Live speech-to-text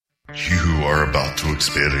You are about to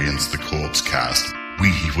experience the Corpse Cast.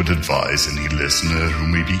 We would advise any listener who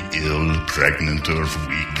may be ill, pregnant, or of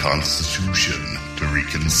weak constitution to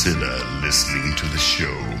reconsider listening to the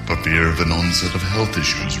show for fear of an onset of health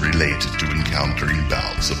issues related to encountering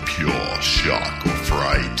bouts of pure shock or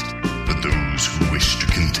fright. For those who wish to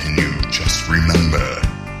continue, just remember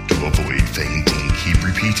to avoid fainting. Keep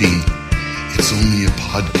repeating, it's only a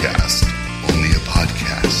podcast. Only a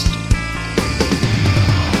podcast.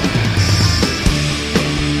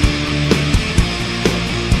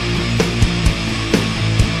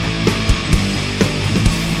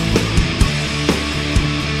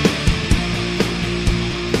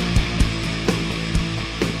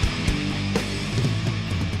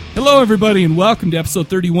 Hello, everybody, and welcome to episode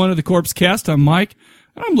 31 of the Corpse Cast. I'm Mike,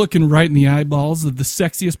 and I'm looking right in the eyeballs of the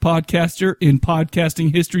sexiest podcaster in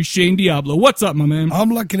podcasting history, Shane Diablo. What's up, my man? I'm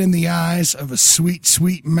looking in the eyes of a sweet,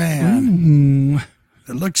 sweet man.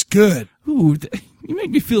 It looks good. Ooh, you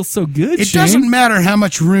make me feel so good, It Shane. doesn't matter how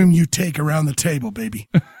much room you take around the table, baby.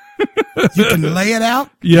 You can lay it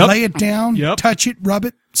out, lay it down, touch it, rub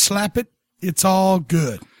it, slap it. It's all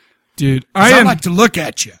good. Dude, I like to look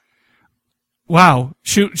at you. Wow.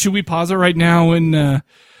 Should we pause it right now and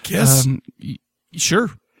kiss? Sure.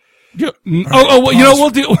 Yeah. Right, you know, we'll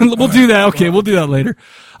do that. Okay, we'll do that later.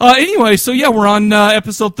 Anyway, so yeah, we're on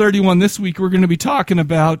episode 31 this week. We're going to be talking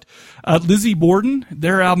about Lizzy Borden,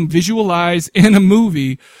 their album Visualize, and a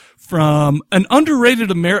movie from an underrated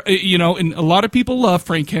and a lot of people love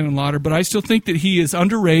Frank Henenlotter, but I still think that he is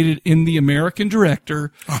underrated in the American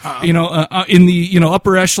director, in the,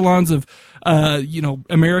 upper echelons of,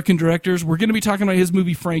 American directors. We're going to be talking about his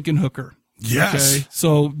movie Frankenhooker. Yes. Okay.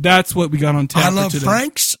 So that's what we got on tap I love for today.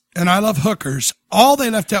 Franks and I love hookers. All they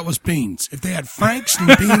left out was beans. If they had Franks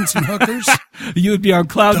and beans and hookers, you would be on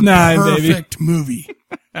cloud nine, baby. Perfect movie.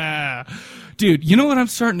 Dude, you know what I'm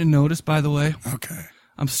starting to notice, by the way? Okay.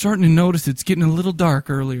 I'm starting to notice it's getting a little dark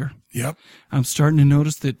earlier. Yep. I'm starting to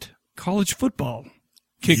notice that college football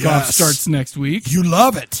kickoff starts next week. You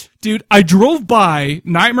love it. Dude, I drove by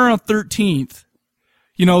Nightmare on 13th.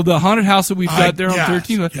 You know, the haunted house that we've got there on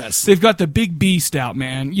 13th. Yes. They've got the big beast out,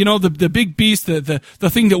 man. You know, the big beast, the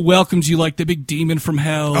thing that welcomes you like the big demon from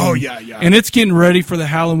hell. Oh, yeah. And it's getting ready for the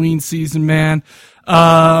Halloween season, man.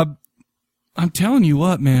 I'm telling you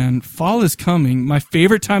what, man, fall is coming, my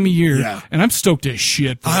favorite time of year, and I'm stoked as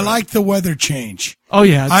shit. I like the weather change. Oh,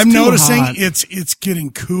 yeah, I'm noticing hot. it's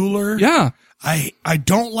getting cooler. Yeah. I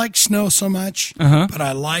don't like snow so much, but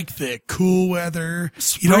I like the cool weather.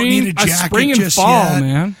 Spring, you don't need a jacket spring and just fall, yet.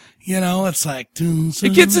 man. You know, it's like...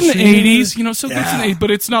 It gets in the 80s, you know, so it gets in the 80s,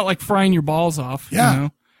 but it's not like frying your balls off, you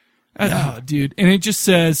know? Oh, dude, and it just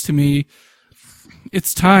says to me,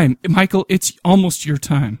 it's time. Michael, it's almost your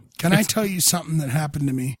time. Can I tell you something that happened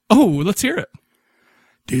to me? Oh, let's hear it.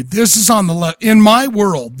 Dude, this is on the in my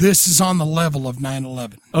world, this is on the level of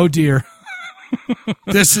 9/11. Oh, dear.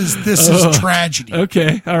 This is tragedy.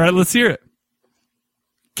 Okay, all right, let's hear it.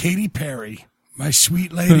 Katy Perry, my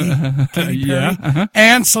sweet lady, Katy Perry,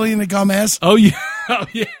 and Selena Gomez. Oh, yeah. Oh,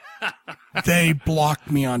 yeah. They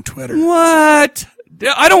blocked me on Twitter. What?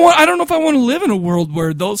 I don't know if I want to live in a world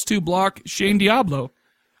where those two block Shane Diablo.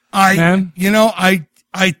 I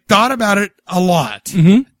thought about it a lot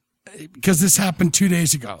because this happened 2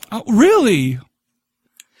 days ago. Oh, really?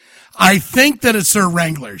 I think that it's their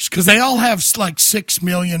Wranglers because they all have like 6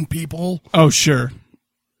 million people. Oh, sure.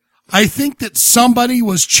 I think that somebody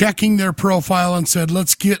was checking their profile and said,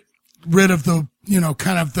 let's get rid of the,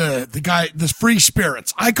 kind of the guy, the free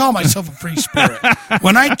spirits. I call myself a free spirit.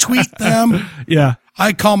 When I tweet them,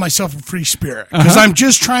 I call myself a free spirit because I'm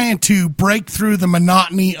just trying to break through the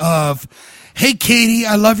monotony of, hey, Katie,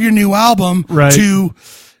 I love your new album, to,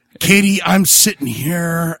 Katie, I'm sitting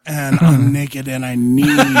here and I'm naked and I need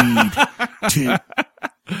to.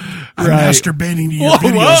 I'm masturbating to your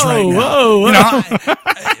videos right now.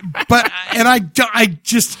 I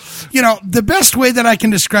just, the best way that I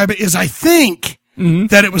can describe it is I think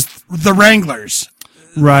that it was the Wranglers.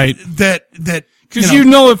 Right. That because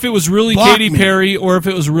if it was really Katy Perry or if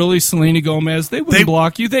it was really Selena Gomez, they wouldn't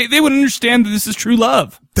block you. They would understand that this is true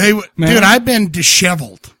love. Dude, I've been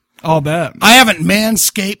disheveled. I'll bet. I haven't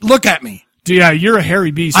manscaped. Look at me. Yeah, you're a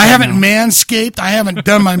hairy beast. I haven't manscaped. I haven't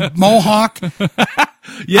done my mohawk.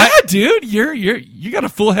 Dude, you got a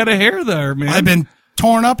full head of hair there, man. I've been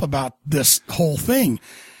torn up about this whole thing.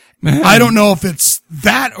 Man. I don't know if it's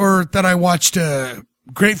that or that I watched a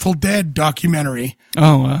Grateful Dead documentary.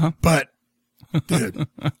 Oh, but dude,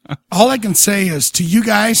 all I can say is to you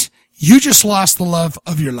guys, you just lost the love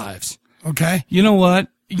of your lives. Okay. You know what?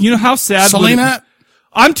 You know how sad Selena.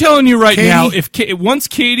 I'm telling you right now, if once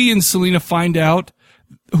Katie and Selena find out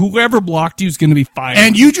whoever blocked you is going to be fired.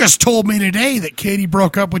 And you just told me today that Katie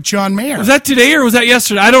broke up with John Mayer. Was that today or was that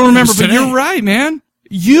yesterday? I don't remember, but you're right, man.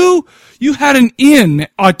 You had an in.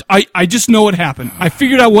 I just know what happened. I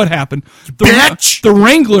figured out what happened. Bitch! The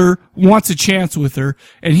Wrangler wants a chance with her,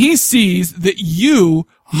 and he sees that you,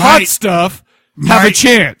 hot stuff, have a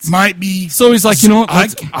chance. Might be. So he's like, you know what? I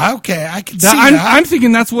can see that. I'm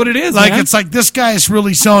thinking that's what it is, like, man. it's like this guy is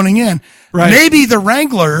really zoning in. Right. Maybe the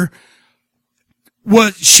Wrangler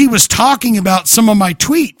she was talking about some of my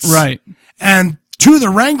tweets. Right. And to the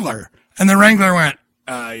Wrangler. And the Wrangler went,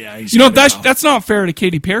 yeah, he's that's not fair to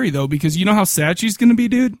Katy Perry, though, because you know how sad she's going to be,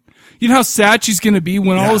 dude? You know how sad she's going to be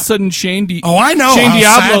when all of a sudden I know. Shane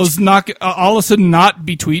Diablo's all of a sudden not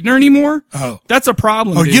be tweeting her anymore? Oh. That's a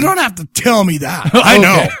problem, dude. You don't have to tell me that. I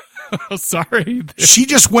know. Oh, sorry. She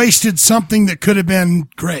just wasted something that could have been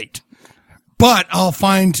great. But I'll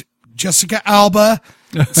find Jessica Alba,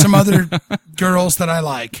 some other girls that I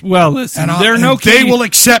like. Well, listen, they will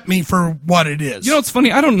accept me for what it is. You know, it's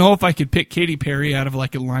funny. I don't know if I could pick Katy Perry out of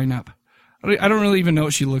like a lineup. I don't really even know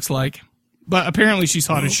what she looks like, but apparently she's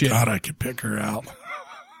hot as shit. God, I could pick her out.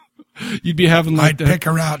 You'd be having like I'd pick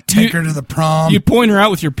her out, take her to the prom. You point her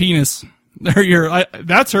out with your penis.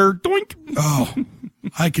 That's her. Doink. Oh,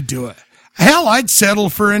 I could do it. Hell, I'd settle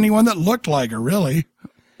for anyone that looked like her, really.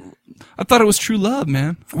 I thought it was true love,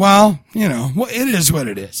 man. Well, it is what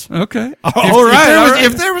it is. Okay. All right.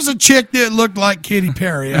 If there was a chick that looked like Katy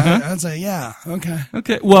Perry, I'd say, yeah, okay.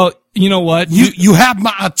 Okay. Well, you know what? You have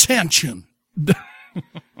my attention.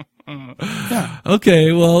 Yeah.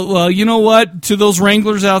 Okay. Well, you know what? To those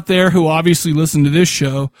Wranglers out there who obviously listen to this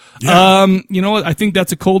show, you know what? I think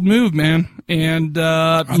that's a cold move, man. And,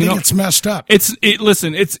 I think it's messed up.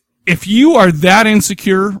 Listen, if you are that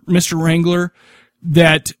insecure, Mr. Wrangler,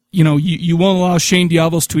 that, you won't allow Shane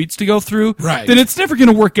Diablo's tweets to go through, right, then it's never going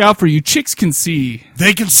to work out for you. Chicks can see.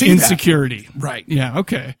 They can see insecurity. That. Right. Yeah.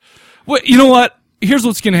 Okay. Well, you know what? Here's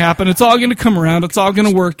what's going to happen. It's all going to come around. It's all going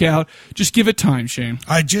to work out. Just give it time, Shane.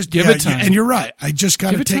 Give it time. And you're right. I just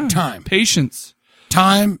got to take time. Patience.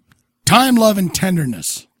 Time, love, and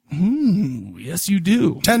tenderness. Yes, you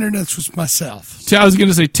do. Tenderness with myself. I was going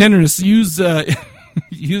to say tenderness. Use the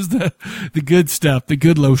good stuff, the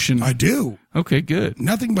good lotion. I do. Okay, good.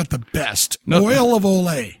 Nothing but the best. Oil of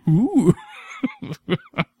Olay. Ooh.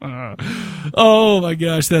 Oh my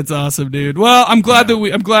gosh, that's awesome, dude. Well, I'm glad that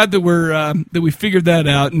we figured that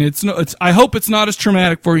out, and I hope it's not as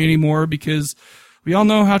traumatic for you anymore, because we all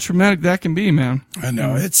know how traumatic that can be, man. I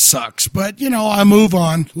know it sucks, but I move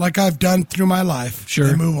on like I've done through my life. Sure,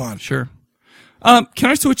 I move on. Sure. Can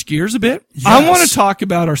I switch gears a bit? Yes. I want to talk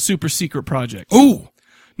about our super secret project. Ooh.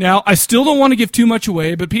 Now, I still don't want to give too much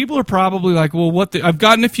away, but people are probably like, well, I've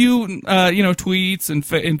gotten a few, tweets and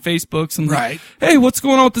Facebooks and right. Like, hey, what's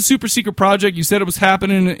going on with the super secret project? You said it was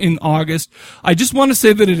happening in August. I just want to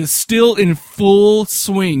say that it is still in full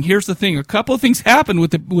swing. Here's the thing. A couple of things happened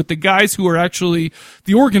with the guys who are actually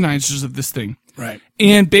the organizers of this thing. Right.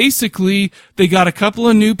 And basically, they got a couple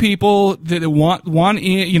of new people that want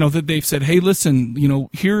in, that they've said, hey, listen,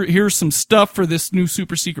 here's some stuff for this new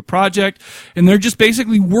super secret project. And they're just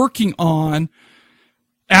basically working on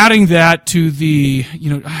adding that to the,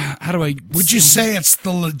 would you say it's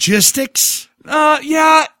the logistics?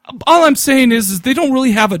 Yeah. All I'm saying is they don't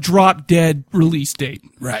really have a drop dead release date.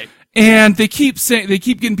 Right. And they keep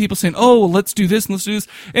getting people saying, oh, well, let's do this and let's do this.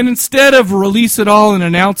 And instead of release it all and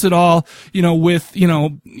announce it all, with,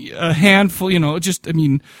 a handful, a certain just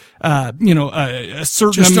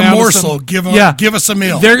amount a morsel, give us a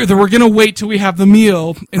meal. We're going to wait till we have the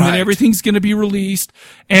meal, and then everything's going to be released.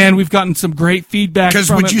 And we've gotten some great feedback. Because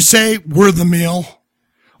would you say we're the meal?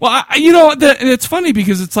 Well, it's funny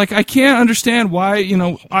because it's like, I can't understand why,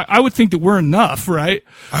 I would think that we're enough, right?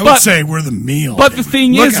 I would say we're the meal. But the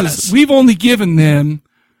thing is we've only given them,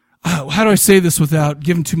 how do I say this without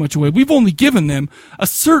giving too much away? We've only given them a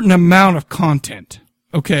certain amount of content.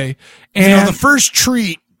 Okay. And the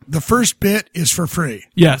first bit is for free.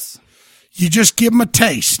 Yes. You just give them a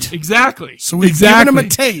taste. Exactly. So we've given them a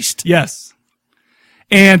taste. Yes.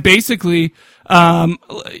 And basically,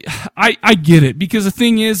 I get it, because the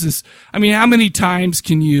thing is, how many times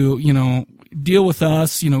can you deal with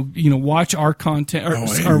us, watch our content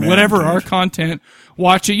or whatever, dude. Our content,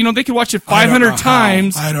 watch it, they could watch it 500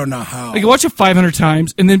 times. I don't know how. They could watch it 500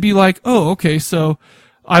 times and then be like, oh, okay, so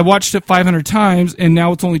I watched it 500 times and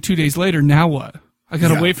now it's only 2 days later. Now what? I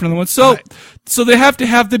gotta wait for another one. So they have to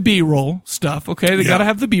have the B-roll stuff. Okay. They gotta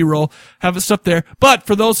have the B-roll, have the stuff there. But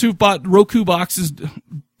for those who've bought Roku boxes,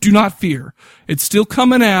 do not fear. It's still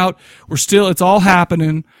coming out. It's all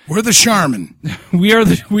happening. We're the Charmin. We are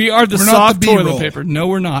the soft toilet paper. No,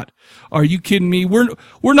 we're not. Are you kidding me? We're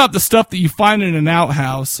not the stuff that you find in an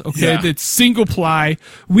outhouse, okay? Yeah. That's single ply.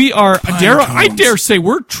 We are, I dare say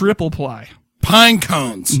we're triple ply. Pine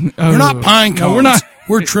cones. We're not pine cones. No, we're not.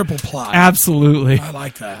 We're triple ply. Absolutely. I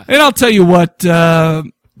like that. And I'll tell you what,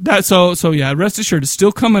 so yeah, rest assured, it's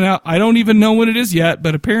still coming out. I don't even know when it is yet,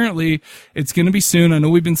 but apparently it's going to be soon. I know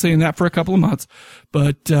we've been saying that for a couple of months,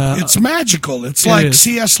 but it's magical. It's like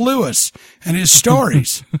C.S. Lewis and his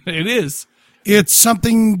stories. It is. It's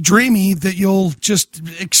something dreamy that you'll just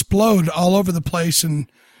explode all over the place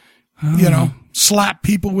and, slap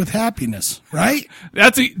people with happiness, right?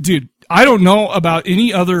 Dude, I don't know about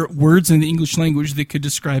any other words in the English language that could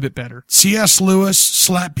describe it better. C.S. Lewis,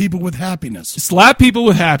 slap people with happiness. Slap people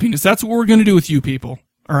with happiness. That's what we're going to do with you people.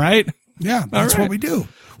 All right? Yeah, that's what we do.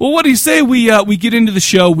 Well, what do you say we get into the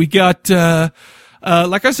show? We got,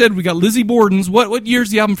 like I said, we got Lizzy Borden's. What year's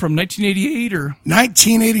the album from? 1988 or?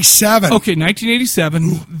 1987. Okay, 1987.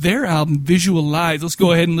 Ooh. Their album, Visual Lies. Let's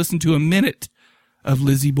go ahead and listen to a minute of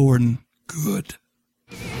Lizzy Borden. Good.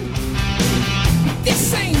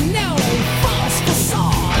 This ain't no false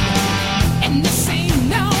facade, and this ain't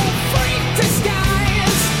no freak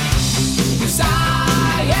disguise, 'cause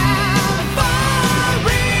I am for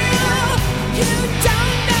real. You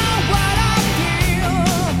don't know what I feel.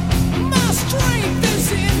 My strength is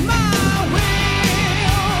in my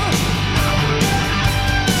will.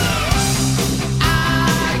 I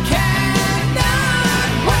cannot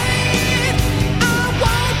wait. I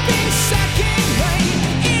won't be second rate.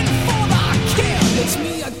 In for the kill. It's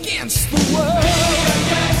me against the world.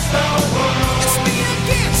 It's me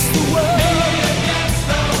against the world.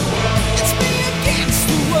 It's me against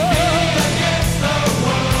the world.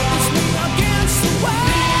 It's me against the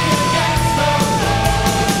world.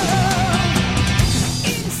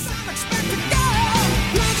 In some expected goal,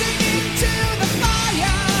 plunging into the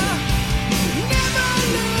fire, never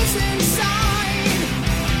losing sight,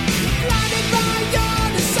 blinded by your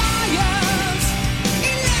desires,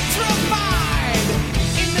 electrified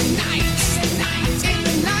in the nights, in the nights, in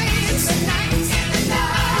the nights, in the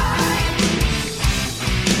night.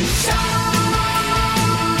 Shock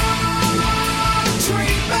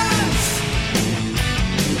treatments.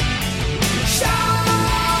 Shock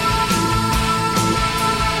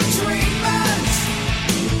treatments.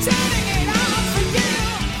 Turning it on for you.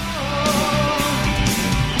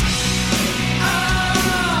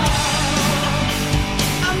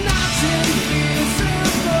 I'm not invisible,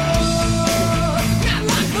 not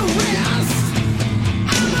like the rest.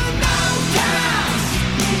 I'm an outcast,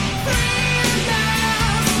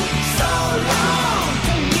 friendless, so long.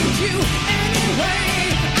 Don't need you anyway.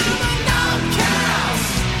 I'm an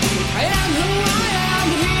outcast, and who I am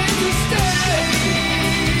here to stay.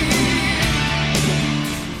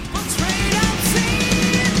 Portrayed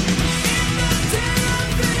obscene in the dim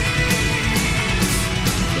things.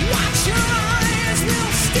 Watch your eyes,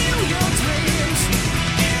 will steal your dreams.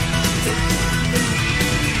 In the dim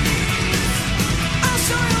things, I'll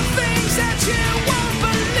show you things that you won't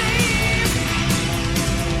believe.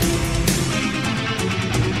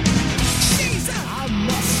 Jesus, I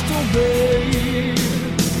must obey.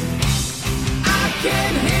 I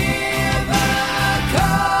can hear the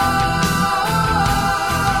call.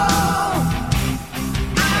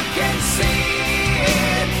 I can see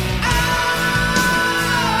it all.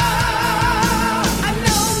 I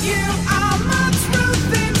know you are my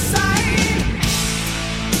truth inside.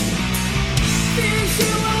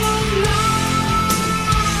 Visual lies.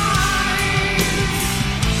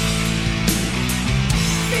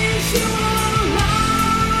 Visual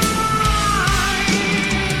lies.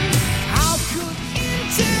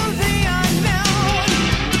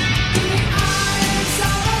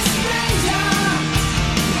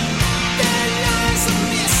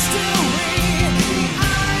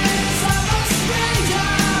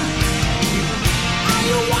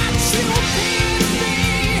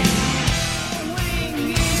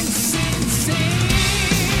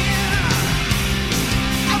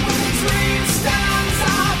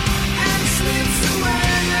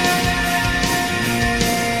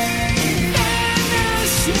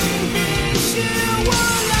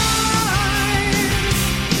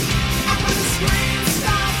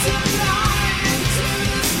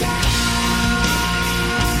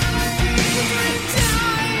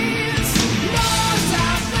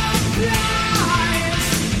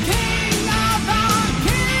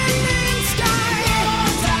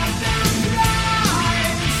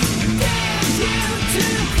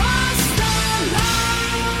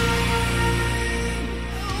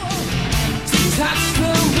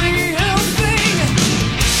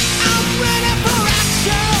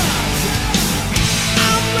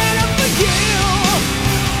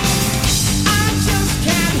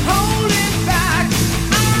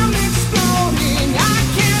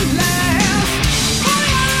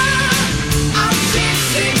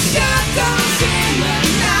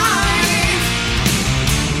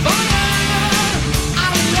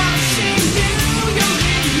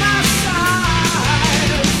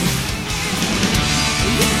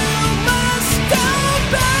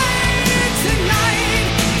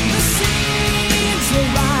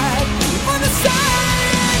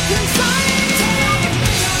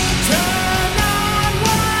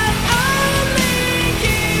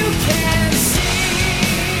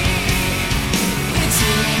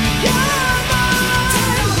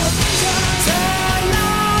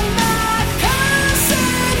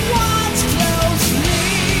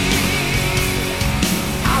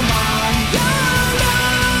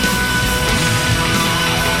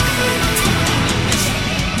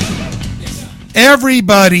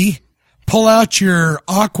 Everybody, pull out your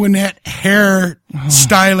Aquanet hair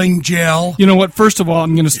styling gel. You know what? First of all,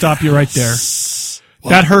 I'm going to stop you right there.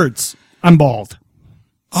 That hurts. I'm bald.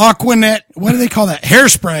 Aquanet, what do they call that?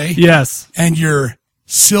 Hairspray. Yes. And your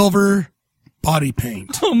silver body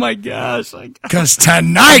paint. Oh my gosh. Because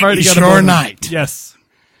tonight is your night. Yes.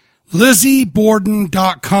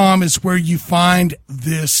 LizzyBorden.com is where you find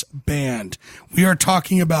this band. We are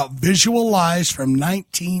talking about Visualize from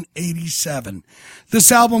 1987.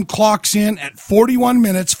 This album clocks in at 41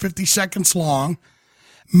 minutes, 50 seconds long.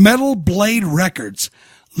 Metal Blade Records.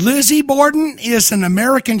 Lizzy Borden is an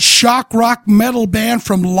American shock rock metal band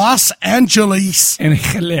from Los Angeles,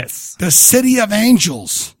 the city of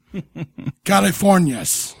angels, California.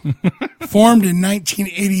 Formed in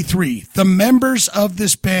 1983. The members of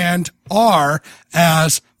this band are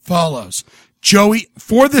as follows. Joey,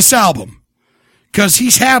 for this album, because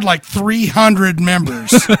he's had like 300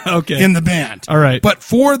 members in the band. All right. But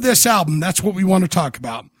for this album, that's what we want to talk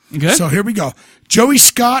about. Okay. So here we go. Joey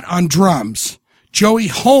Scott on drums. Joey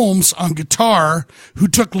Holmes on guitar, who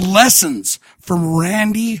took lessons from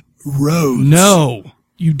Randy Rhoads. No,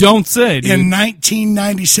 you don't say, dude. In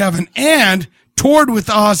 1997, and toured with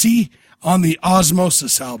Ozzy on the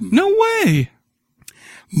Osmosis album. No way.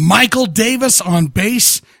 Michael Davis on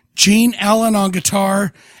bass, Gene Allen on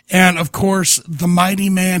guitar, and of course, the mighty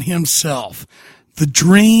man himself, the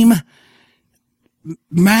Dream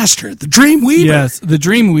Master, the Dream Weaver. Yes, the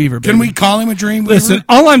Dream Weaver. Baby. Can we call him a Dream Weaver? Listen,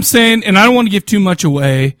 all I'm saying, and I don't want to give too much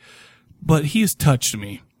away, but he has touched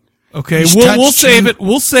me. Okay, we'll save it.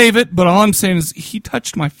 We'll save it. But all I'm saying is he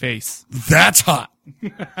touched my face. That's hot.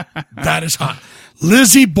 That is hot.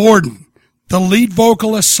 Lizzy Borden, the lead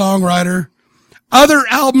vocalist, songwriter. Other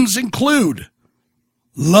albums include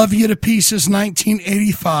Love You to Pieces,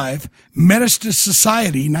 1985, Menace to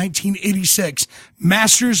Society, 1986,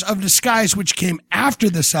 Masters of Disguise, which came after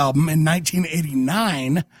this album in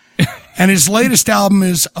 1989, and his latest album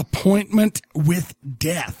is Appointment with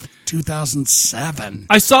Death, 2007.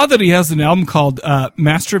 I saw that he has an album called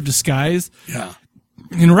Master of Disguise. Yeah.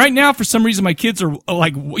 And right now, for some reason, my kids are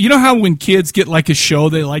like, you know how when kids get like a show,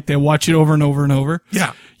 they watch it over and over and over?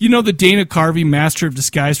 Yeah. You know the Dana Carvey Master of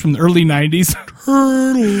Disguise from the early 90s?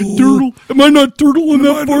 Turtle. Am I not turtle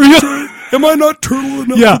enough for you? Am I not turtle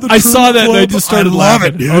enough Yeah, for the I saw that Turtle and I Club? just started I love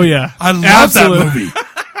laughing. it, dude. Oh, yeah. I love Absolutely. that movie.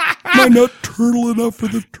 Am I not turtle enough for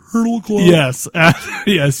the Turtle Club? Yes.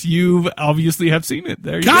 Yes, you obviously have seen it.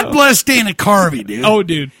 There you go. God bless Dana Carvey, dude. Oh,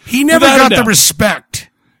 dude. He never Without a got the doubt. respect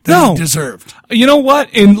that he deserved. You know what?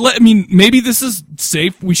 And maybe this is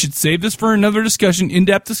safe. We should save this for another discussion,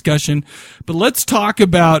 in-depth discussion. But let's talk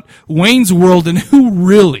about Wayne's World and who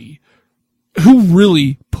really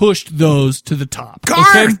pushed those to the top. Garth,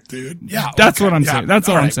 okay? dude. Yeah. That's okay. what I'm Yeah. saying. That's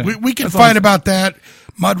all I'm saying. We can That's all fight I'm about that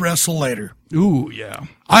mud wrestle later. Ooh, yeah.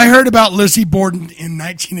 I heard about Lizzy Borden in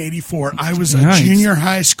 1984. I was a Nice. junior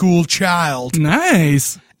high school child.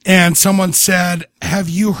 Nice. And someone said, have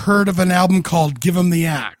you heard of an album called Give 'Em the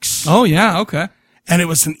Axe? Oh, yeah. Okay. And it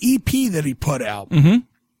was an EP that he put out. Mm-hmm.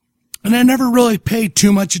 And I never really paid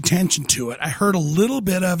too much attention to it. I heard a little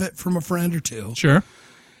bit of it from a friend or two. Sure.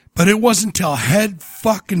 But it wasn't till Head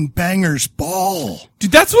Fucking Bangers Ball.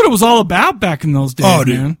 Dude, that's what it was all about back in those days,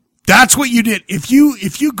 man. That's what you did. If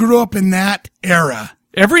you grew up in that era.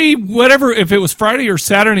 If it was Friday or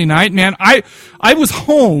Saturday night, man, I was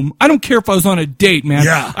home. I don't care if I was on a date, man.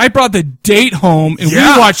 Yeah. I brought the date home and we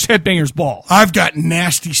watched Headbangers Ball. I've got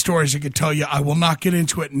nasty stories I could tell you. I will not get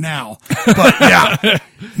into it now. But yeah,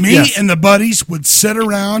 me and the buddies would sit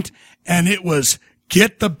around and it was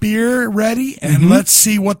get the beer ready and let's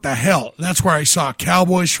see what the hell. That's where I saw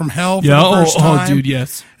Cowboys from Hell for the first time. Oh, dude,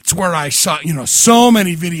 yes. It's where I saw, so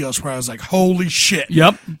many videos where I was like, holy shit.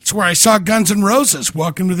 Yep. It's where I saw Guns N' Roses,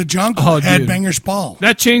 Welcome to the Jungle, Oh, dude. Headbangers Ball.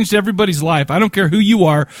 That changed everybody's life. I don't care who you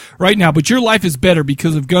are right now, but your life is better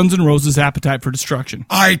because of Guns N' Roses' Appetite for Destruction.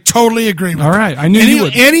 I totally agree with All that. right. I knew you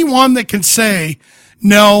would. Anyone that can say,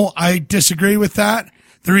 no, I disagree with that,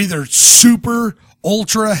 they're either super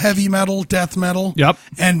ultra heavy metal, death metal, Yep.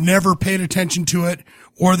 and never paid attention to it,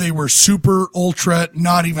 or they were super ultra,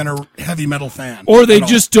 not even a heavy metal fan. Or they at all.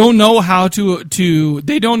 just don't know how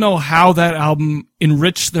they don't know how that album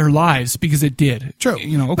enriched their lives because it did. True.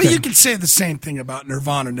 Okay. But you could say the same thing about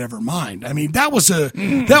Nirvana, Nevermind. I mean, that was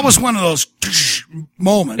one of those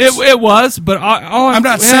moments. It was, but I'm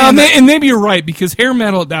not saying that- and maybe you're right because hair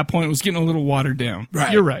metal at that point was getting a little watered down.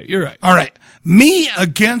 Right. You're right. All right. Me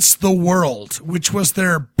Against the World, which was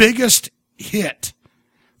their biggest hit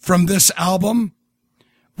from this album,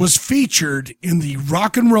 was featured in the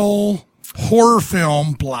rock and roll horror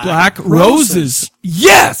film Black Roses.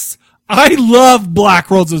 Yes! I love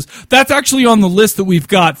Black Roses. That's actually on the list that we've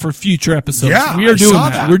got for future episodes. Yeah, we are I doing saw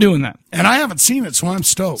that. that. We're doing that. And I haven't seen it, so I'm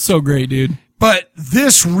stoked. So great, dude. But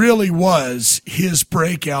this really was his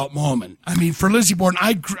breakout moment. I mean, for Lizzy Borden,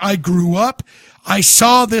 I grew up. I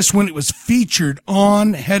saw this when it was featured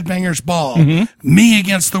on Headbangers Ball. Me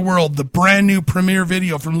Against the World, the brand new premiere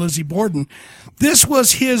video from Lizzy Borden. This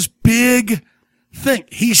was his big thing.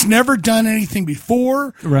 He's never done anything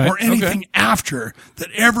before or anything after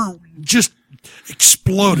that ever just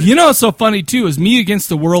exploded. You know what's so funny too is Me Against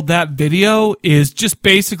the World. That video is just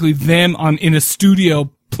basically them in a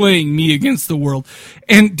studio playing Me Against the World.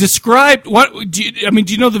 And describe do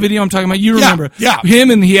you know the video I'm talking about? You remember? Yeah. Him,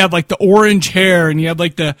 and he had like the orange hair, and he had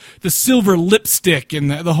like the silver lipstick and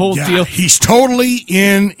the whole deal. He's totally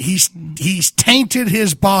he's tainted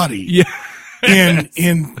his body. Yeah.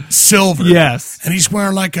 in silver. Yes. And he's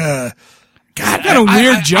wearing like a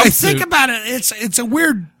weird jumpsuit. I think about it, it's a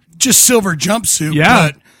weird just silver jumpsuit.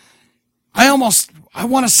 Yeah. But I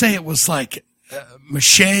want to say it was like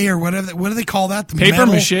mache or whatever. What do they call that? The paper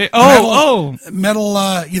metal, mache. Metal.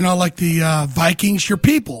 Like the Vikings. Your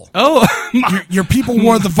people. Oh, your people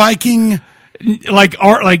wore the Viking. Like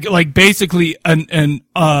basically an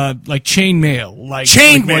like chainmail.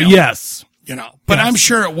 Chainmail. Yes. But I'm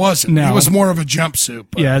sure it wasn't. No. It was more of a jumpsuit.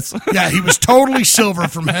 But yes. Yeah, he was totally silver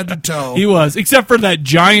from head to toe. He was, except for that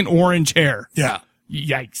giant orange hair. Yeah.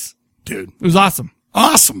 Yikes. Dude. It was awesome.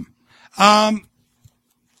 Awesome. Oh,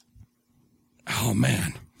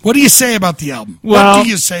 man. What do you say about the album? Well, what do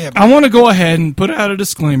you say about I want to go ahead and put out a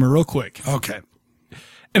disclaimer real quick. Okay.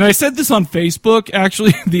 And I said this on Facebook,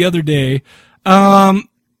 actually, the other day.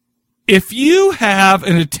 If you have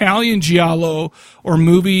an Italian giallo or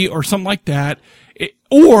movie or something like that,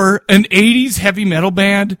 or an 80s heavy metal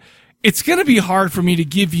band, it's going to be hard for me to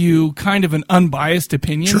give you kind of an unbiased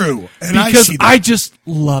opinion. True. And because I just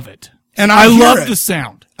love it. And I love it. the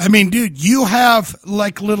sound. I mean, dude, you have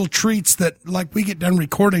like little treats that like we get done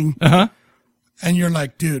recording. And you're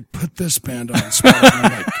like, dude, put this band on Spotify.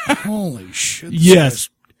 I'm like, holy shit. Yes.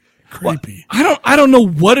 Creepy. Well, I don't know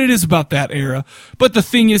what it is about that era, but the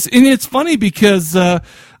thing is, and it's funny because I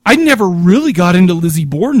never really got into Lizzy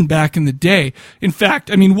Borden back in the day. In fact,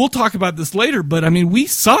 I mean, we'll talk about this later, but I mean, we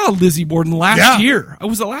saw Lizzy Borden last year.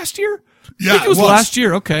 Was it last year? Yeah, I think it was last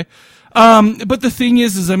year. Okay. But the thing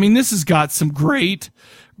is I mean, this has got some great.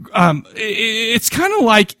 It's kind of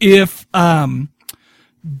like if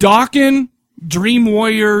Dokken, Dream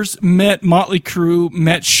Warriors met Motley Crue,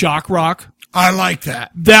 met Shock Rock. I like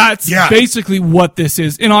that. That's basically what this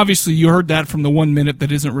is. And obviously you heard that from the 1 minute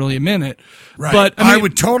that isn't really a minute. Right. But I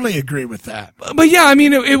would totally agree with that. But yeah, I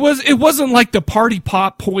mean, it wasn't like the party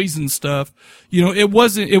pop Poison stuff. It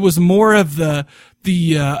was more of the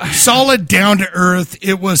solid down to earth.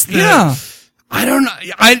 It was I don't know.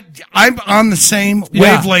 I'm on the same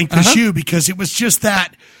wavelength as you because it was just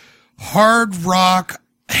that hard rock,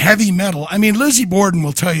 heavy metal. I mean, Lizzy Borden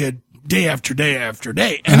will tell you day after day after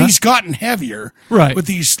day. And he's gotten heavier with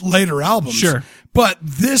these later albums. Sure. But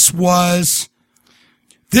this was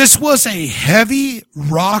a heavy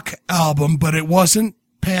rock album, but it wasn't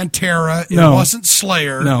Pantera. It wasn't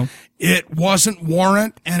Slayer. No. It wasn't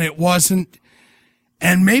Warrant, and it wasn't,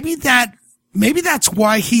 and maybe that's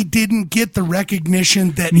why he didn't get the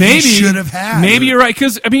recognition that he should have had. Maybe you're right.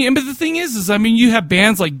 Cause I mean, but the thing is I mean, you have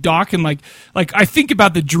bands like Doc and like I think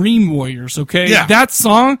about the Dream Warriors. Okay. Yeah. That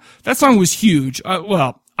song was huge.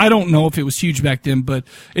 Well, I don't know if it was huge back then, but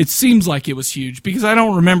it seems like it was huge because I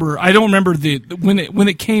don't remember when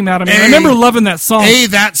it came out. I mean, I remember loving that song.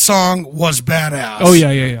 That song was badass. Oh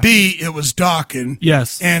yeah. B, it was Dokken.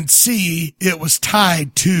 Yes. And C, it was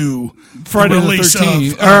tied to Friday the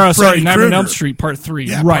 13th. Nightmare on Elm Street Part 3.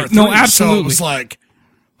 Yeah, right. Part 3. No, absolutely. So it was like,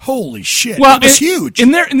 holy shit. Well, it was huge.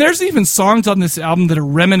 And there's even songs on this album that are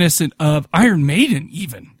reminiscent of Iron Maiden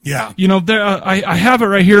even. Yeah. I have it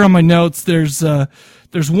right here on my notes. There's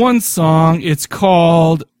one song. It's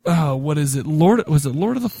called, what is it? Was it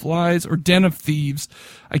Lord of the Flies or Den of Thieves?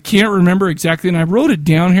 I can't remember exactly. And I wrote it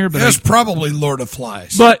down here, but it's probably Lord of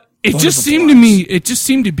Flies. But it just seemed to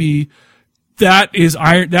be that is so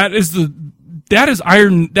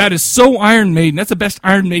Iron Maiden. That's the best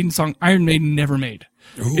Iron Maiden song Iron Maiden never made.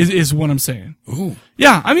 Is what I'm saying. Ooh.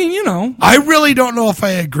 Yeah. I mean, I really don't know if I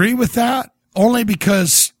agree with that only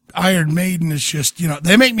because Iron Maiden is just,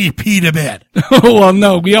 they make me pee to bed. Well,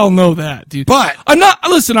 no, we all know that, dude. But I'm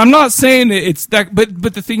not saying it's that,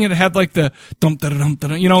 but the thing, it had like the dum da dum da,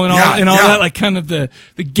 and all that, like kind of the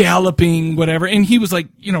galloping, whatever. And he was like,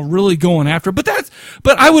 really going after it.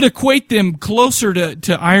 But I would equate them closer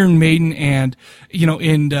to Iron Maiden and,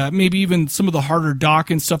 and maybe even some of the harder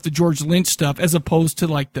Dawkins stuff, the George Lynch stuff, as opposed to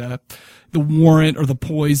like the Warrant or the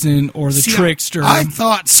Poison or the Trickster. I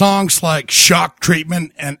thought songs like Shock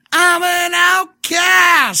Treatment and I'm an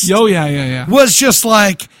Outcast. Oh, yeah. Was just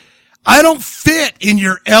like, I don't fit in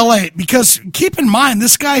your LA, because keep in mind,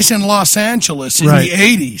 this guy's in Los Angeles in the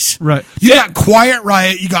 80s. Right. You got Quiet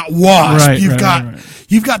Riot, you got Wasp,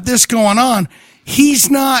 you've got this going on. He's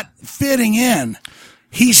not fitting in.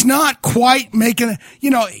 He's not quite making,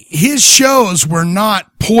 his shows were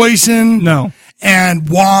not Poison. No. And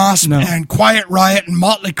Wasp and Quiet Riot and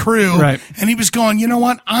Motley Crue. Right. And he was going, you know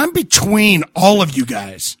what? I'm between all of you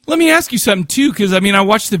guys. Let me ask you something too, because I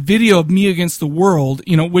watched the video of Me Against the World,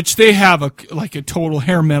 which they have a total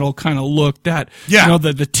hair metal kind of look, that,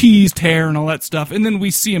 the teased hair and all that stuff. And then we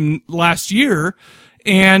see him last year,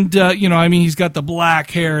 and, he's got the black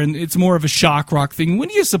hair, and it's more of a shock rock thing. When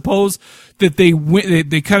do you suppose that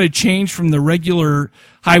they kind of changed from the regular,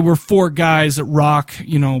 hi, we're four guys that rock,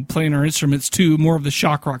 playing our instruments, to more of the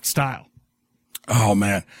shock rock style? Oh,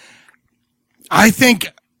 man. I think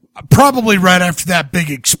probably right after that big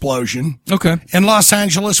explosion. Okay. In Los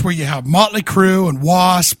Angeles, where you have Motley Crue and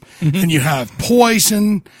Wasp, and you have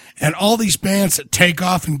Poison, and all these bands that take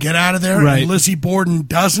off and get out of there, right. And Lizzy Borden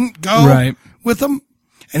doesn't go with them.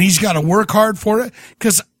 And he's got to work hard for it.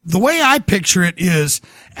 Because the way I picture it is,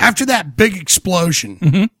 after that big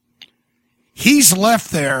explosion, he's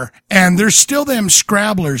left there, and there's still them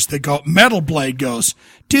scrabblers that go, Metal Blade goes,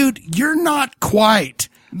 dude, you're not quite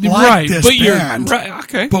like this band.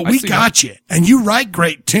 Okay. But we got you. And you write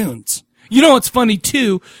great tunes. What's funny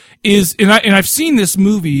too is, and I've seen this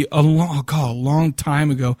movie a long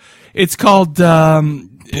time ago. It's called,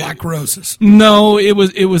 Black Roses. No, it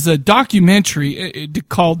was a documentary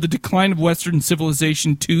called "The Decline of Western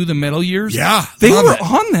Civilization II: The Metal Years." Yeah, they were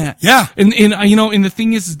on that. Yeah, and and the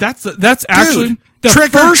thing is, that's actually the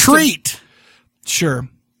Trick or Treat. Sure.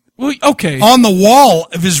 Well, okay. On the wall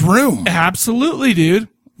of his room. Absolutely, dude.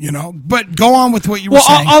 But go on with what you were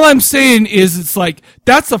saying. All I'm saying is, it's like,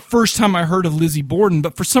 that's the first time I heard of Lizzy Borden,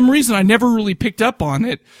 but for some reason I never really picked up on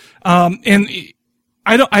it. And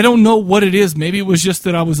I don't know what it is. Maybe it was just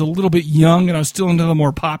that I was a little bit young and I was still into the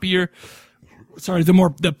more poppier,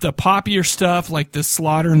 the poppier stuff, like the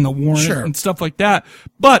Slaughter and the Warrant and stuff like that.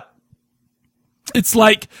 But it's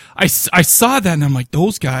like, I saw that and I'm like,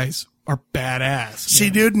 those guys are badass. See,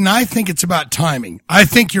 dude, and I think it's about timing. I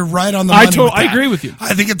think you're right on the money with that. I agree with you.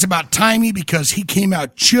 I think it's about timing, because he came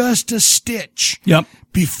out just a stitch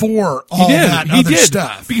before all that other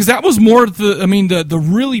stuff. Because that was more the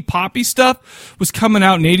really poppy stuff was coming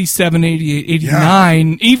out in 87, 88,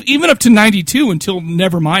 89, even up to 92, until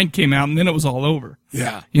Nevermind came out, and then it was all over.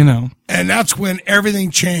 Yeah. And that's when everything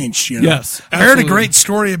changed, Yes. I heard a great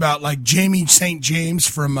story about like Jamie St. James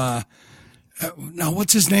from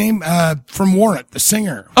what's his name? From Warrant, the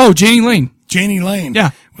singer. Oh, Janie Lane. Janie Lane.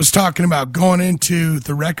 Yeah. Was talking about going into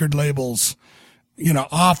the record labels,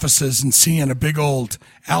 offices, and seeing a big old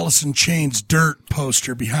Alice in Chains Dirt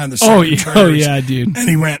poster behind the secretaries. Oh, yeah, dude. And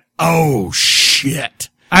he went, oh, shit.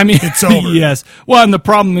 It's over. Yes. Well, and the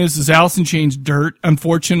problem is Alice in Chains Dirt,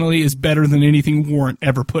 unfortunately, is better than anything Warrant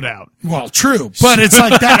ever put out. Well, true. But it's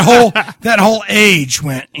like that whole age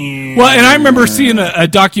went. Well, and I remember seeing a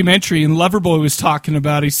documentary, and Loverboy was talking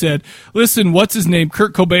about, he said, listen, what's his name?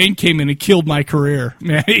 Kurt Cobain came in and killed my career.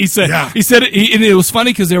 Man, he said, and it was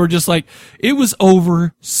funny because they were just like, it was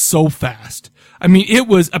over so fast.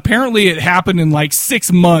 Apparently it happened in like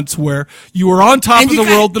 6 months, where you were on top of the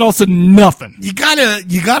world, then all of a sudden nothing. You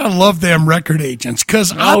gotta love them record agents,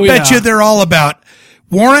 cause I bet you they're all about,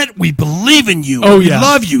 Warrant, we believe in you. We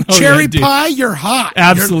love you. Cherry Pie, you're hot.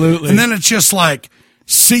 Absolutely. And then it's just like,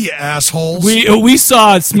 see you, assholes. We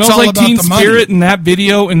saw It Smells Like Teen Spirit in that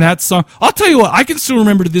video, and that song. I'll tell you what, I can still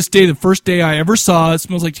remember to this day, the first day I ever saw It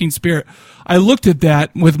Smells Like Teen Spirit. I looked at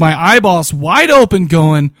that with my eyeballs wide open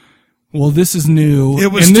going, well, this is new.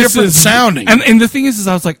 It was different sounding. And the thing is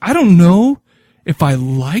I was like, I don't know if I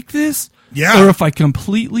like this or if I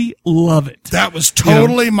completely love it. That was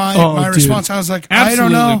totally my response. I was like, absolutely. I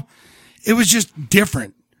don't know. It was just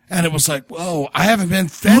different. And it was like, whoa, I haven't been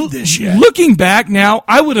fed this yet. Looking back now,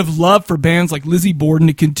 I would have loved for bands like Lizzy Borden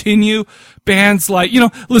to continue. Bands like,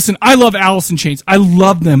 listen, I love Alice in Chains. I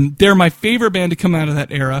love them. They're my favorite band to come out of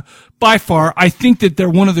that era. By far, I think that they're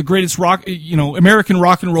one of the greatest American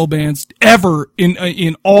rock and roll bands ever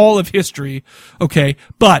in all of history. Okay.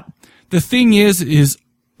 But the thing is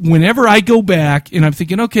whenever I go back and I'm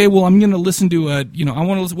thinking, okay, well, I'm going to listen to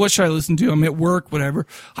what should I listen to? I'm at work, whatever.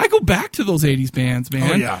 I go back to those 80s bands,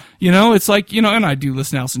 man. Oh, yeah. It's like, and I do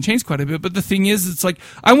listen to Alice in Chains quite a bit, but the thing is, it's like,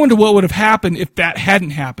 I wonder what would have happened if that hadn't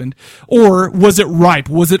happened. Or was it ripe?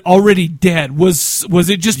 Was it already dead? Was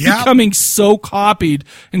it just becoming so copied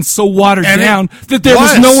and so watered down that there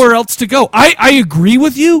was nowhere else to go? I agree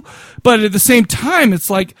with you, but at the same time, it's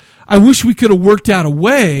like, I wish we could have worked out a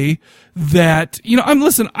way that,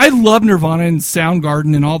 I love Nirvana and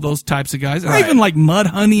Soundgarden and all those types of guys. And I even like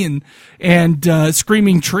Mudhoney and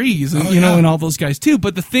Screaming Trees and, and all those guys too.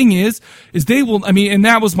 But the thing is they will, and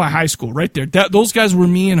that was my high school right there. Those guys were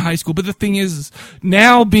me in high school. But the thing is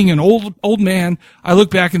now being an old man, I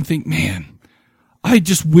look back and think, man, I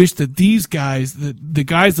just wish that these guys, the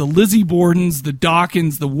guys, the Lizzy Bordens, the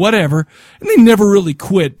Dawkins, the whatever, and they never really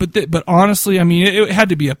quit. But honestly, it had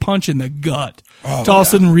to be a punch in the gut to all of a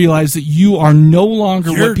sudden realize that you are no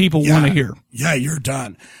longer what people want to hear. Yeah, you're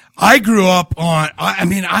done. I grew up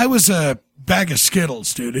I was a bag of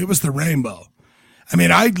Skittles, dude. It was the Rainbow.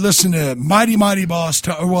 I'd listen to Mighty Mighty Boss.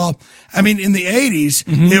 In the 80s,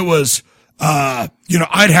 it was,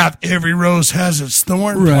 I'd have Every Rose Has Its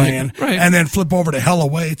Thorn playing, and then flip over to Hell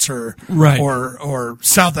Awaits or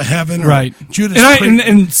South of Heaven, or Judas Priest.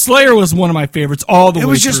 And Slayer was one of my favorites all the way through.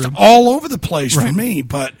 It was just all over the place for me.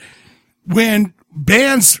 But when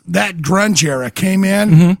bands that grunge era came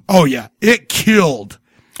in, it killed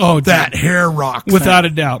that hair rock without a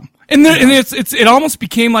doubt. And it almost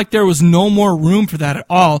became like there was no more room for that at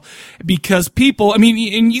all, because people, and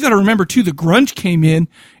you gotta remember too, the grunge came in,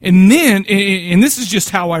 and then, and this is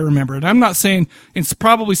just how I remember it. I'm not saying, it's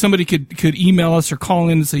probably somebody could email us or call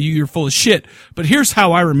in and say, you're full of shit, but here's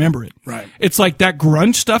how I remember it. Right. It's like that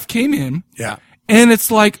grunge stuff came in. Yeah. And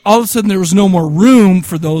it's like, all of a sudden there was no more room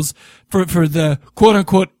for those, for the quote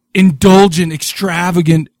unquote indulgent,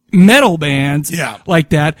 extravagant metal bands like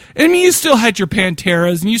that. You still had your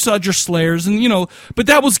Panteras and you still had your Slayers and, but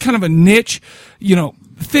that was kind of a niche,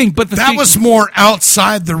 thing. But that was more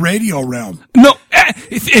outside the radio realm. No,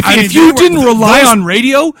 if you didn't rely on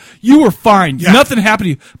radio, you were fine. Yeah. Nothing happened to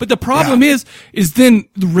you. But the problem is then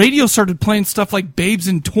the radio started playing stuff like Babes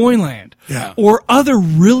in Toyland. Yeah. Or other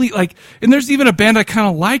really and there's even a band I kind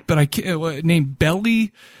of like, but I can't, named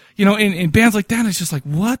Belly, and bands like that. It's just like,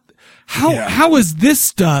 what? How is this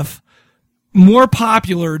stuff more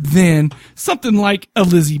popular than something like a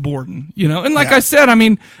Lizzy Borden, And like I said,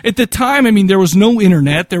 at the time, there was no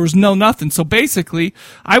internet, there was no nothing. So basically,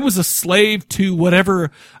 I was a slave to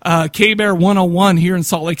whatever K-Bear 101 here in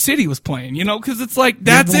Salt Lake City was playing, because it's like,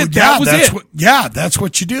 that's it. That was it. That's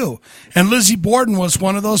what you do. And Lizzy Borden was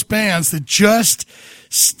one of those bands that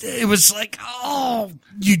it was like,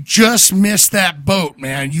 you just missed that boat,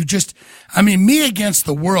 man. Me Against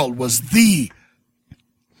the World was the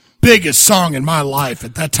biggest song in my life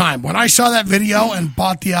at that time. When I saw that video and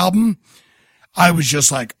bought the album, I was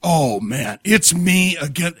just like, oh man, it's me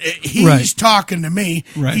again. He's talking to me.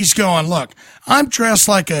 Right. He's going, look, I'm dressed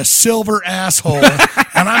like a silver asshole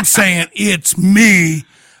and I'm saying it's me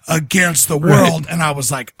against the world. And I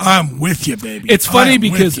was like, I'm with you, baby. It's funny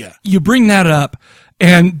because you bring that up,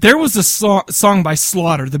 and there was a song by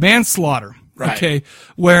Slaughter, the band Slaughter, okay,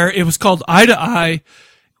 where it was called Eye to Eye.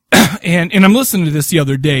 And I'm listening to this the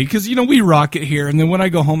other day because, we rock it here. And then when I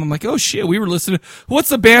go home, I'm like, oh shit, we were listening to, what's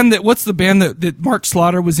the band that Mark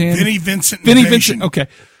Slaughter was in? Vinnie Vincent. Okay.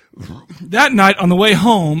 That night on the way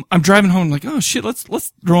home, I'm driving home, I'm like, oh shit, let's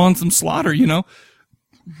throw on some Slaughter,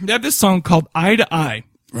 They have this song called Eye to Eye.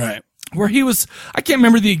 Right. Where I can't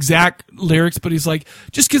remember the exact lyrics, but he's like,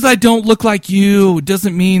 just because I don't look like you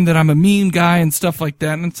doesn't mean that I'm a mean guy and stuff like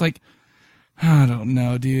that. And it's like, I don't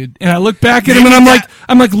know, dude. And I look back at him and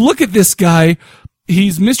I'm like, look at this guy.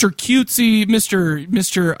 He's Mr. Cutesy,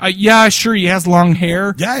 Mr. Sure, he has long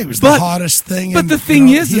hair. Yeah, he was the hottest thing. But the thing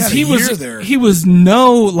is he was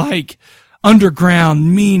no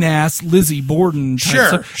underground mean ass Lizzy Borden type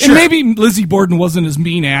stuff. And maybe Lizzy Borden wasn't as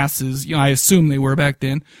mean ass as I assume they were back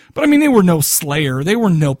then. But they were no Slayer, they were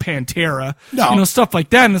no Pantera, stuff like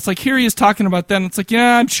that. And it's like, here he is talking about that, and it's like,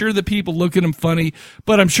 yeah, I'm sure that people look at him funny,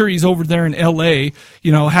 but I'm sure he's over there in L.A.,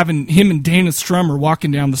 having him and Dana Strummer walking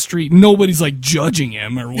down the street. Nobody's judging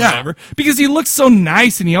him or whatever because he looks so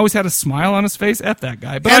nice and he always had a smile on his face. F that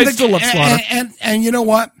guy, but I still love Slaughter. And you know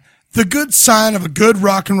what? the good sign of a good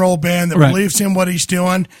rock and roll band that believes in what he's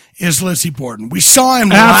doing is Lizzy Borden. We saw him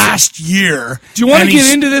last year. Do you want to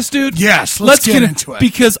get into this, dude? Yes, let's get into it.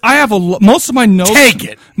 Because I have most of my notes. Take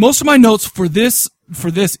it. Most of my notes for this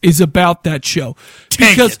is about that show.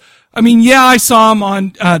 Take it. I mean, yeah, I saw him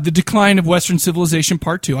on The Decline of Western Civilization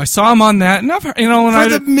Part 2. I saw him on that, and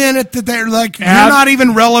the minute that they're like, you're not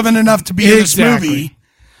even relevant enough to be in this movie,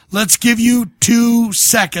 let's give you 2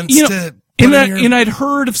 seconds to. And I'd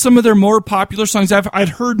heard of some of their more popular songs. I'd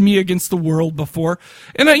heard "Me Against the World" before,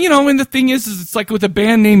 and and the thing is it's like with a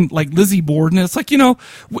band named like Lizzy Borden, it's like in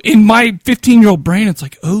my 15-year-old brain, it's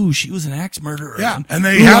like, oh, she was an axe murderer. Yeah, and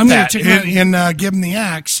they have that in Give 'Em the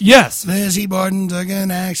Axe. Yes, Lizzy Borden took an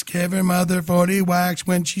axe, gave her mother 40 whacks.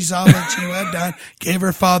 When she saw what she had done, gave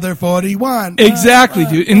her father 41. Exactly,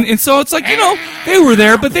 dude. And so it's like they were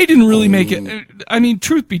there, but they didn't really make it. I mean,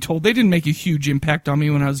 truth be told, they didn't make a huge impact on me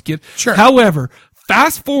when I was a kid. Sure. However,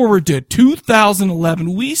 fast forward to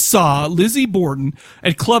 2011, we saw Lizzy Borden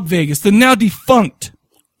at Club Vegas, the now defunct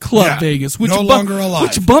Club Vegas, which no longer alive.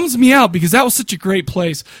 Which bums me out because that was such a great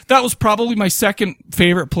place. That was probably my second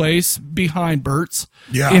favorite place behind Burt's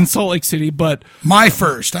in Salt Lake City. But my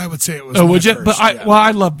first, I would say it was. Oh, would you? First, but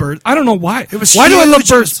I love Burt's. I don't know why. It was why huge, do I love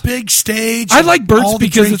Burt's? Big stage. I like Burt's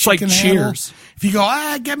because it's like Cheers. If you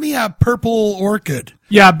go, get me a purple orchid.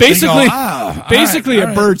 Yeah, basically, right,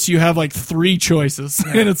 at Burt's you have like 3 choices,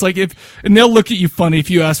 and it's like and they'll look at you funny if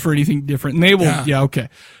you ask for anything different, and they will. Yeah, okay.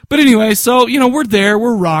 But anyway, so we're there,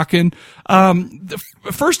 we're rocking.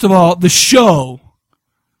 First of all, the show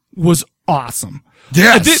was awesome.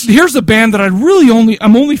 Yes. Here's a band that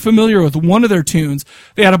I'm only familiar with one of their tunes.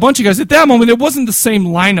 They had a bunch of guys. At that moment, it wasn't the same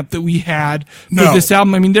lineup that we had for this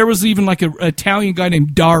album. I mean, there was even like an Italian guy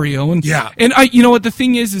named Dario. And what the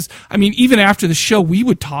thing is, I mean, even after the show, we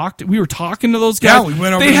were talking to those guys. Yeah, we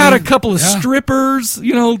went over. They had a couple of strippers,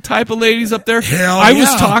 type of ladies up there. I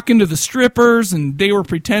was talking to the strippers, and they were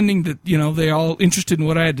pretending that, they all interested in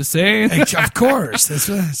what I had to say. Of course.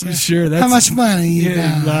 Sure. How much money you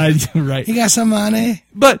got? Right. You got some money?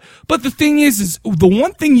 But the thing is the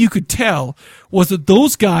one thing you could tell was that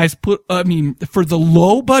those guys for the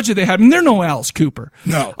low budget they had, they're no Alice Cooper.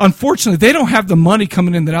 No. Unfortunately, they don't have the money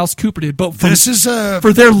coming in that Alice Cooper did. But this is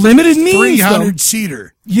for their limited means,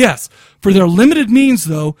 300-seater. Yes. For their limited means,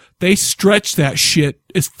 though, they stretched that shit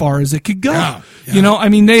as far as it could go. Yeah.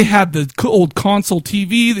 They had the old console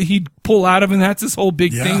TV that he'd pull out of, and that's this whole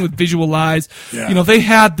big thing with Visualize. Yeah. They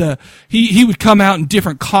had he would come out in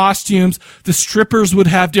different costumes. The strippers would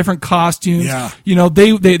have different costumes. Yeah.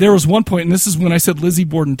 There was one point, and this is when I said Lizzy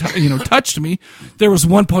Borden, touched me. There was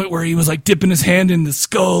one point where he was like dipping his hand in the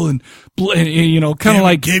skull and kind of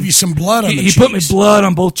like gave you some blood on the cheeks. He put me blood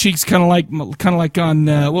on both cheeks, kind of like on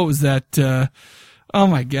what was that? Oh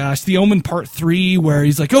my gosh, The Omen Part 3, where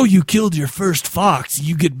he's like, "Oh, you killed your first fox,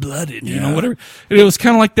 you get blooded," whatever. And it was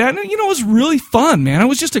kind of like that, and it was really fun, man. It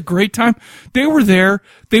was just a great time. They were there,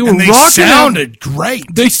 they were rocking. Sounded great.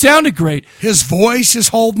 They sounded great. His voice is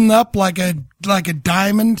holding up like a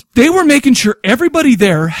diamond. They were making sure everybody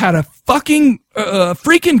there had a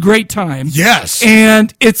freaking great time. Yes,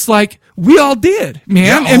 and it's like. We all did,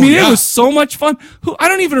 man. Yeah, it was so much fun. I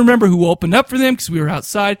don't even remember who opened up for them because we were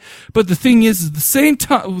outside. But the thing is the same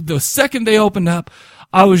time, the second they opened up,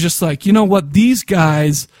 I was just like, you know what? These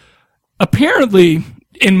guys, apparently,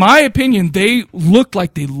 in my opinion, they looked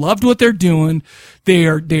like they loved what they're doing.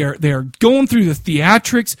 They're going through the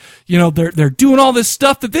theatrics. They're doing all this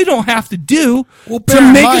stuff that they don't have to do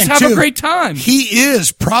to make us have a great time. He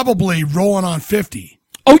is probably rolling on 50.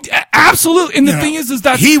 Oh, absolutely. And the thing is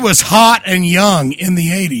that he was hot and young in the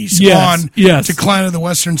 80s on Decline of the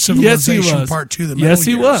Western Civilization Part 2. The Yes,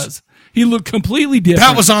 he was. He looked completely different.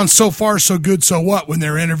 That was on So Far, So Good, So What when they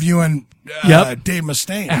were interviewing Dave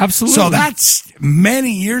Mustaine. Absolutely. So that's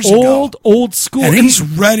many years ago. Old school. And he's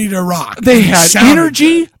ready to rock. They had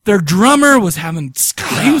energy. Good. Their drummer was having,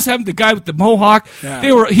 he was having the guy with the mohawk.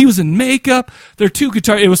 Yeah. He was in makeup. Their 2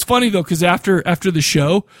 guitars. It was funny though, cause after the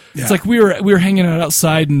show, it's like we were hanging out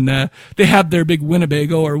outside and, they had their big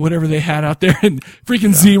Winnebago or whatever they had out there and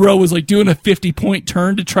freaking Zero was like doing a 50-point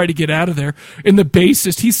turn to try to get out of there. And the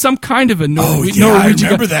bassist, he's some kind of a Norwegian I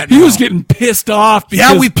remember guy. that. He was getting pissed off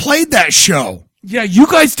because. Yeah, we played that show. Yeah, you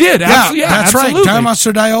guys did. Yeah, that's absolutely. right. Die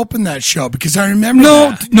Monster Die opened that show because I remember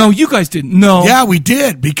No, you guys didn't. No. Yeah, we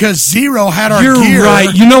did because Zero had our You're gear.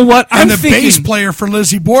 right. You know what? And the bass player for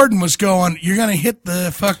Lizzy Borden was going, you're going to hit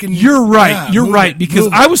the fucking... You're right. You're right. Because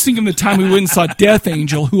I was thinking the time we went and saw Death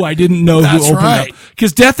Angel, who I didn't know who opened up.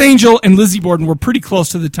 Because Death Angel and Lizzy Borden were pretty close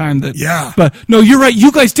to the time that... Yeah. But no, you're right.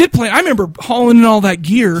 You guys did play. I remember hauling in all that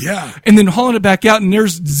gear. Yeah. And then hauling it back out, and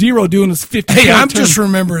there's Zero doing his 50. Hey, I'm just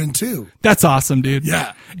remembering, too. That's awesome, dude.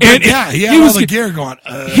 Yeah. And he had all the gear going.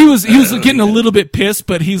 He was getting a little bit pissed,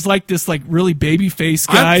 but he's like this really baby face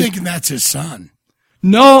guy. I'm thinking that's his son.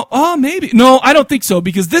 No, maybe. No, I don't think so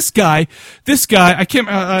because this guy, I can't.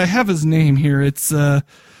 I have his name here. It's I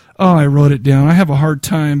wrote it down. I have a hard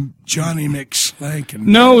time. Johnny McSlankin.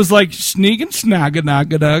 No, it was like Sneakin'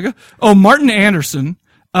 Snagadagadaga. Oh, Martin Anderson.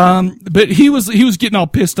 But he was getting all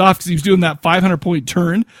pissed off because he was doing that 500-point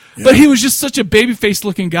turn. Yeah. But he was just such a baby-faced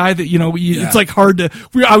looking guy that, it's like hard to,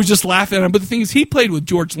 I was just laughing at him. But the thing is, he played with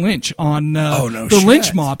George Lynch on, the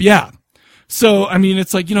Lynch Mob. Yeah. So, I mean,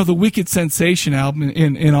 it's like, the Wicked Sensation album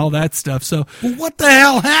and all that stuff. So. Well, what the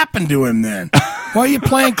hell happened to him then? Why are you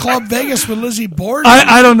playing Club Vegas with Lizzy Borden?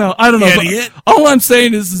 I don't know. Idiot. All I'm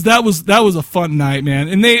saying is that was a fun night, man.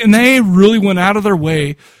 And they really went out of their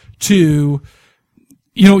way to,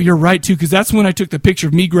 you're right too, because that's when I took the picture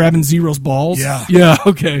of me grabbing Zero's balls. Yeah. Yeah.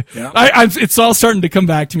 Okay. Yeah. It's all starting to come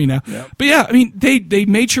back to me now. Yeah. But yeah, I mean, they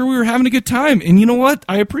made sure we were having a good time, and you know what?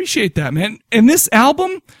 I appreciate that, man. And this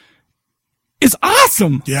album is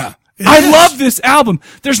awesome. Yeah. I love this album.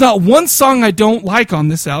 There's not one song I don't like on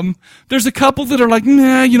this album. There's a couple that are like,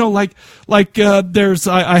 nah, there's,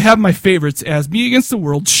 I have my favorites as Me Against the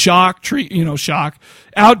World, Shock, Shock,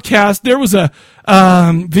 Outcast. There was a,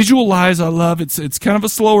 Visualize, I love. It's kind of a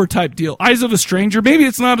slower type deal. Eyes of a Stranger. Maybe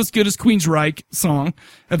it's not as good as Queensryche song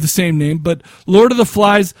of the same name, but Lord of the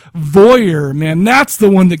Flies, Voyeur, man, that's the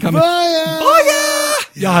one that comes. Voyeur!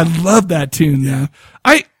 Yeah, I love that tune, man.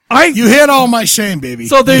 You hit all my shame, baby.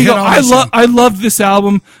 So there you go. I love this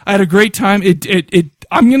album. I had a great time.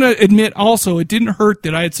 I'm going to admit also, it didn't hurt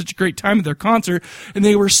that I had such a great time at their concert, and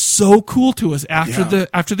they were so cool to us after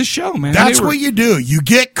the show, man. That's what you do. You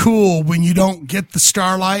get cool when you don't get the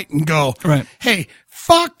starlight and go, right. Hey,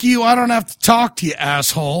 fuck you. I don't have to talk to you,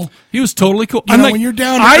 asshole. He was totally cool. When you're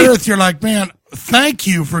down to earth, you're like, man, thank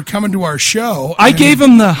you for coming to our show. I gave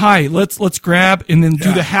him the hi. Let's grab and then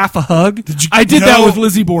do the half a hug. I did that with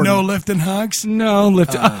Lizzy Borden. No lifting hugs. No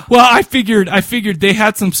lifting. Well, I figured they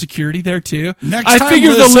had some security there too. Next time I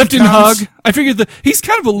figured Lizzy the lift and hug. comes- I figured he's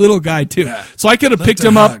kind of a little guy too, so I could have Lift picked and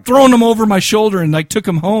him up, hug. thrown him over my shoulder, and took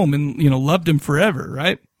him home, and loved him forever,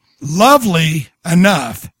 right? Lovely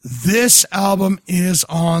enough, this album is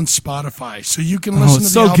on Spotify, so you can listen to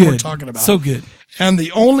the album we're talking about. So good. And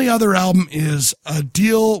the only other album is A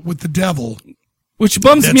Deal with the Devil. Which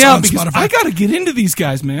bums That's me out on because Spotify. I got to get into these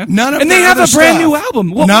guys, man. None of and they their have a other brand stuff. new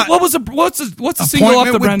album. What's the single off the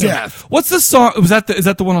Appointment brand with new? Death. What's the song? Is that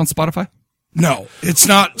the one on Spotify? No, it's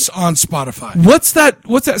not on Spotify. What's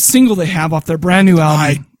that single they have off their brand new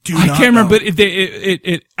album? I can't remember, but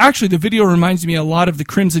it actually the video reminds me a lot of the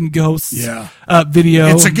Crimson Ghosts. Video.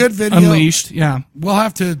 It's a good video. Unleashed. Yeah. We'll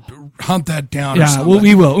have to hunt that down. Yeah. Well,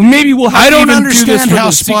 we will. Maybe we'll have. I don't to even do this understand for how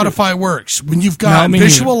the secret. Spotify works when you've got No, me neither.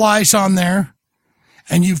 Visualize on there,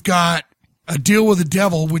 and you've got A Deal with the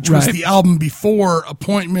Devil, which was Right. the album before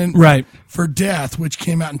Appointment Right. for Death, which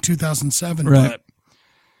came out in 2007. Right. But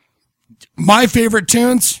my favorite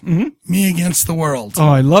tunes, Me Against the World. Oh,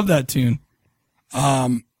 I love that tune.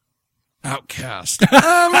 Outcast.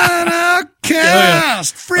 I'm an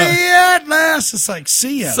outcast. Free at last. It's like,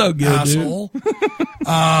 see ya, So good, asshole.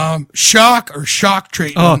 Shock or Shock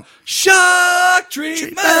Treatment. Oh, Shock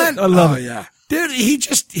Treatment. I love it. Yeah. Dude,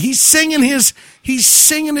 he's singing his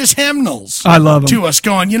hymnals. I love him. To us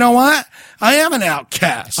going, you know what? I am an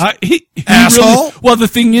outcast. He Asshole. Really, well, the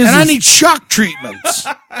thing is, and I need shock treatments.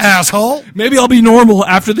 Asshole. maybe I'll be normal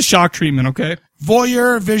after the shock treatment. Okay.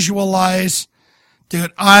 Voyeur, Visualize.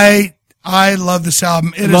 Dude, I love this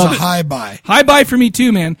album. It is a high buy. High buy for me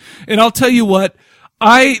too, man. And I'll tell you what,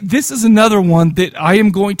 this is another one that I am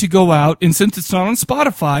going to go out, and since it's not on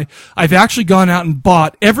Spotify, I've actually gone out and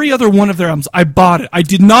bought every other one of their albums. I bought it. I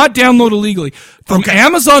did not download illegally. From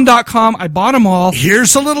Amazon.com, I bought them all.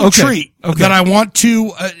 Here's a little treat that I want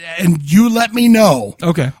to, and you let me know.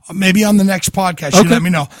 Okay. Maybe on the next podcast, you let me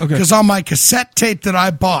know. Okay. Because on my cassette tape that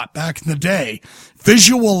I bought back in the day,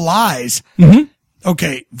 Visualize.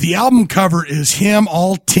 Okay, the album cover is him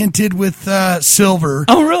all tinted with silver.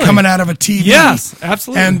 Oh, really? Coming out of a TV. Yes,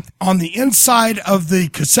 absolutely. And on the inside of the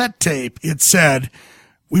cassette tape, it said,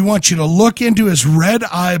 We want you to look into his red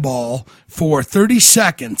eyeball for 30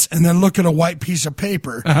 seconds and then look at a white piece of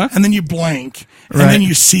paper and then you blank and then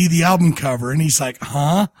you see the album cover and he's like,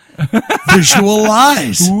 huh?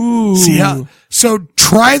 Visualize. Ooh. See how? So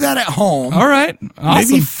try that at home. All right. Awesome.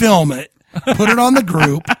 Maybe film it, put it on the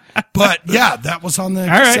group. But yeah, that was on the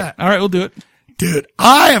cassette. All right. We'll do it. Dude,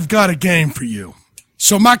 I have got a game for you.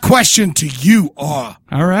 So my question to you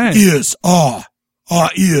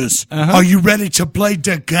is, are you ready to play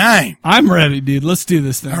the game? I'm ready, dude. Let's do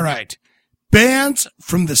this thing. All right. Bands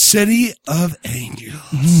from the City of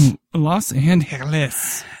Angels. Los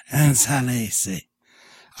Angeles.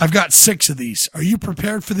 I've got 6 of these. Are you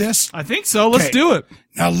prepared for this? I think so. Let's do it.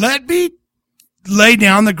 Now let me lay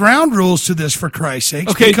down the ground rules to this, for Christ's sake.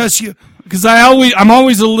 Okay. Because I'm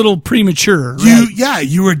always a little premature. Right?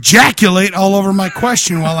 You ejaculate all over my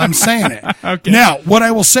question while I'm saying it. Okay. Now, what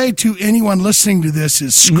I will say to anyone listening to this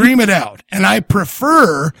is scream it out. And I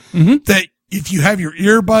prefer that if you have your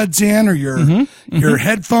earbuds in or your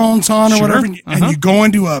headphones on or whatever, and you go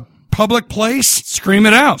into a public place, scream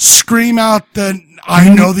it out. Scream out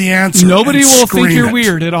I know the answer. Nobody will think you're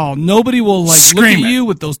weird at all. Nobody will look at you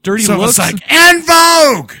with those dirty looks. It's like, En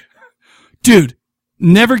Vogue! Dude,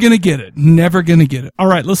 never gonna get it. Never gonna get it. All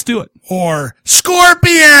right, let's do it. Or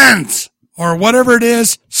Scorpions! Or whatever it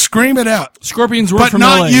is, scream it out. Scorpions were but from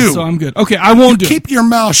not LA, you. So I'm good. Okay, I won't do it. Keep your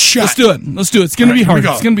mouth shut. Let's do it. It's gonna be hard.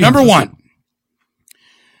 It's gonna be Number hard. 1.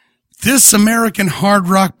 This American hard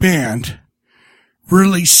rock band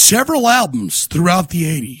released several albums throughout the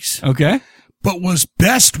 80s. Okay. But was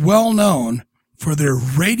best well known for their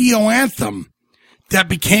radio anthem that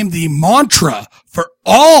became the mantra for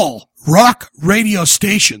all rock radio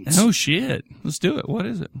stations. Oh shit. Let's do it. What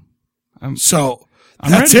is it? That's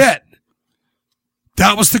ready. it.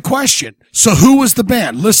 That was the question. So who was the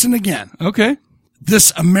band? Listen again. Okay.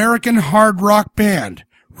 This American hard rock band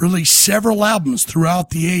released several albums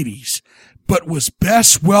throughout the 80s, but was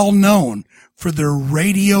best well known for their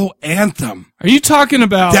radio anthem. Are you talking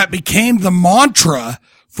about that became the mantra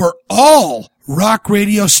for all rock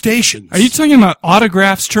radio stations? Are you talking about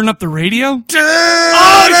Autographs Turn Up the Radio? Dude,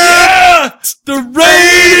 oh yeah! The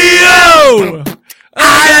radio!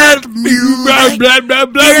 I got blah, blah, blah,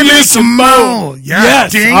 blah. Give me some more. Yeah.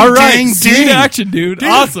 Yes. Ding, all right. ding, Sweet ding. action, dude.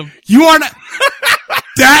 Awesome. You are not.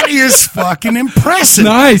 That is fucking impressive.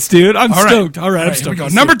 Nice, dude. I'm all stoked. All right. I'm Here we stoked. go.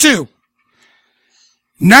 Number 2.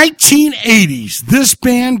 1980s. This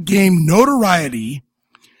band gained notoriety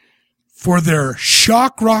for their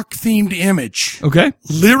shock rock themed image. Okay.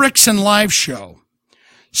 Lyrics and live show.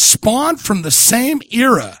 Spawned from the same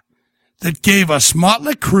era that gave us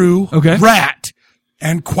Motley Crue, Okay. Rat,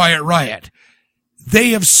 and Quiet Riot. They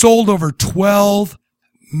have sold over 12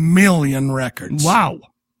 million records. Wow.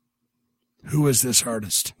 Who is this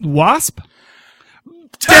artist? Wasp?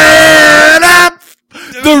 Turn up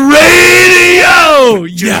the radio!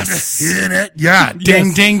 Yes. Hit it. Yeah. Ding,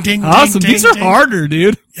 Yes. ding, ding, Awesome. ding, These ding, are ding. harder,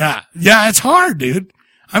 dude. Yeah. Yeah, it's hard, dude.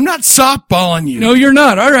 I'm not softballing you. No, you're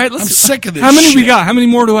not. All right. I'm sick of this How many we shit. got? How many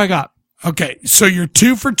more do I got? Okay, so you're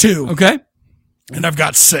 2 for 2. Okay. And I've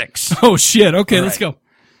got 6. Oh, shit. Okay, All let's right. go.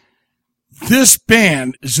 This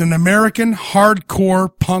band is an American hardcore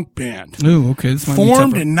punk band. Ooh, okay. This might be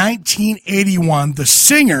Formed tougher. in 1981, the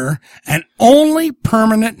singer and only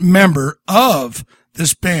permanent member of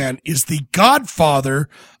this band is the godfather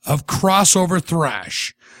of crossover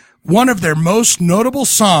thrash. One of their most notable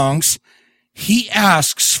songs, He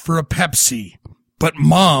Asks for a Pepsi, but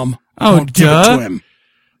Mom won't give it to him.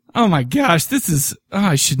 Oh my gosh, this is,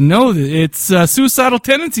 I should know that. It's Suicidal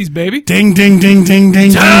Tendencies, baby. Ding, ding, ding, ding, ding,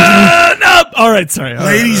 ding, ding. Turn up! All right, sorry. All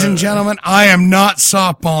Ladies right, and gentlemen, I am not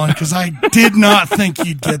softballing because I did not think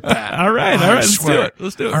you'd get that. All right, I let's do swear. it.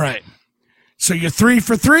 Let's do it. All right. So you're 3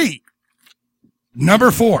 for 3.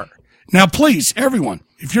 Number 4. Now, please, everyone,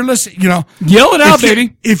 if you're listening, Yell it out, if you-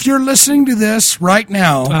 baby. If you're listening to this right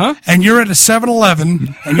now Uh-huh. and you're at a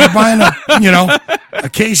 7-Eleven and you're buying a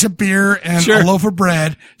case of beer and Sure. a loaf of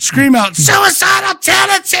bread, scream out, suicidal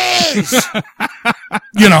tendencies!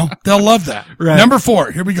 They'll love that. Right. Number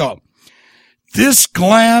 4, here we go. This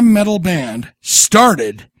glam metal band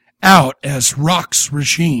started out as Rock's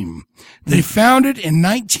Regime. They founded in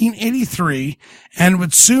 1983 and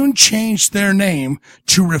would soon change their name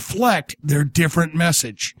to reflect their different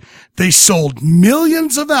message. They sold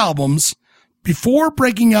millions of albums before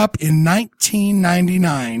breaking up in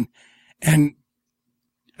 1999 and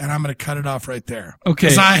I'm going to cut it off right there. Okay.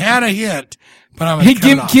 Because I had a hint, but I'm going Hey, to cut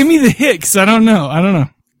it off. give me the hit, 'cause I don't know.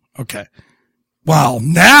 Okay. Well,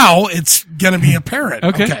 now it's going to be apparent.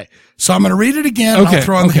 Okay. So I'm going to read it again. And I'll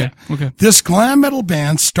throw on the hint. Okay. This glam metal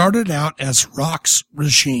band started out as Rock's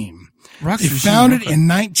Regime. They founded in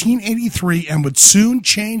 1983 and would soon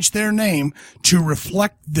change their name to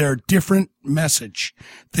reflect their different message.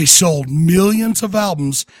 They sold millions of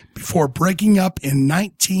albums before breaking up in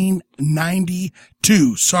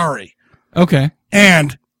 1992. Sorry. Okay.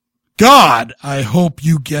 And God, I hope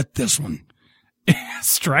you get this one.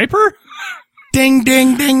 Striper? Ding,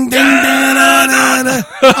 ding, ding, ding, ding, da, da, da.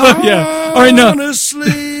 Yeah. All right, no.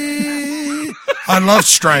 Honestly. I love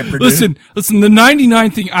Striper, dude. Listen, the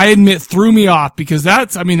 99 thing, I admit, threw me off because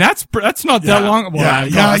that's not that long. Well,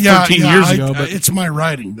 13 years ago, but it's my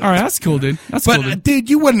writing. All right, that's cool, dude. Dude,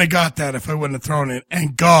 you wouldn't have got that if I wouldn't have thrown it.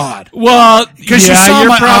 And God. Well, because you saw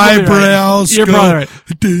my eyebrows. Right. You're probably right.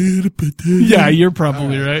 Yeah, you're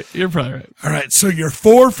probably right. You're probably right. All right, so you're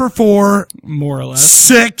 4 for 4. More or less.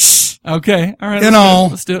 6. Okay, all right.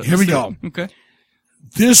 Let's do it. Here we go. Okay.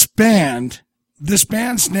 This band's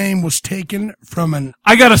name was taken from an...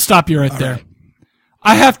 I gotta stop you right there.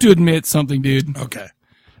 I have to admit something, dude. Okay.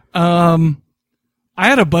 I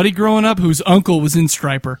had a buddy growing up whose uncle was in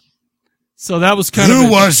Striper. So that was kind of... Who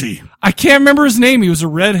was he? I can't remember his name. He was a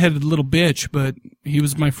redheaded little bitch, but he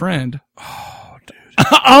was my friend. Oh, dude.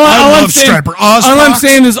 I love Striper. All I'm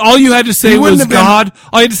saying is all you had to say was God. Been...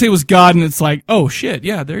 All you had to say was God, and it's like, oh, shit,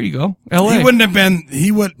 yeah, there you go. L.A. He wouldn't have been...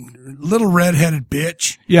 Little redheaded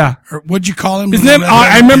bitch. Yeah. Or what'd you call him? His name,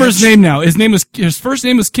 I remember his name now. His first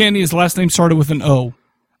name was Kenny. His last name started with an O.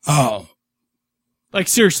 Oh. Like,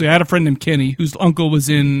 seriously, I had a friend named Kenny whose uncle was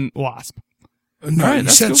in Wasp. No, right, you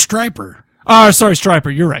said cool. Striper. Oh, sorry, Striper.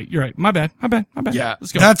 You're right. My bad. Yeah.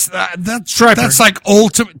 Let's go. That's Striper. That's like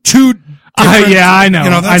ultimate, two different. Yeah, I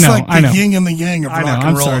know. That's I know, like the yin and the yang of rock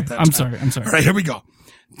and roll at that time. I'm sorry. All right, here we go.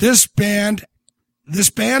 This band's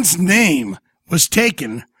name was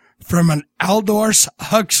taken from an Aldous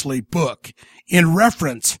Huxley book in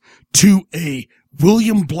reference to a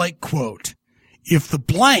William Blake quote. If the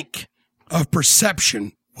blank of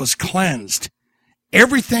perception was cleansed,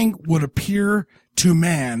 everything would appear to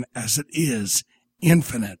man as it is,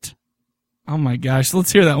 infinite. Oh my gosh.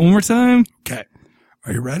 Let's hear that one more time. Okay.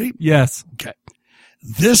 Are you ready? Yes. Okay.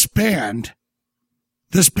 This band's,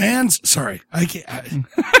 sorry, I can't,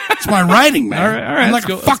 it's my writing, man. All right. I'm like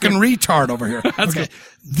a fucking retard over here. Okay.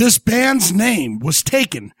 This band's name was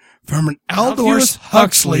taken from an Aldous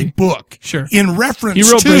Huxley book. Sure. In reference he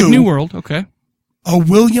wrote to Brave New World. Okay. A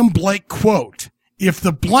William Blake quote. If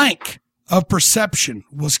the blank of perception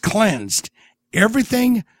was cleansed,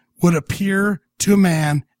 everything would appear to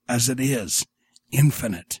man as it is,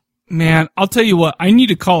 infinite. Man, I'll tell you what, I need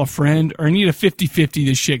to call a friend or I need a 50-50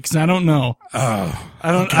 this shit because I don't know. Oh.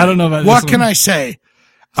 I don't know about this. What can I say?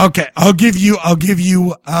 Okay, I'll give you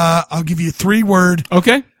 3-word.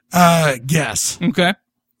 Okay. Guess. Okay.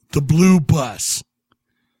 The Blue Bus.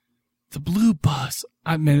 The Blue Bus.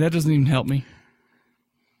 Man, that doesn't even help me.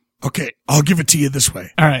 Okay, I'll give it to you this way.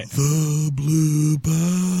 All right. The Blue Bus.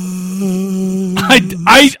 I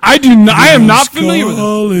do not. I am not familiar with it.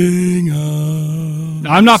 No,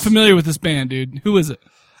 I'm not familiar with this band, dude. Who is it?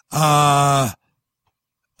 Oh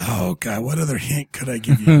God, what other hint could I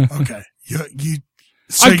give you? Okay,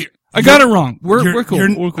 I got it wrong. We're cool.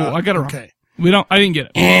 We're cool. I got it wrong. Okay. I didn't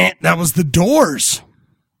get it. That was the Doors.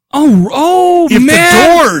 Oh, if man.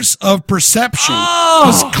 the doors of perception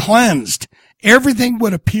was cleansed, everything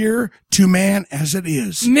would appear to man as it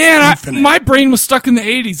is. Man, my brain was stuck in the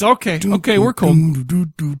 80s. Okay, we're cool.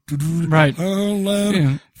 Right.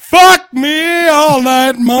 Yeah. Fuck me all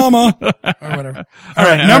night, mama. Or whatever. All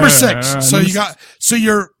right, number 6. Right, so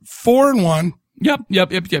you're 4-1. Yep.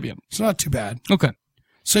 It's not too bad. Okay.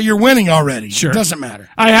 So you're winning already. Sure. It doesn't matter.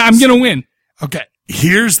 I'm going to win. Okay.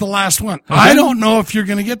 Here's the last one. Okay. I don't know if you're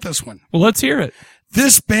going to get this one. Well, let's hear it.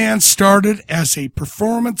 This band started as a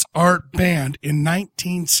performance art band in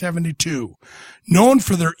 1972, known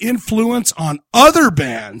for their influence on other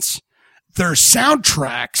bands, their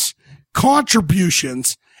soundtracks,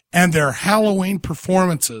 contributions, and their Halloween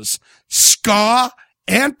performances. Ska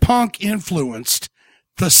and punk influenced,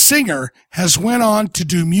 the singer has went on to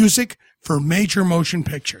do music for major motion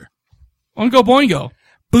picture. Oingo Boingo.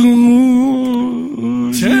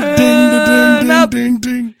 Boom. Ding, ding, ding,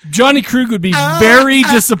 ding. Johnny Krug would be very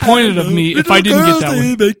disappointed of me if I didn't get that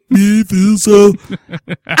one. They make me feel so.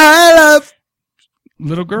 I love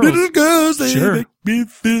little girls. Little girls, they sure. make me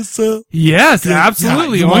feel so. Yes,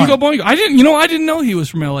 absolutely. Yeah, Oingo Boingo. I didn't know he was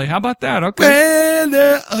from LA. How about that? Okay.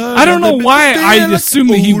 I don't know why I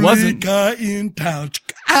assumed that he wasn't. Guy in town.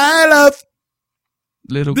 I love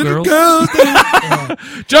Little Little girls. girls. Yeah.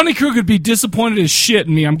 Johnny Krug would be disappointed as shit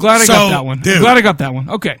in me. I'm glad I got that one. Dude. I'm glad I got that one.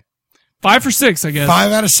 Okay. 5 for 6, I guess.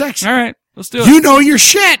 5 out of 6. All right. Let's do it. You know your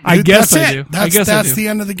shit. Dude. I guess that's I it. do. I guess I that's do. the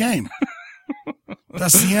end of the game.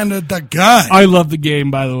 That's the end of the gun. I love the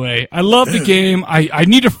game, by the way. I love the game. I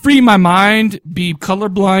need to free my mind, be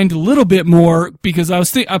colorblind a little bit more, because I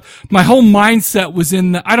was my whole mindset was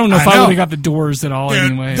in I don't know if I would have got the Doors at all. Dude,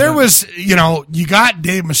 anyway. there was, you got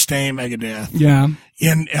Dave Mustaine, Megadeth. Yeah.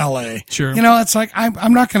 In L.A. Sure. It's like,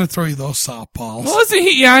 I'm not going to throw you those softballs. Well, isn't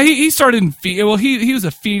he? Yeah, he started in he was a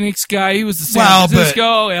Phoenix guy. He was the San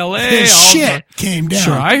Francisco, L.A. His shit came down.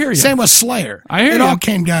 Sure, I hear you. Same with Slayer. I hear it you. all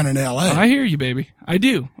came down in L.A. I hear you, baby. I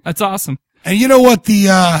do. That's awesome. And you know what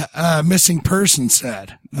the missing person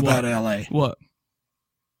said about L.A.? What?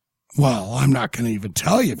 Well, I'm not going to even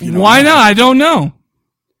tell you if you know. Why not? I don't know.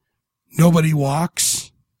 Nobody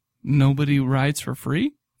walks. Nobody rides for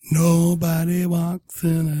free? Nobody walks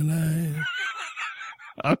in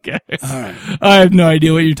L.A. Okay. All right. I have no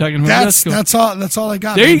idea what you're talking about. That's cool. That's all I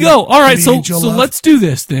got. There you go. All right. So let's do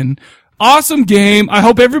this then. Awesome game. I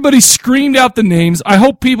hope everybody screamed out the names. I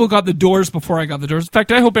hope people got the Doors before I got the Doors. In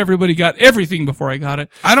fact, I hope everybody got everything before I got it.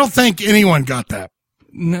 I don't think anyone got that.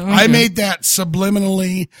 No. I made that subliminal.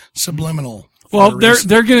 Well,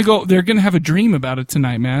 they're gonna have a dream about it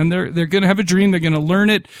tonight, man. They're gonna have a dream. They're gonna learn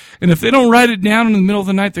it, and if they don't write it down in the middle of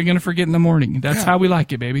the night, they're gonna forget in the morning. That's how we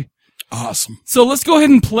like it, baby. Awesome. So let's go ahead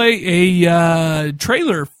and play a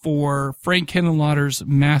trailer for Frank Henenlotter's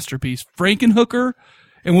masterpiece, Frankenhooker,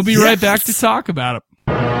 and we'll be right back to talk about it.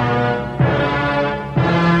 In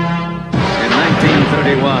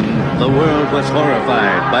 1931, the world was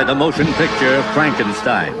horrified by the motion picture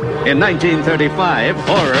Frankenstein. In 1935,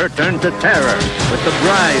 horror turned to terror with The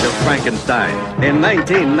Bride of Frankenstein. In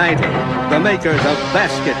 1990, the makers of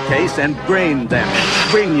Basket Case and Brain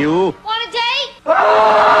Damage bring you Want a date?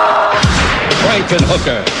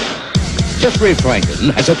 Frankenhooker. Jeffrey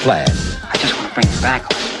Franken has a plan. I just want to bring it back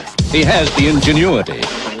a little bit. He has the ingenuity.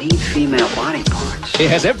 I need female body parts. He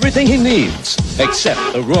has everything he needs, except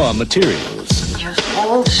the raw materials. Just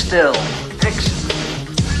hold still. Fix it.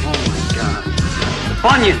 Oh my God.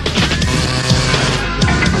 Bunyan!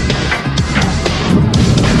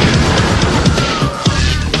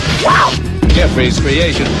 Wow! Jeffrey's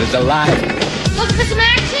creation is alive. Looking for some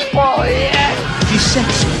action? Oh, yeah. She's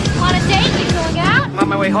sexy. Want a date? You going out? I'm on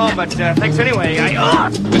my way home, but thanks anyway. And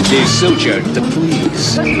she's sutured to please.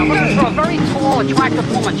 Listen, I'm looking for a very tall, attractive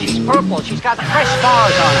woman. She's purple. She's got fresh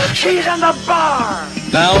stars on her. She's in the bar.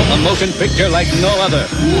 Now a motion picture like no other.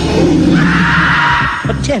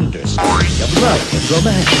 A tender story of love and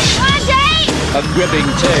romance. Want a date? A gripping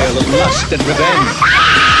tale of lust and revenge.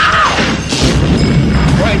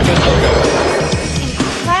 Frankenhooker.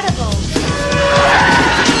 Incredible.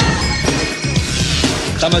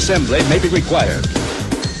 Some assembly may be required.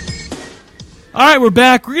 All right, we're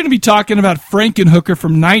back. We're going to be talking about Frankenhooker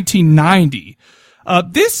from 1990.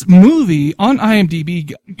 This movie on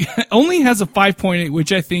IMDb only has a 5.8,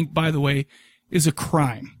 which I think, by the way, is a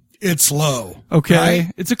crime. It's low. Okay?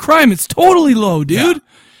 Right? It's a crime. It's totally low, dude. Yeah.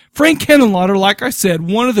 Frank Henenlotter, like I said,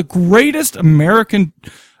 one of the greatest American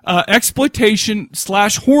exploitation /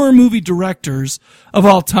 horror movie directors of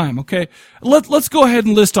all time. Okay, let's go ahead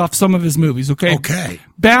and list off some of his movies. Okay. Okay.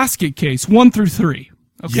 Basket Case 1 through 3.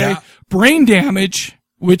 Okay. Yeah. Brain Damage,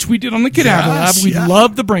 which we did on the Cadaver Lab. We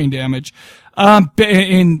love the Brain Damage.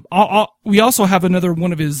 And we also have another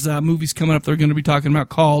one of his movies coming up. They're going to be talking about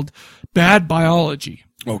called Bad Biology.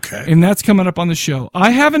 Okay. And that's coming up on the show.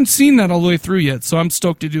 I haven't seen that all the way through yet, so I'm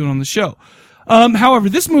stoked to do it on the show. However,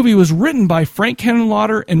 this movie was written by Frank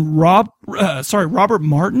Henenlotter and Robert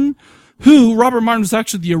Martin, who Robert Martin was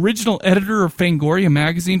actually the original editor of Fangoria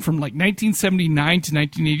magazine from like 1979 to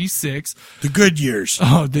 1986. The good years.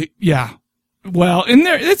 Oh, yeah. Well,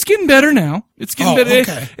 it's getting better now. It's getting better.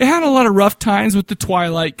 Okay. It had a lot of rough times with the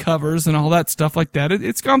Twilight covers and all that stuff like that.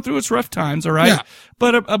 It's gone through its rough times, all right? Yeah.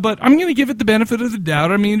 But I'm going to give it the benefit of the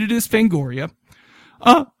doubt. I mean, it is Fangoria.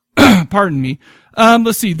 Pardon me.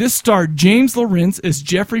 Let's see. This starred James Lawrence as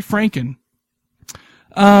Jeffrey Franken,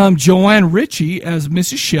 Joanne Ritchie as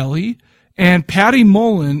Mrs. Shelley, and Patty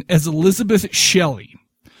Mullen as Elizabeth Shelley.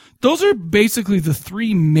 Those are basically the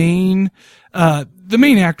three main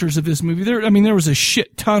actors of this movie. There was a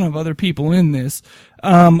shit ton of other people in this.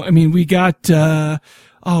 We got,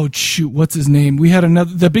 what's his name? We had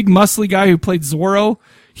the big muscly guy who played Zorro.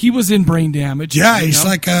 He was in Brain Damage. Yeah, he's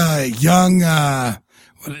like a young,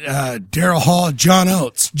 Daryl Hall, John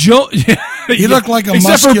Oates. He looked like a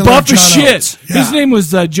except for muscular buff John as shit. Oates. Yeah. His name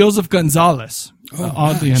was Joseph Gonzalez.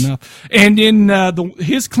 oddly enough. And in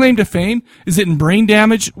his claim to fame is that in Brain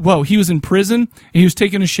Damage, whoa, he was in prison and he was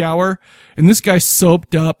taking a shower, and this guy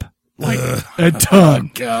soaped up like a ton.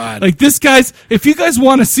 Oh, God. Like this guy's. If you guys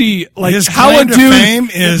want to see like His how a claim to dude fame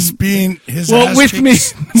is being his well ass with me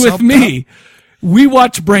cheeks with soaped me, up. we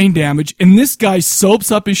watch Brain Damage, and this guy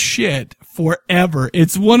soaps up his shit forever.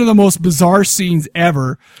 It's one of the most bizarre scenes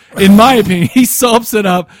ever, in my opinion. He soaps it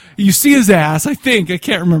up. You see his ass. I can't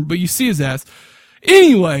remember, but you see his ass.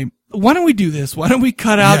 Anyway, why don't we do this? Why don't we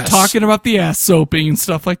cut out talking about the ass soaping and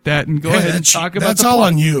stuff like that, and go ahead and talk about that's the all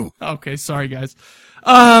plot. on you. Okay, sorry guys.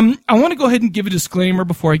 I want to go ahead and give a disclaimer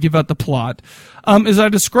before I give out the plot. As I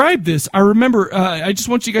describe this, I remember, I just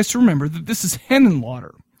want you guys to remember that this is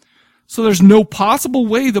Henenlotter. So there's no possible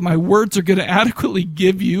way that my words are going to adequately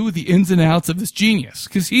give you the ins and outs of this genius.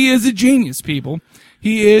 Because he is a genius, people.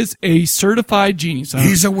 He is a certified genius.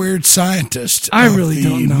 He's a weird scientist. I of really the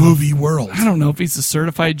don't know. movie world. I don't know if he's a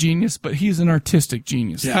certified genius, but he's an artistic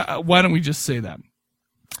genius. Yeah. Why don't we just say that?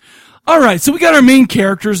 All right, so we got our main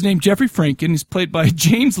characters named Jeffrey Franken. He's played by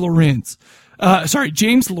James Loritz.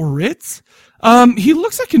 James Loritz. He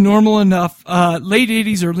looks like a normal enough, late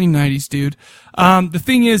 80s, early 90s dude. The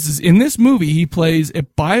thing is in this movie, he plays a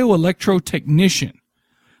bioelectrotechnician,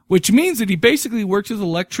 which means that he basically works with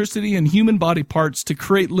electricity and human body parts to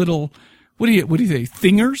create little, what do you say,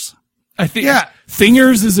 thingers? I think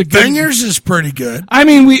Thingers is a good. Thingers is pretty good. I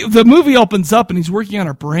mean, the movie opens up and he's working on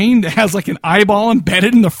a brain that has like an eyeball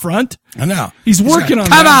embedded in the front. I know. He's working on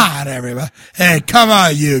Come that. on, everybody. Hey, come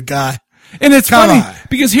on, you guy. And it's Come funny on.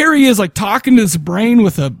 because here he is like talking to his brain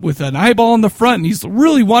with an eyeball in the front, and he's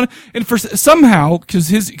really and for somehow, because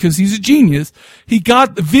he's a genius, he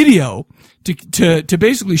got the video to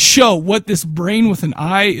basically show what this brain with an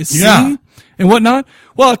eye is seeing and whatnot.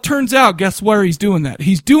 Well, it turns out, guess where he's doing that?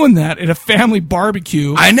 He's doing that at a family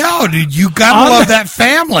barbecue. I know, dude. You gotta love that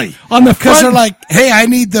family. On the Because front, they're like, hey, I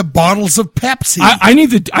need the bottles of Pepsi. I need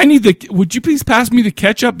the, would you please pass me the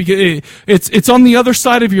ketchup? Because it's on the other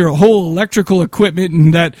side of your whole electrical equipment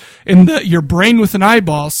and your brain with an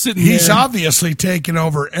eyeball sitting He's there. obviously taken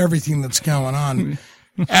over everything that's going on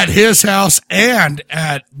at his house and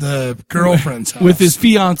at the girlfriend's house. With his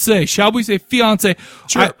fiance. Shall we say fiance?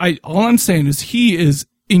 Sure. All I'm saying is he is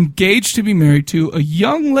engaged to be married to a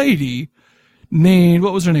young lady named,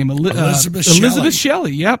 what was her name? Elizabeth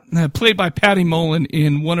Shelley. Yep. Played by Patty Mullen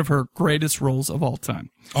in one of her greatest roles of all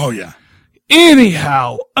time. Oh, yeah.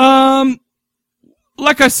 Anyhow,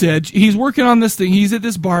 like I said, he's working on this thing. He's at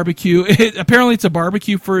this barbecue. Apparently it's a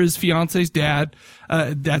barbecue for his fiance's dad's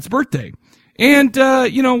birthday. And,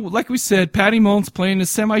 like we said, Patty Mullen's playing a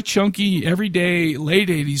semi-chunky, everyday, late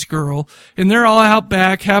 80s girl. And they're all out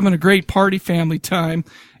back having a great party family time.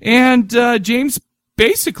 And, James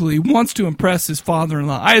basically wants to impress his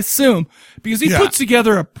father-in-law, I assume, because he puts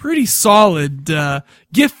together a pretty solid,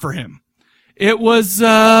 gift for him. It was,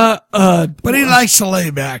 But he likes to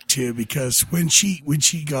lay back too, because when she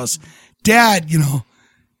goes, Dad,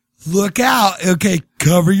 look out. Okay,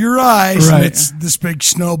 cover your eyes. Right. And it's this big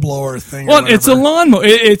snowblower thing. well, it's a lawnmower.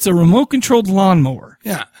 It's a remote-controlled lawnmower.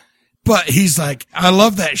 Yeah. But he's like, I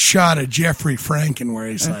love that shot of Jeffrey Franken where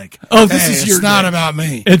he's like, Oh, this is your it's not day. about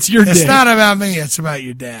me. It's your It's day. not about me. It's about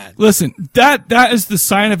your dad. Listen, that is the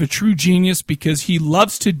sign of a true genius, because he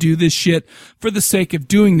loves to do this shit for the sake of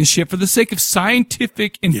doing this shit, for the sake of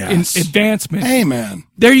scientific advancement. Hey, man.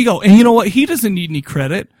 There you go. And you know what? He doesn't need any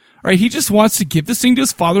credit. Right? He just wants to give this thing to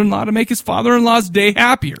his father-in-law to make his father-in-law's day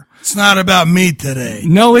happier. It's not about me today.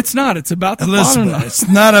 No, it's not. It's about the father-in-law. Elizabeth, it's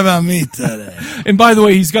not about me today. And by the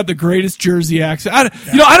way, he's got the greatest Jersey accent.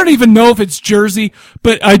 I don't even know if it's Jersey,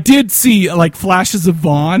 but I did see like flashes of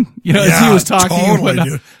Vaughn, as he was talking. and Totally, whatnot.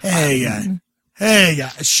 dude. Hey, guy.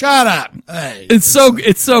 Shut up. Hey. It's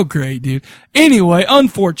so great, dude. Anyway,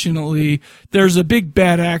 unfortunately, there's a big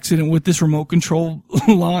bad accident with this remote control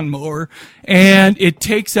lawnmower, and it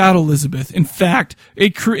takes out Elizabeth. In fact, I'm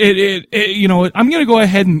going to go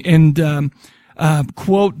ahead and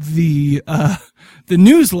quote the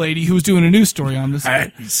news lady who was doing a news story on this.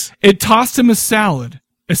 Nice. It tossed him a salad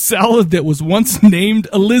that was once named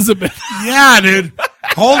Elizabeth. Yeah, dude.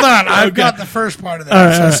 Hold on. I've got the first part of that. All It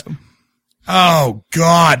right, says, oh,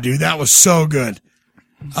 God, dude. That was so good.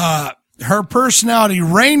 Her personality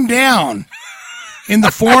rained down in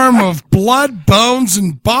the form of blood, bones,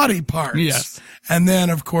 and body parts. Yes. And then,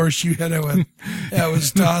 of course, you hit it with, that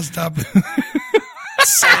was tossed up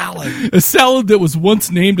salad. A salad that was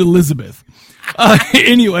once named Elizabeth.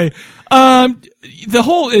 Anyway,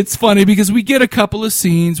 it's funny because we get a couple of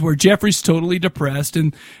scenes where Jeffrey's totally depressed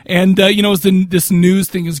and as this news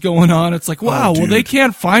thing is going on, it's like, wow, well, they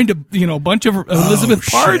can't find a bunch of Elizabeth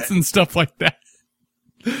parts shit. and stuff like that.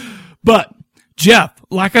 But Jeff,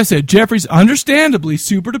 like I said, Jeffrey's understandably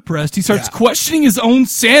super depressed. He starts questioning his own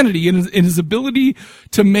sanity and his ability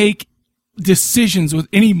to make decisions with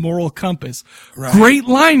any moral compass. Right. Great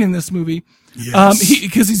line in this movie. Yes.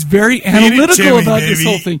 Because he's very analytical about this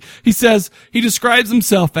whole thing. He says, he describes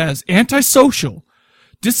himself as antisocial,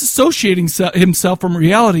 disassociating himself from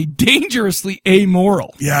reality, dangerously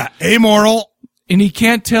amoral. Yeah, amoral. And he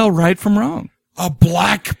can't tell right from wrong. A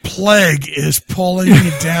black plague is pulling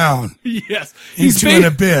you down. Yes. Into an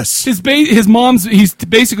abyss. His mom's, he's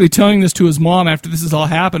basically telling this to his mom after this has all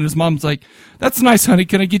happened. His mom's like, that's nice, honey.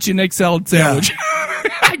 Can I get you an egg salad sandwich? Yeah.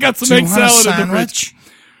 I got some egg salad in the fridge.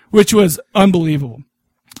 Which was unbelievable.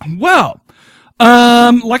 Well,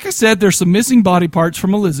 like I said, there's some missing body parts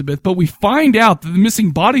from Elizabeth, but we find out that the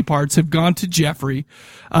missing body parts have gone to Jeffrey.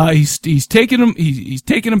 He's taken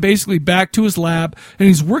them basically back to his lab, and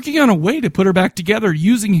he's working on a way to put her back together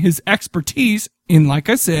using his expertise in, like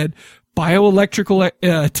I said,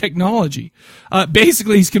 bioelectrical technology.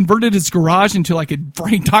 Basically, he's converted his garage into like a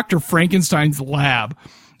Dr. Frankenstein's lab.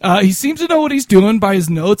 He seems to know what he's doing by his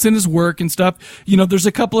notes and his work and stuff. You know, there's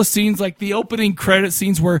a couple of scenes, like the opening credit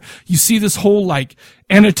scenes, where you see this whole, like,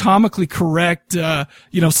 anatomically correct,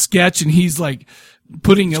 sketch, and he's like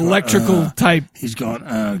putting electrical type. He's going,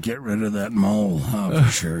 get rid of that mole. For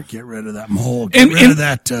sure. Get rid of that mole. Get rid of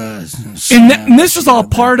that, and this is all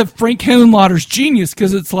part of Frank Henenlotter's genius,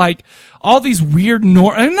 because it's like all these weird,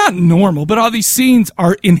 not normal, but all these scenes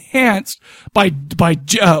are enhanced by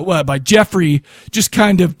Jeffrey just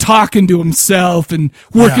kind of talking to himself and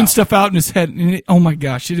working stuff out in his head. And oh my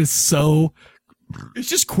gosh, it's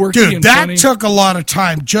just quirky. Dude, and that funny. took a lot of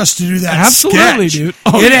time just to do that. Absolutely, sketch. Dude.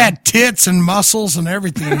 Oh, it had tits and muscles and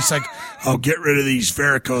everything. It's like, get rid of these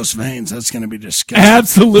varicose veins. That's going to be disgusting.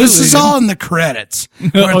 Absolutely. This is all in the credits.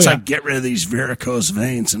 Where it's like, get rid of these varicose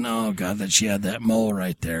veins. And oh, God, that she had that mole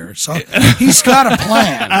right there. So he's got a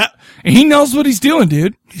plan. He knows what he's doing,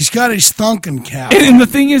 dude. He's got his thunking cap. And the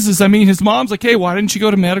thing is, his mom's like, hey, why didn't you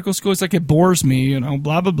go to medical school? It's like, it bores me,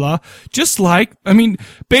 blah, blah, blah.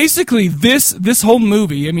 Basically this whole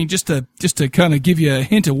movie, just to kind of give you a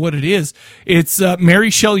hint of what it is, it's Mary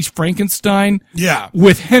Shelley's Frankenstein. Yeah.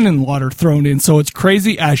 With Henenlotter thrown in, so it's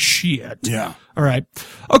crazy as shit. Yeah. All right.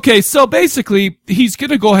 Okay, so basically, he's going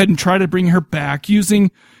to go ahead and try to bring her back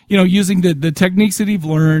using the techniques that he's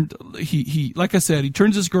learned. He, like I said, he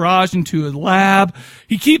turns his garage into a lab.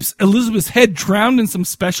 He keeps Elizabeth's head drowned in some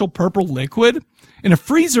special purple liquid in a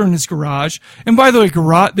freezer in his garage. And by the way,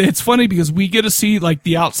 it's funny because we get to see like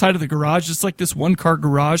the outside of the garage. It's like this 1-car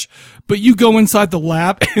garage, but you go inside the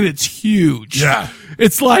lab and it's huge. Yeah.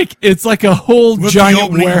 It's like a whole with giant the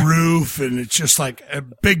opening roof, and it's just like a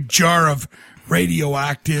big jar of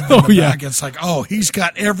radioactive. Back. It's like, he's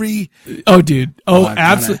got every. Oh, dude. Oh,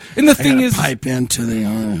 absolutely. And the thing is, I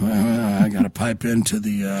got to pipe into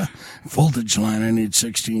the voltage line. I need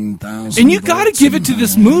 16,000. And you got to give it to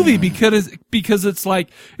this movie because it's like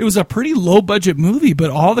it was a pretty low budget movie,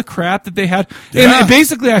 but all the crap that they had. Yeah. And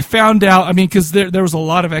basically, I found out. Because there was a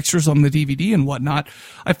lot of extras on the DVD and whatnot.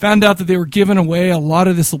 I found out that they were giving away a lot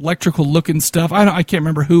of this electrical looking stuff. I can't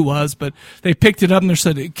remember who was, but they picked it up and they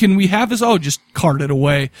said, "Can we have this?" Oh, just cart it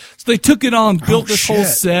away. So they took it on, built this whole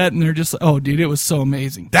set, and they're just, dude, it was so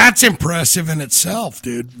amazing. That's impressive in itself,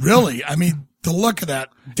 dude. Really. The look of that.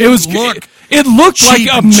 It looked like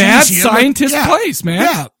a mad scientist place, man.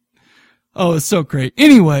 Yeah. Oh, it's so great.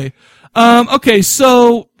 Anyway, okay,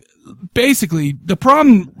 so basically, the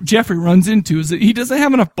problem Jeffrey runs into is that he doesn't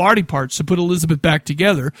have enough body parts to put Elizabeth back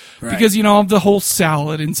together because, of the whole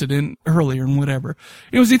salad incident earlier and whatever.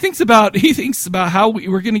 He thinks about how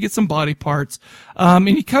we're going to get some body parts, and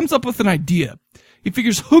he comes up with an idea. He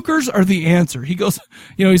figures hookers are the answer. He goes,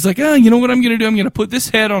 he's like, you know what I'm going to do? I'm going to put this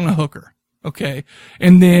head on a hooker. Okay.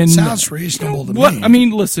 And then. Sounds reasonable to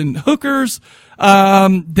me. Listen, hookers,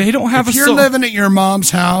 they don't have if you're living at your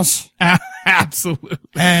mom's house. Absolutely.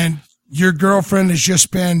 And your girlfriend has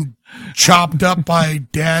just been chopped up by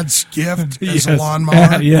dad's gift as a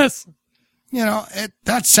lawnmower. Yes.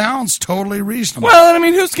 That sounds totally reasonable. Well,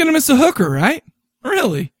 who's going to miss a hooker, right?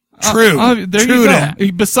 Really? True. There True you go.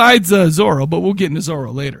 that. Besides Zorro, but we'll get into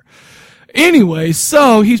Zorro later. Anyway,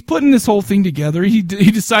 so he's putting this whole thing together. He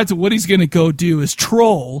decides that what he's going to go do is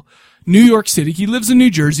troll New York City. He lives in New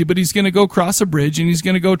Jersey, but he's going to go cross a bridge and he's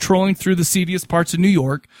going to go trolling through the seediest parts of New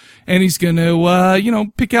York. And he's going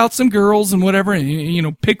to, pick out some girls and whatever,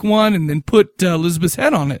 and, pick one and then put Elizabeth's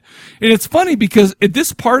head on it. And it's funny because at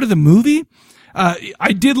this part of the movie,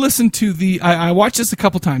 I did listen to I watched this a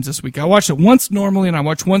couple times this week. I watched it once normally, and I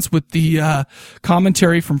watched once with the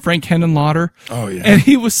commentary from Frank Henenlotter. Oh, yeah. And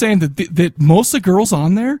he was saying that most of the girls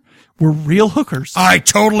on there were real hookers. I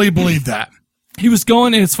totally believe that. He was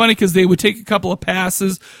going, and it's funny because they would take a couple of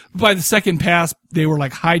passes. By the second pass, they were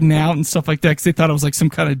like hiding out and stuff like that because they thought it was like some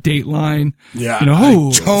kind of Dateline. Yeah,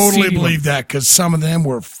 I totally believe that because some of them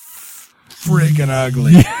were friggin'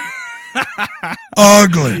 ugly.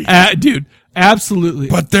 Ugly. Dude, absolutely.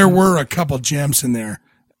 But there were a couple gems in there.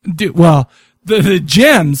 Dude, well, the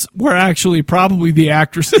gems were actually probably the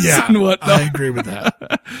actresses and whatnot. I agree with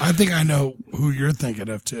that. I think I know who you're thinking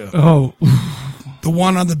of, too. Oh. The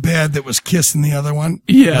one on the bed that was kissing the other one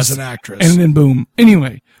was an actress. And then boom.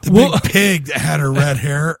 Anyway. The big pig that had her red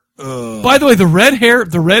hair. Ugh. By the way, the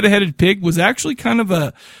red-headed pig was actually kind of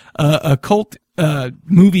a cult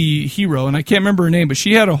movie hero, and I can't remember her name, but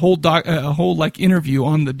she had a whole like interview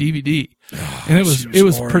on the DVD. And it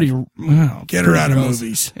was pretty, get her out of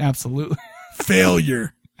movies. Absolutely.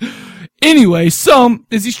 Failure. Anyway, so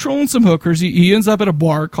as he's trolling some hookers, he ends up at a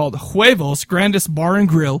bar called Huevos Grandes Bar and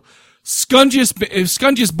Grill.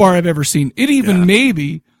 Scungiest bar I've ever seen. It even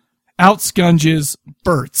maybe outscunges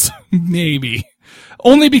Bert's. Maybe.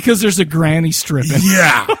 Only because there's a granny stripping.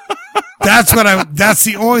 Yeah. That's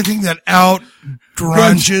the only thing that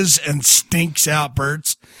out-grunges and stinks out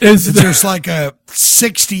Bert's. There's like a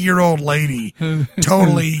 60-year-old lady,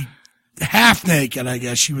 totally half naked, I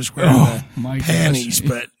guess. She was wearing the panties,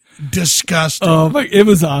 but disgusting. Oh, it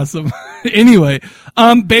was awesome. Anyway,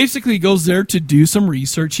 basically he goes there to do some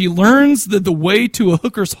research. He learns that the way to a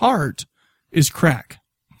hooker's heart is crack.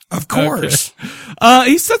 Of course.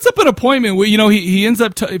 Okay. He sets up an appointment where, he ends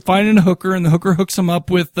up finding a hooker, and the hooker hooks him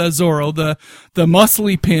up with Zorro, the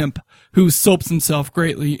muscly pimp who soaps himself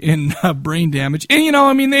greatly in brain damage. And,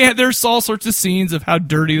 there's all sorts of scenes of how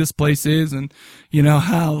dirty this place is and,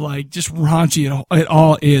 how, like, just raunchy it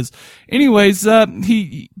all is. Anyways,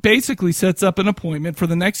 he basically sets up an appointment for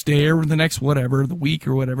the next day or the next whatever, the week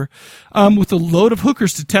or whatever, with a load of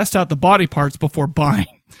hookers to test out the body parts before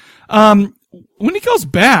buying. When he goes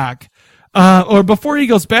back, or before he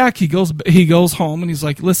goes back, he goes home and he's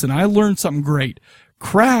like, listen, I learned something great.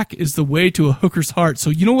 Crack is the way to a hooker's heart. So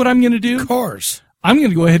you know what I'm going to do? Of course. I'm going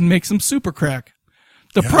to go ahead and make some super crack.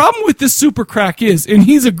 The problem with this super crack is, and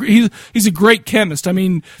he's a great chemist. I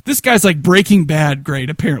mean, this guy's like Breaking Bad great,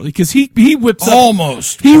 apparently, because he whips up.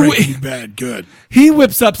 Almost Breaking Bad good. He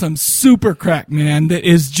whips up some super crack, man, that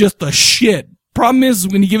is just the shit. Problem is,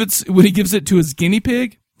 when he gives it to his guinea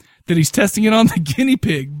pig, that he's testing it on, the guinea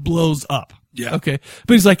pig blows up. Yeah. Okay.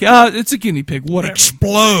 But he's like, it's a guinea pig, whatever.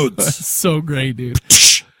 Explodes. So great, dude.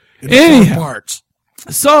 Anyhow, parts.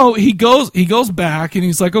 So he goes back and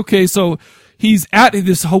he's like, okay, so he's at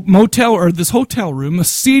this motel or this hotel room, the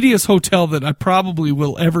seediest hotel that I probably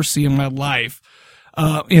will ever see in my life,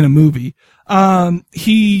 in a movie.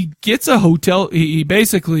 He gets a hotel. He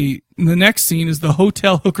basically, the next scene is the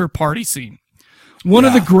hotel hooker party scene. One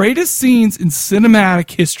of the greatest scenes in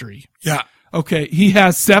cinematic history. Yeah. Okay. He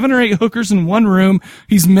has 7 or 8 hookers in one room.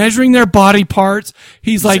 He's measuring their body parts.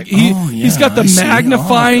 He's like he's got the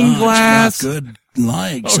magnifying glass. Good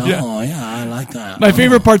legs. Oh, yeah. I like that. My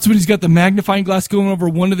favorite part's when he's got the magnifying glass going over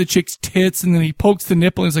one of the chick's tits, and then he pokes the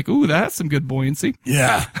nipple, and he's like, ooh, that's some good buoyancy.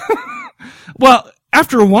 Yeah. Well,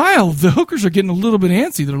 after a while, the hookers are getting a little bit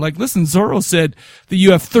antsy. They're like, listen, Zorro said that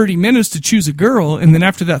you have 30 minutes to choose a girl, and then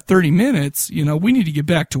after that 30 minutes, we need to get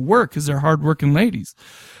back to work because they're hardworking ladies.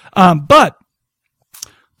 But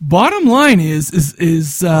bottom line is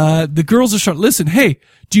the girls are starting, listen, hey,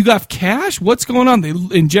 do you got cash? What's going on?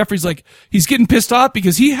 And Jeffrey's like, he's getting pissed off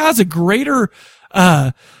because he has a greater,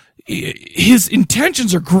 his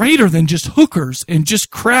intentions are greater than just hookers and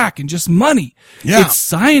just crack and just money. Yeah. It's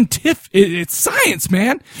scientific. It's science,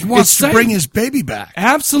 man. He wants to bring his baby back.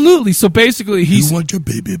 Absolutely. So basically You want your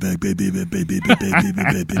baby back, baby.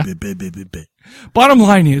 Bottom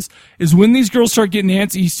line is when these girls start getting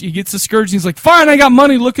antsy, he gets discouraged. He's like, fine, I got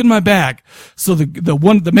money. Look in my bag. So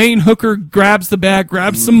the main hooker grabs the bag,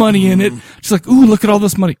 grabs some money in it. She's like, ooh, look at all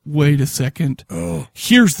this money. Wait a second. Oh.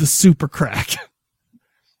 Here's the super crack.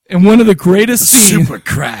 And one of the greatest scenes super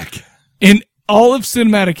crack in all of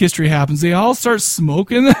cinematic history happens. They all start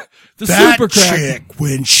smoking the that super crack. Chick,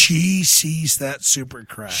 when she sees that super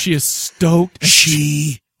crack, She is stoked.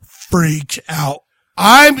 She freaks out.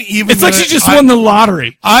 It's like she just won the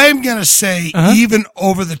lottery. I'm going to say even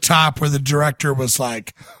over the top where the director was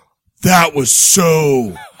like, that was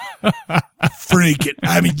so freaking,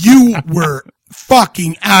 I mean, you were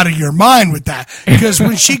fucking out of your mind with that. Because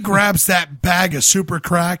when she grabs that bag of super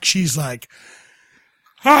crack, she's like,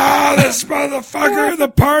 this motherfucker, the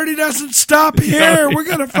party doesn't stop here. We're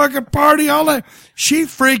going to fucking party all night. She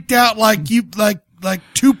freaked out like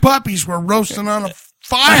two puppies were roasting on a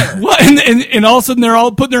fire. Well, and all of a sudden they're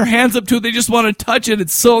all putting their hands up to it. They just want to touch it.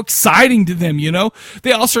 It's so exciting to them, you know.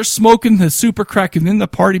 They all start smoking the super crack, and then the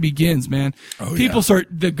party begins, man. People start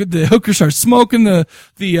the hookers start smoking the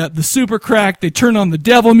super crack. They turn on the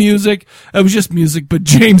devil music. It was just music, but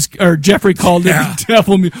Jeffrey called it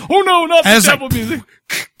devil music. Oh no, not the devil music.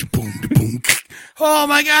 Oh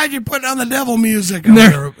my God, you're putting on the devil music.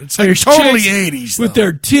 It's like There's totally chicks 80s. with though.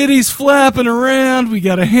 their titties flapping around. We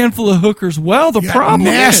got a handful of hookers. Well, the You got problem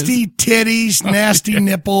nasty is titties, nasty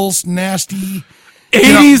nipples, nasty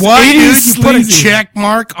 80s, what, 80s dude? You put a sleazy. check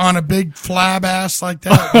mark on a big flab ass like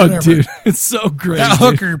that. Oh, Whatever. dude, it's so great. That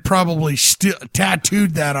dude. hooker probably still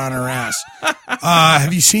tattooed that on her ass.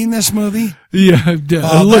 Have you seen this movie? Yeah, look,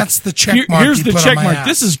 that's the check mark Here's you the put check on my mark. ass.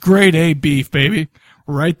 This is grade A beef, baby.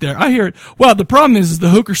 Right there. I hear it. Well, the problem is the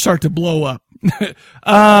hookers start to blow up.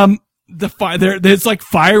 It's like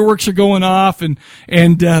fireworks are going off and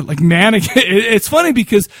like mannequin. It's funny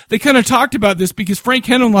because they kind of talked about this because Frank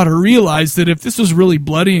Henenlotter realized that if this was really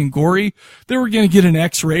bloody and gory, they were going to get an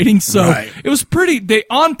X rating. So it was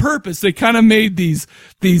on purpose, they kind of made these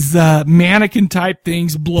mannequin type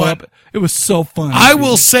things blow up. It was so fun. I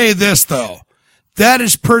will say this though. That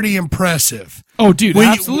is pretty impressive. Oh, dude,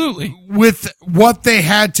 absolutely. With what they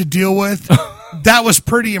had to deal with, that was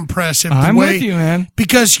pretty impressive. I'm with you, man.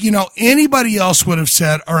 Because, anybody else would have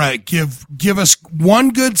said, all right, give us one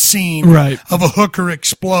good scene of a hooker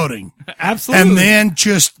exploding. Absolutely. And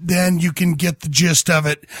then you can get the gist of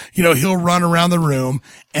it. He'll run around the room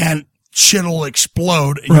and shit'll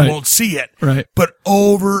explode and you won't see it. Right. But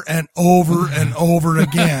over and over and over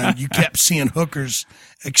again, you kept seeing hookers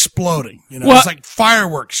exploding. It's like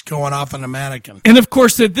fireworks going off on a mannequin. And of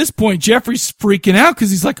course, at this point, Jeffrey's freaking out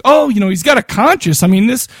because he's like, oh, he's got a conscience. I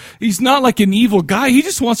mean, he's not like an evil guy. He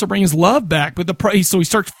just wants to bring his love back. But so he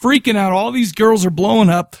starts freaking out. All these girls are blowing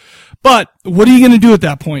up. But what are you going to do at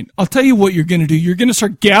that point? I'll tell you what you're going to do. You're going to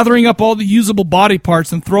start gathering up all the usable body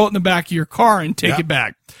parts and throw it in the back of your car and take it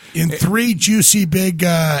back. In 3 juicy, big,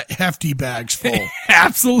 hefty bags full.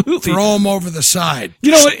 Absolutely. Throw them over the side.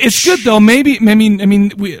 It's good though.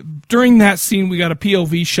 During that scene, we got a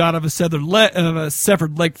POV shot of a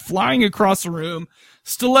severed leg flying across the room.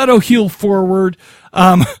 Stiletto heel forward.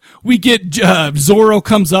 We get Zorro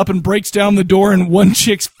comes up and breaks down the door, and one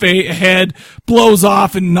chick's head blows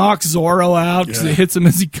off and knocks Zorro out because it hits him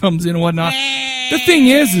as he comes in and whatnot. The thing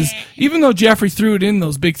is even though Jeffrey threw it in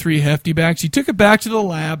those big 3 hefty bags, he took it back to the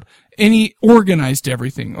lab and he organized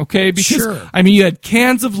everything. Okay, because you had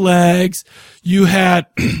cans of legs, you had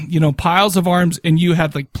piles of arms, and you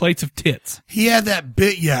had like plates of tits. He had that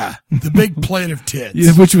the big plate of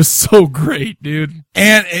tits, which was so great, dude.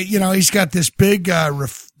 And he's got this big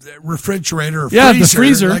refrigerator, or the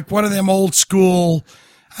freezer, like one of them old school,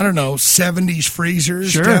 I don't know, 70s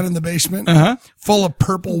freezers down in the basement, full of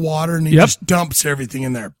purple water, and he just dumps everything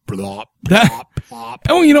in there. Plop, plop, plop.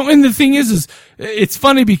 Oh, and the thing is it's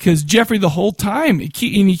funny because Jeffrey the whole time, he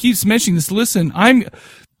keeps mentioning this. Listen, I'm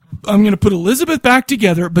going to put Elizabeth back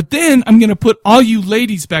together, but then I'm going to put all you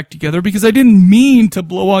ladies back together because I didn't mean to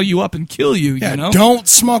blow all you up and kill you. Don't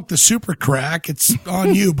smoke the super crack. It's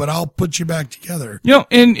on you, but I'll put you back together.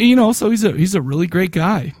 So he's a really great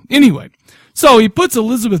guy. Anyway. So he puts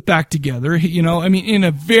Elizabeth back together, in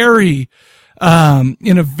a very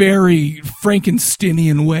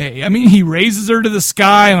Frankensteinian way. I mean, he raises her to the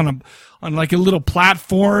sky on like a little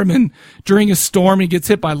platform, and during a storm, he gets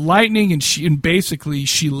hit by lightning, and basically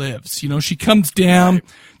she lives. She comes down. Right.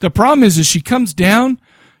 The problem is she comes down.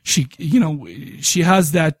 She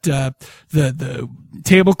has that, the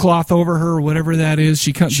tablecloth over her, or whatever that is.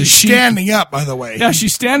 She's standing up, by the way. Yeah,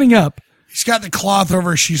 she's standing up. He's got the cloth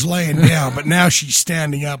over. She's laying down, but now she's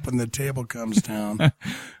standing up when the table comes down.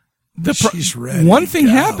 She's ready. One thing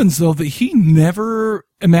happens though that he never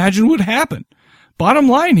imagined would happen. Bottom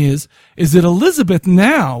line is that Elizabeth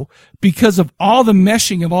now, because of all the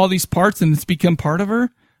meshing of all these parts and it's become part of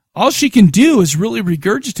her, all she can do is really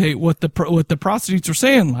regurgitate what the prostitutes are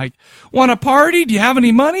saying, like, want a party? Do you have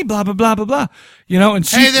any money? Blah, blah, blah, blah, blah. And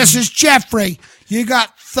hey, this is Jeffrey. You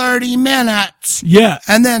got 30 minutes. Yeah.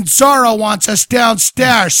 And then Zorro wants us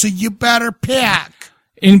downstairs, so you better pick.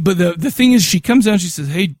 But the thing is, she comes down, she says,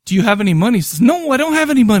 hey, do you have any money? He says, no, I don't have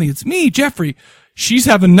any money. It's me, Jeffrey. She's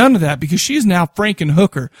having none of that because she's now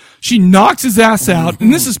Frankenhooker. She knocks his ass out.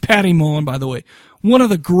 And this is Patty Mullen, by the way. one of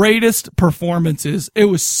the greatest performances. It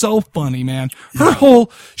was so funny, man.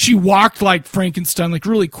 She walked like Frankenstein, like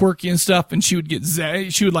really quirky and stuff, and she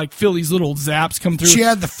would like feel these little zaps come through. She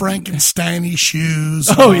had the Frankenstein-y shoes.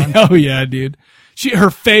 Oh yeah, dude.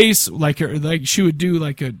 Her face, she would do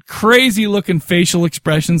like a crazy looking facial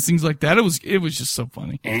expressions, things like that. It was just so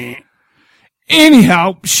funny.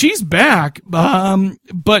 Anyhow, she's back,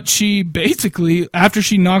 but she basically, after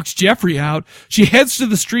she knocks Jeffrey out, she heads to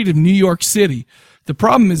the street of New York City. The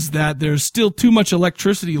problem is that there's still too much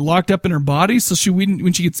electricity locked up in her body, so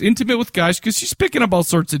when she gets intimate with guys, because she's picking up all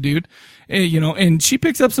sorts of dude, and she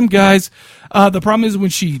picks up some guys. The problem is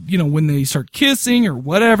when they start kissing or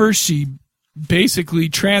whatever, she basically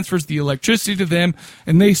transfers the electricity to them,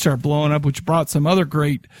 and they start blowing up, which brought some other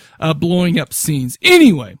great blowing up scenes.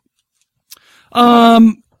 Anyway.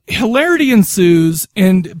 Hilarity ensues,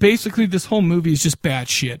 and basically this whole movie is just bad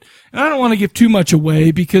shit. And I don't want to give too much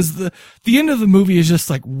away because the end of the movie is just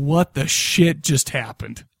like, what the shit just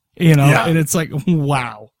happened? And it's like,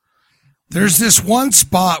 wow. There's this one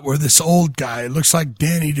spot where this old guy looks like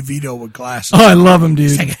Danny DeVito with glasses. Oh, I love him,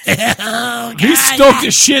 dude. Like, oh, he's stoked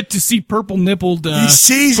as shit to see purple nippled, he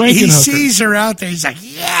sees her out there. He's like,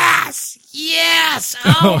 yes,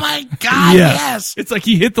 oh my God, yes. It's like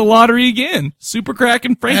he hit the lottery again. Super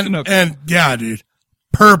cracking Frankenhooker. And yeah, dude,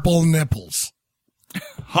 purple nipples.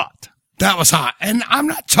 Hot. That was hot. And I'm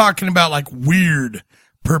not talking about like weird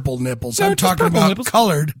purple nipples. No, I'm talking about nipples.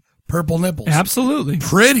 colored purple nipples. Absolutely.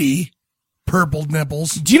 Pretty purple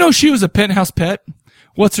nipples. Do you know she was a penthouse pet?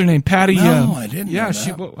 What's her name? Patty. No, I didn't. Yeah,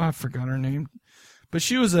 know that. I forgot her name, but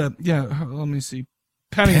she was let me see.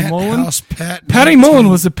 Patty Mullen. Pet. Patty Mullen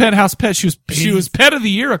was a penthouse pet. She was pet of the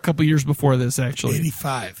year a couple years before this, actually.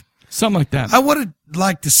 85. Something like that. I would have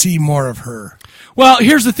liked to see more of her. Well,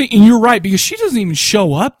 here's the thing, and you're right, because she doesn't even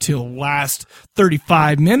show up till last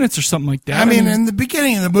 35 minutes or something like that. I mean, in the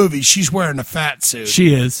beginning of the movie, she's wearing a fat suit.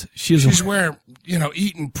 She is. She's wearing,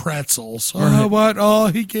 eating pretzels. Right. Oh, what? Oh,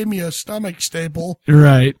 he gave me a stomach staple.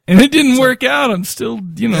 Right. And it didn't work out. I'm still,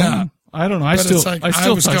 I don't know. I still was thought she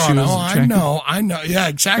was attractive. I know. Yeah,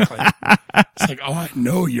 exactly. It's like, oh, I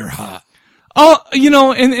know you're hot. Oh,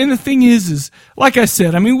 and the thing is like I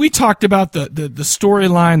said, I mean, we talked about the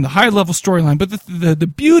storyline, the high level storyline, but the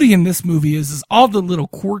beauty in this movie is all the little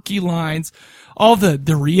quirky lines, all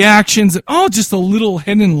the reactions, and all just the little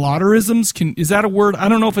hidden lauderisms. Is that a word? I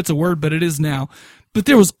don't know if it's a word, but it is now. But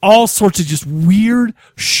there was all sorts of just weird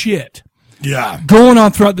shit. Yeah. Going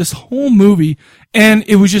on throughout this whole movie, and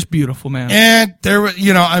it was just beautiful, man. And there were,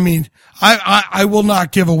 I will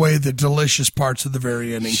not give away the delicious parts of the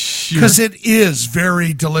very ending because it is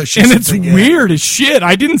very delicious. And it's weird as shit.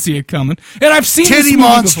 I didn't see it coming. And I've seen titty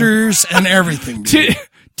monsters and everything.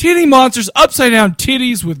 Titty monsters, upside down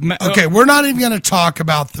titties with. Okay, we're not even going to talk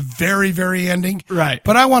about the very, very ending. Right.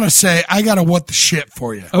 But I want to say, I got a what the shit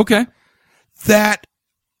for you. Okay. That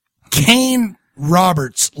Kane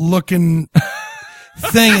Roberts looking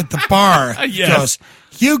thing at the bar goes,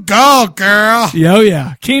 you go, girl. Oh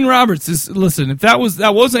yeah. Kane Roberts listen, if that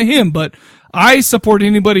wasn't him, but I support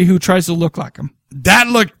anybody who tries to look like him. That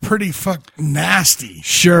looked pretty nasty.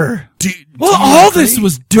 Sure. All this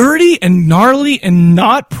was dirty and gnarly and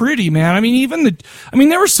not pretty, man. I mean,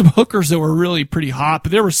 there were some hookers that were really pretty hot,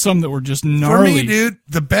 but there were some that were just gnarly. For me, dude,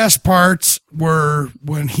 the best parts were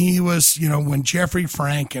when he was, when Jeffrey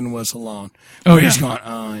Franken was alone. Oh, yeah. He's going,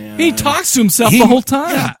 oh, yeah. He talks to himself the whole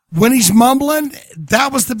time. Yeah. When he's mumbling,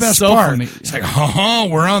 that was the best part. Funny. It's like, oh,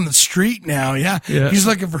 we're on the street now. Yeah. He's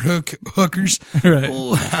looking for hookers. Right.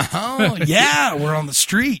 Oh, yeah, we're on the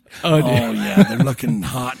street. Oh, yeah, they're looking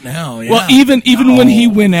hot now. Yeah. Well, even when he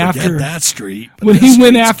went after that street. When he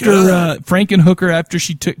went after Frankenhooker after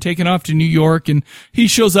she taken off to New York, and he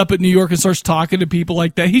shows up at New York and starts talking to people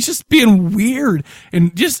like that, he's just being weird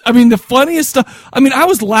and just, the funniest stuff. I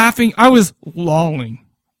was laughing. I was lolling.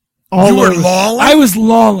 You were lolling? I was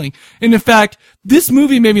lolling. And in fact, this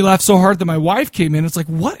movie made me laugh so hard that my wife came in. It's like,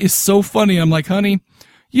 what is so funny? I'm like, honey,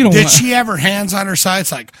 you don't. Did she have her hands on her side?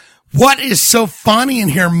 It's like, what is so funny in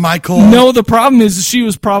here, Michael? No, the problem is she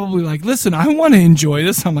was probably like, listen, I want to enjoy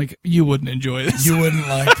this. I'm like, you wouldn't enjoy this. You wouldn't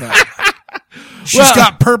like that. She's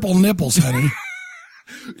got purple nipples, honey.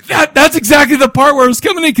 That's exactly the part where it was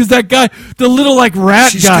coming in, because that guy, the little rat guy.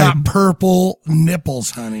 She's got purple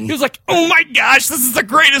nipples, honey. He was like, oh my gosh, this is the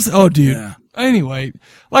greatest. Oh, dude. Yeah. Anyway,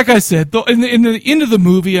 like I said, in the end of the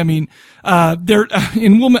movie,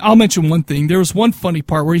 I'll mention one thing. There was one funny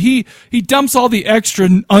part where he dumps all the extra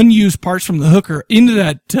unused parts from the hooker into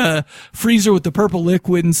that freezer with the purple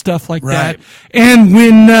liquid and stuff like that.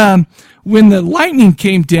 And when the lightning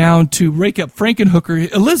came down to wake up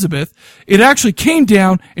Frankenhooker Elizabeth, it actually came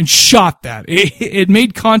down and shot that. It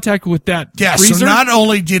made contact with that freezer. So not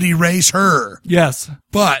only did he raise her, yes,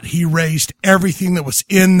 but he raised everything that was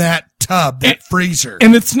in that tub, that freezer.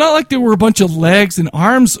 And it's not like there were a bunch of legs and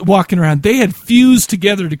arms walking around. They had fused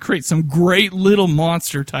together to create some great little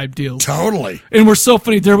monster type deals. Totally. And we're so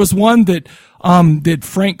funny. There was one that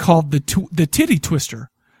Frank called the titty twister,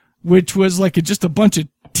 which was like just a bunch of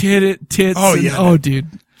tits. Oh, and, yeah. Oh, dude.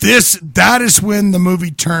 That is when the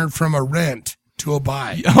movie turned from a rent to a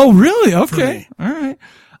buy. Oh, really? Okay. All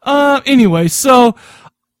right. Anyway, so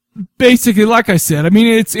basically, like I said, I mean,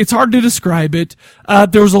 it's hard to describe it.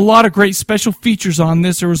 There was a lot of great special features on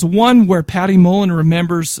this. There was one where Patty Mullen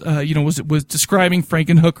remembers, was describing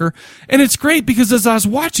Frankenhooker. And it's great because as I was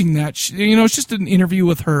watching that, it's just an interview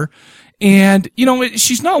with her. And,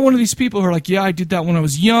 she's not one of these people who are like, yeah, I did that when I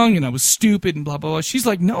was young and I was stupid and blah, blah, blah. She's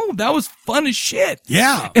like, no, that was fun as shit.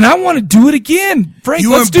 Yeah. And I want to do it again. Frank,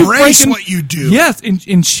 you let's do embrace what you do. Yes.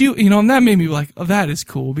 And she, and that made me like, oh, that is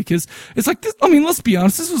cool because it's like this. I mean, let's be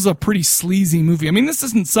honest. This was a pretty sleazy movie. I mean, this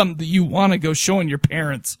isn't something that you want to go showing your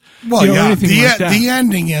parents. Well, or anything like that. The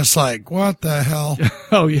ending is like, what the hell?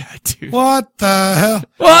 Oh, yeah, dude. What the hell?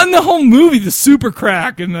 Well, and the whole movie, the super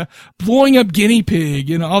crack and the blowing up guinea pig,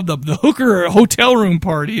 the hooker hotel room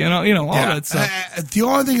party and, all that stuff. The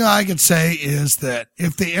only thing I could say is that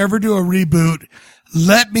if they ever do a reboot,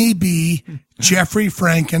 let me be Jeffrey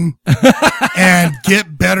Franken and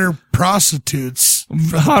get better prostitutes for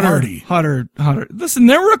the party. Hotter. Listen,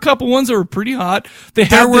 there were a couple ones that were pretty hot.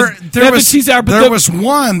 There was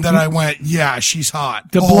one that I went, yeah, she's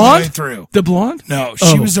hot. The all blonde? the way through. The blonde? No,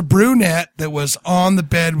 she was a brunette that was on the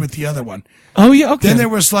bed with the other one. Oh, yeah, okay. Then there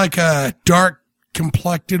was like a dark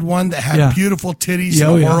complected one that had beautiful titties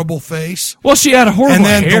and a horrible face. Well, she had a horrible and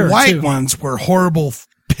then hair, the white too. ones were horrible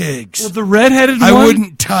pigs. Well, the redheaded one? I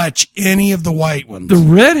wouldn't touch any of the white ones. The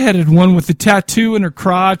redheaded one with the tattoo in her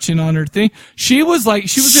crotch and on her thing. She was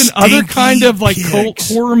in other kind of like cult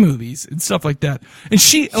horror movies and stuff like that. And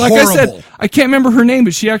she, like I said, I can't remember her name,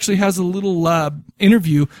 but she actually has a little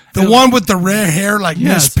interview. The one with the red hair, like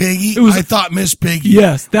Miss Piggy. I thought Miss Piggy.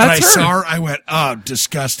 Yes, that's when I her. saw her, I went, oh,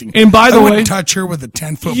 disgusting. And by the I way, wouldn't touch her with a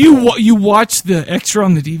 10-foot pole. You watch the extra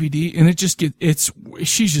on the DVD, and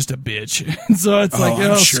she's just a bitch. And so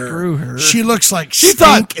it's screw her. She looks like She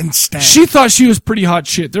stink and stank. She thought she was pretty hot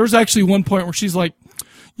shit. There was actually one point where she's like,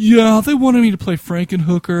 yeah, they wanted me to play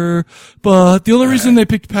Frankenhooker, but the only reason they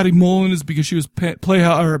picked Patty Mullen is because she was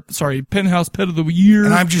Penthouse Pet of the Year.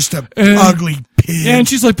 And I'm just an ugly pig. And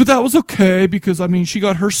she's like, but that was okay because, I mean, she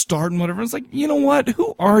got her start and whatever. It's like, you know what?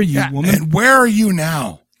 Who are you, woman? And where are you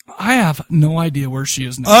now? I have no idea where she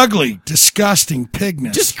is now. Ugly, disgusting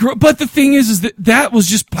pigness. But the thing is that was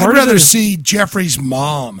just part of it. I'd rather see Jeffrey's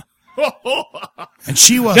mom. And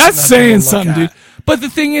she wasn't. That's saying something, dude. But the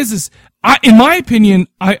thing is in my opinion,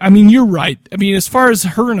 I mean, you're right. I mean, as far as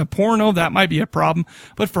her in a porno, that might be a problem.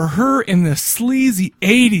 But for her in the sleazy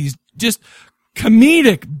 80s, just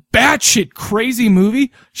comedic, batshit crazy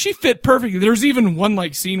movie, she fit perfectly. There's even one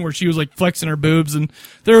like scene where she was like flexing her boobs and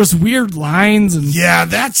there was weird lines and yeah,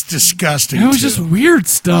 that's disgusting. It was just weird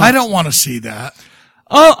stuff. I don't want to see that.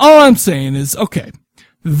 All I'm saying is, okay,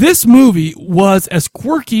 this movie was as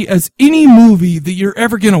quirky as any movie that you're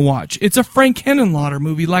ever going to watch. It's a Frank Henenlotter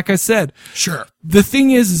movie, like I said. Sure. The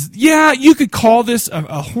thing is, yeah, you could call this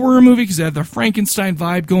a horror movie because it had the Frankenstein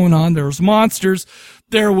vibe going on. There was monsters.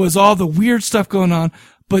 There was all the weird stuff going on.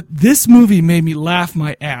 But this movie made me laugh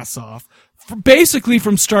my ass off. Basically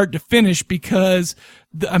from start to finish because,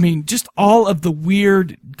 just all of the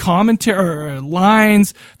weird commentary or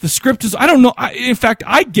lines, the script is, I don't know. In fact,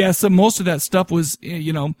 I guess that most of that stuff was,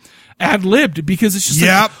 ad-libbed because it's just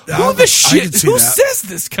who says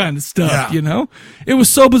this kind of stuff, It was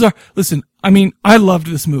so bizarre. Listen, I loved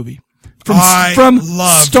this movie. From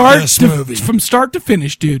start to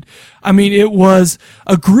finish, dude. It was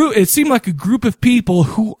a group, it seemed like a group of people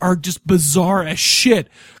who are just bizarre as shit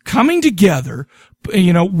coming together,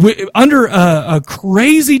 under a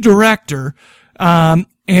crazy director, and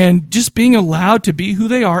just being allowed to be who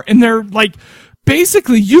they are. And they're like,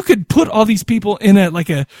 basically you could put all these people in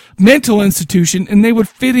a mental institution and they would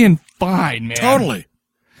fit in fine, man. Totally.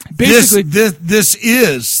 Basically, this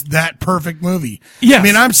is that perfect movie. Yes.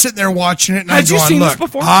 I'm sitting there watching it and I'm Had going, you seen look, this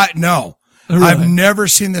before? No. Really? I've never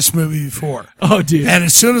seen this movie before. Oh, dude. And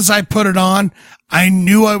as soon as I put it on, I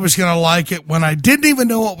knew I was going to like it when I didn't even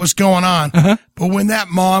know what was going on. Uh-huh. But when that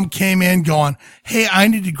mom came in going, hey, I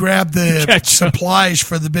need to grab the supplies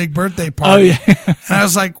for the big birthday party. Oh, yeah. And I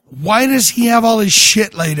was like, why does he have all his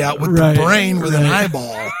shit laid out with the brain with an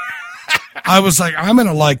eyeball? I was like, I'm going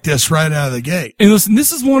to like this right out of the gate. And listen,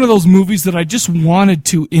 this is one of those movies that I just wanted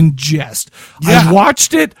to ingest. Yeah. I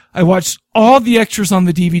watched it. I watched all the extras on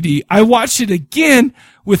the DVD. I watched it again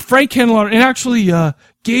with Frank Henlotter and actually,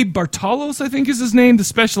 Gabe Bartalos, I think is his name, the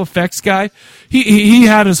special effects guy. He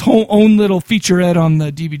had his own little featurette on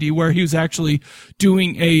the DVD where he was actually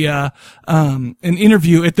doing an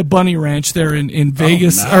interview at the Bunny Ranch there in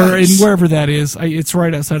Vegas, nice. or in wherever that is. It's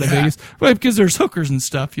right outside of Vegas. Right, because there's hookers and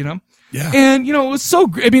stuff, you know? Yeah. And, it was so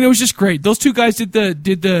great. I mean, it was just great. Those two guys did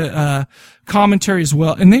the commentary as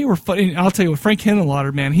well. And they were funny. I'll tell you what, Frank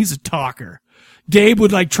Henlotter, man, he's a talker. Gabe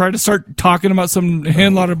would try to start talking about some,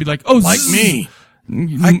 Henlotter would be like, oh, Like me.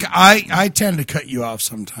 I tend to cut you off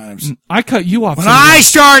sometimes. I cut you off. When I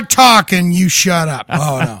start talking, you shut up.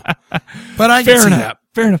 Oh no. But I can see that.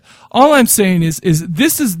 Fair enough. All I'm saying is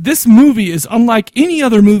this movie is unlike any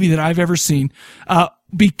other movie that I've ever seen,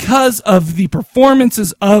 because of the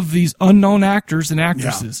performances of these unknown actors and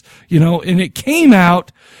actresses, and it came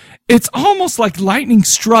out, it's almost like lightning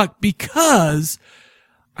struck because,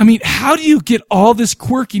 I mean, how do you get all this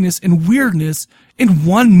quirkiness and weirdness in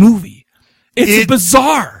one movie? It's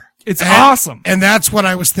bizarre. It's awesome. And that's what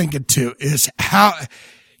I was thinking too, is how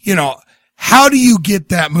do you get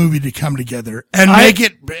that movie to come together and make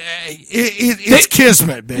it's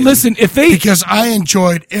kismet, baby. Listen, because I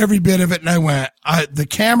enjoyed every bit of it and I went, the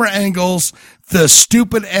camera angles, the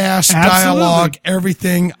stupid ass dialogue,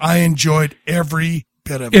 everything, I enjoyed every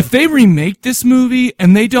bit of it. If they remake this movie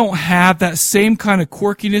and they don't have that same kind of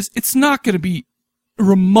quirkiness, it's not going to be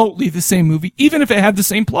remotely the same movie, even if it had the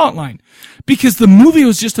same plot line, because the movie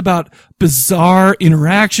was just about bizarre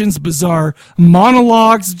interactions, bizarre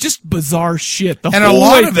monologues, just bizarre shit. And a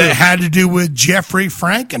lot of it had to do with Jeffrey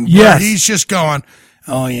Frankenhooker. Yes. He's just going,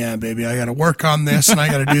 oh yeah, baby, I got to work on this and I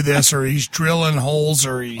got to do this, or he's drilling holes,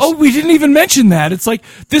 or he's. Oh, we didn't even mention that. It's like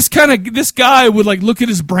this guy would look at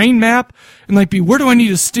his brain map and be, where do I need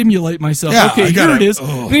to stimulate myself? Yeah, okay, here it is.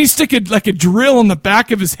 Oh. And he'd stick a drill in the back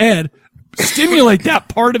of his head, stimulate that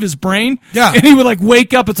part of his brain. Yeah. And he would like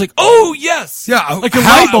wake up. It's like, oh yes. Yeah. Like a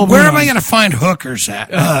light bulb. Where am I going to find hookers at?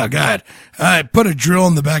 Oh God. I put a drill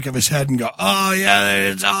in the back of his head and go, oh yeah,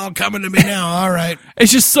 it's all coming to me now. All right.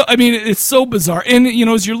 It's just so, I mean, it's so bizarre. And, you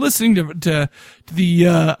know, as you're listening to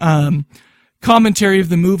the, commentary of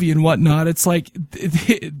the movie and whatnot, it's like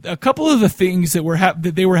a couple of the things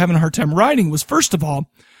that they were having a hard time writing was, first of all,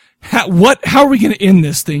 how are we going to end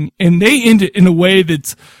this thing? And they end it in a way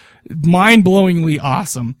that's mind-blowingly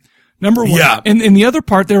awesome. Number one. Yeah. And the other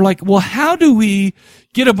part, they're like, well, how do we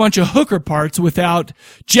get a bunch of hooker parts without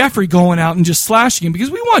Jeffrey going out and just slashing him?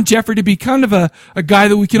 Because we want Jeffrey to be kind of a guy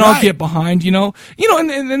that we can all get behind, you know,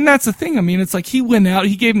 and that's the thing. I mean, it's like he went out,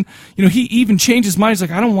 he gave him, you know, he even changed his mind. He's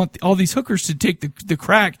like, I don't want all these hookers to take the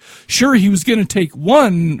crack. Sure, he was going to take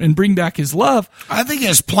one and bring back his love. I think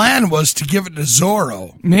his plan was to give it to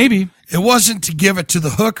Zorro. Maybe. It wasn't to give it to the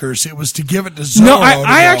hookers. It was to give it to Zorro. No,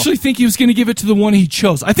 I actually think he was going to give it to the one he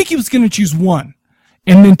chose. I think he was going to choose one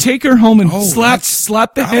and then take her home and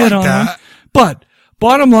slap the head on her. But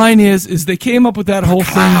bottom line is they came up with that whole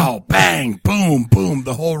thing. Wow, bang, boom, boom.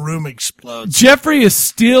 The whole room explodes. Jeffrey is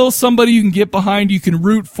still somebody you can get behind, you can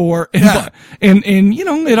root for. And you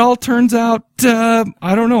know, it all turns out,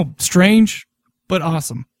 I don't know, strange, but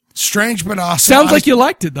awesome. Strange, but awesome. Sounds like you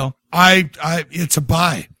liked it though. It's a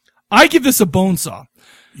buy. I give this a bone saw.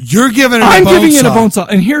 You're giving it I'm giving it a bone saw.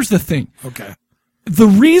 And here's the thing. Okay. The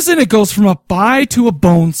reason it goes from a buy to a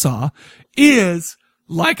bone saw is,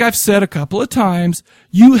 like I've said a couple of times,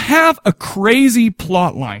 you have a crazy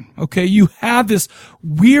plot line. Okay. You have this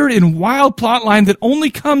weird and wild plot line that only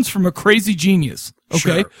comes from a crazy genius.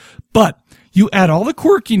 Okay. Sure. But you add all the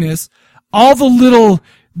quirkiness, all the little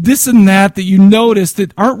this and that you notice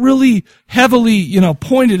that aren't really heavily, you know,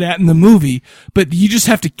 pointed at in the movie, but you just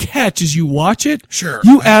have to catch as you watch it. Sure.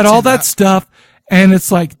 You add all that stuff, and it's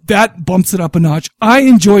like, that bumps it up a notch. I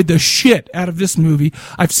enjoyed the shit out of this movie.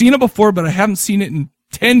 I've seen it before, but I haven't seen it in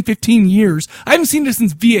 10, 15 years. I haven't seen it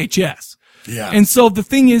since VHS. Yeah. And so the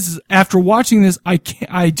thing is, after watching this, I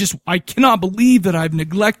cannot believe that I've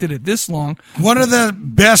neglected it this long. One of the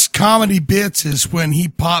best comedy bits is when he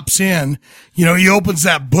pops in, you know, he opens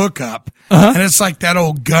that book up and it's like that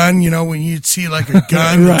old gun, you know, when you'd see like a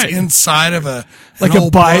gun Right. that's inside of a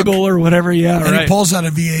Bible book. or whatever. Yeah. And right. he pulls out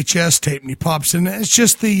a VHS tape and he pops in. It's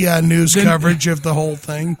just the news coverage of the whole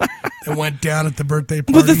thing that went down at the birthday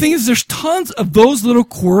party. But the thing is, there's tons of those little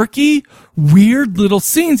quirky, weird little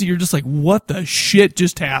scenes that you're just like, what the shit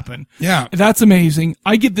just happened? Yeah. That's amazing.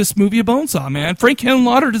 I give this movie a bone saw, man. Frank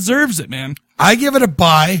Henlotter deserves it, man. I give it a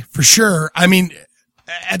buy for sure. I mean,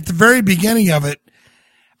 at the very beginning of it,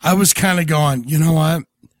 I was kind of going, you know what?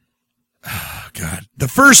 God, the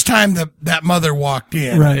first time that mother walked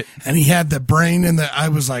in, Right. and he had the brain in I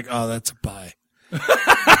was like, oh, that's a buy.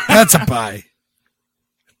 That's a buy.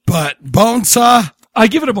 But Bonesaw, I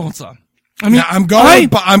give it a Bonesaw. I mean, yeah, I'm going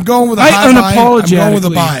with a high buy. I'm going with a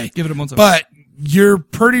buy. Give it a Bonesaw. But you're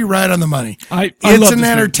pretty right on the money. I it's love an this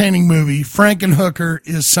entertaining movie. Frankenhooker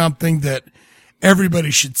is something that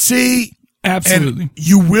everybody should see. Absolutely. And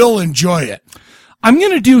you will enjoy it. I'm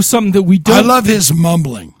going to do something that we don't. I love his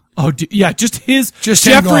mumbling. Oh, yeah, just him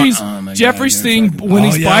going, Jeffrey's God, thing when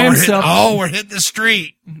he's by himself. We're hitting the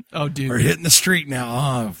street. Oh, dude. We're hitting the street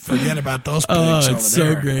now. Oh, forget about those pigs over it's so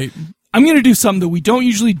there. great. I'm going to do something that we don't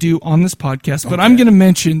usually do on this podcast, but I'm going to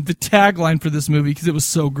mention the tagline for this movie because it was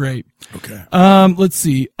so great. Okay. Let's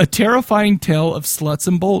see. A terrifying tale of sluts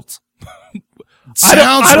and bolts.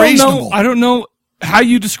 Sounds reasonable. I don't know how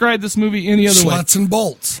you describe this movie any other way. Sluts and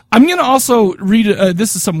bolts. I'm going to also read,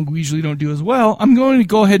 this is something we usually don't do as well. I'm going to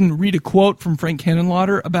go ahead and read a quote from Frank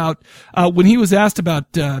Henenlotter about, when he was asked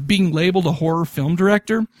about, being labeled a horror film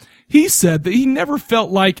director. He said that he never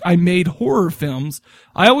felt like I made horror films.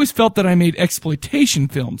 I always felt that I made exploitation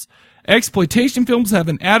films. Exploitation films have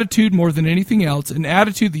an attitude more than anything else, an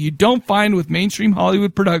attitude that you don't find with mainstream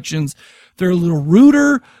Hollywood productions. They're a little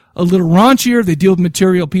ruder, a little raunchier. They deal with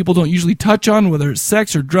material people don't usually touch on, whether it's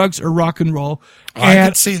sex or drugs or rock and roll. I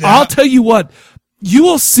can see that. I'll tell you what, you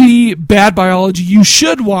will see Bad Biology. You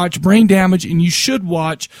should watch Brain Damage, and you should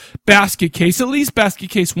watch Basket Case, at least Basket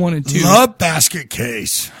Case 1 and 2. Love Basket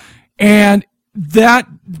Case. And that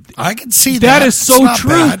I can see that. That is so It's not true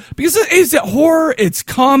bad. because it's horror, it's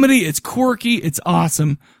comedy, it's quirky, it's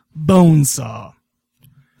awesome. Bonesaw.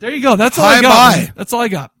 There you go. That's all I got. Bye-bye. Man. That's all I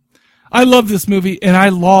got. I love this movie, and I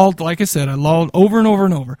lolled, like I said, over and over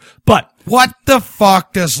and over. But What the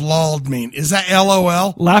fuck does lulled mean? Is that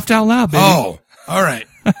LOL? laughed out loud, baby. Oh, all right.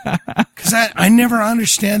 Because I never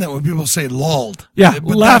understand that when people say lulled. yeah,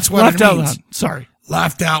 But laughed that's what it out means. loud. Sorry.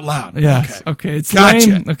 Laughed out loud. Yes. Okay. It's Gotcha.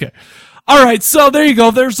 lame. Okay. All right. So there you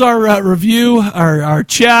go. There's our review, our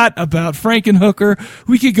chat about Frankenhooker.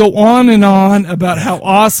 We could go on and on about how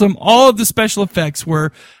awesome all of the special effects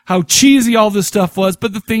were, how cheesy all this stuff was.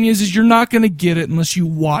 But the thing is you're not going to get it unless you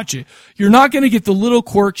watch it. You're not going to get the little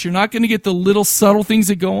quirks. You're not going to get the little subtle things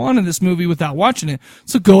that go on in this movie without watching it.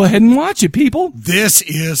 So go ahead and watch it, people. This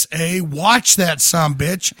is a watch that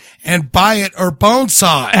sumbitch and buy it or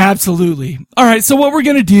bonesaw it. Absolutely. All right. So what we're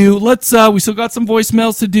going to do, let's, we still got some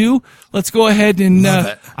voicemails to do. Let's go ahead and, Love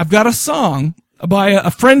it. I've got a song by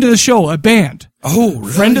a friend of the show, a band. Oh,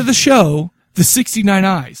 really? Friend of the show, the 69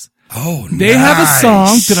 Eyes. Oh, They have a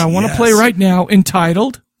song that I want to Yes. play right now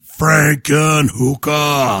entitled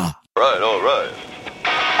Frankenhooker. Right, all right.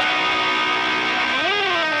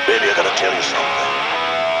 Baby, I gotta tell you something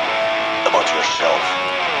about yourself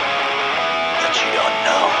that you don't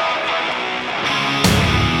know.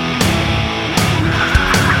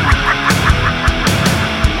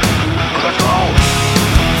 Let's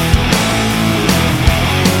go.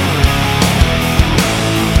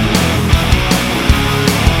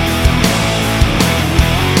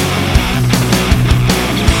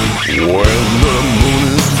 When the moon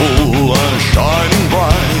is full and shining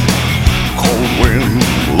bright, cold wind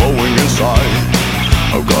blowing inside,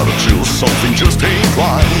 I've gotta feel something just ain't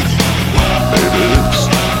right. Baby, it's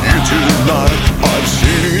you tonight. I've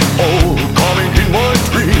seen it all coming in my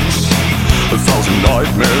dreams. 1,000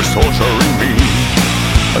 nightmares torturing me.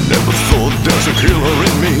 I never thought there's a killer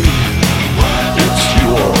in me. It's you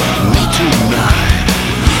or me tonight.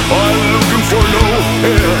 I'm looking for no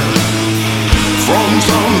help from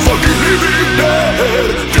some fucking living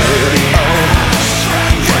dead. Dirty ass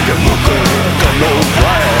Frankenhooker, got no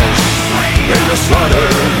class. Made a slaughter,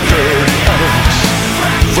 dirty ass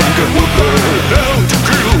Frankenhooker, down to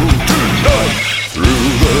kill tonight. Through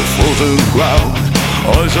the frozen ground,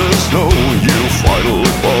 eyes of snow, you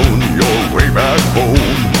finally found your way back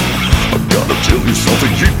home. I've gotta tell you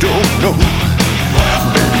something you don't know.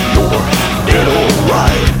 Baby, you're dead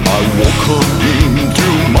alright. I woke up into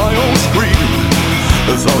my own scream.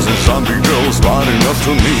 1,000 zombie girls running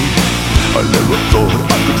after me. I never thought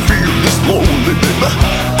I could feel this lonely, baby.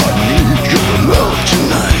 I need your love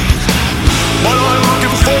tonight. But I'm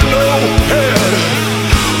looking for no head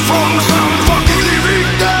from some fucking living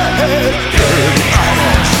dead. Dirty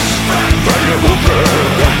ass Frankenhooker,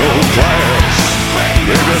 got no class.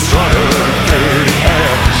 Baby, starter, dirty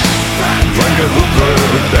ass Frankenhooker,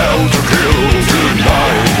 down to kill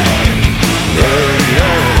tonight. Dirty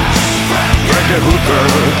ass Frankenhooker,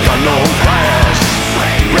 got no class.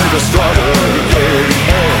 Raise a starter, dirty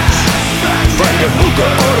ass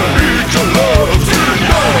Frankenhooker, I need your love tonight.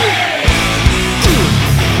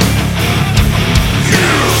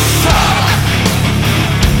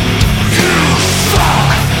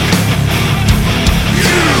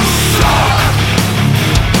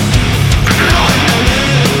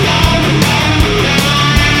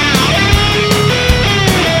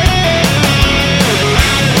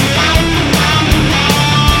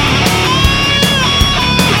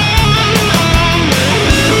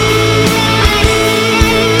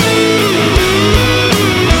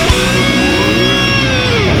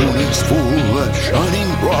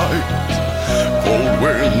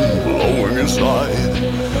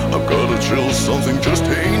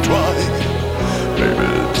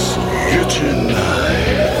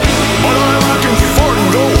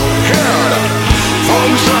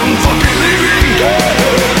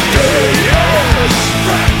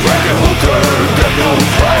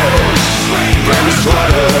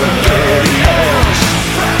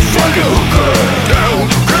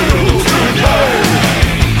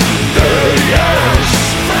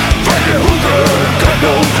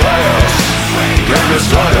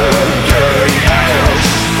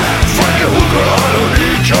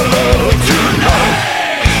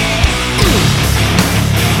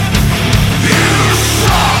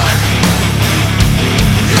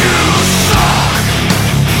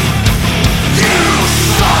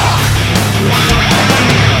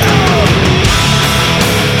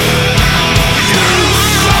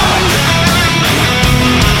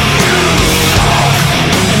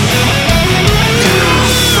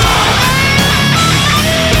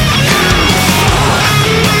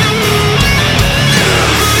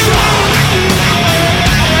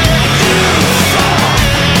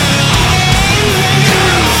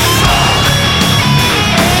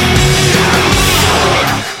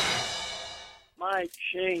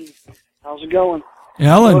 going?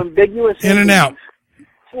 Ellen. So ambiguous. In and out. It's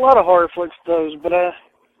a lot of horror flicks, those, but I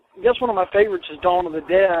guess one of my favorites is Dawn of the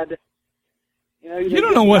Dead. You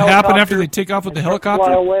don't know what happened after they take off with the Fly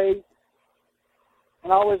helicopter? away.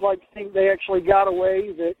 And I always like to think they actually got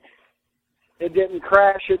away, that it didn't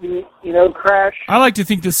crash. It didn't, crash. I like to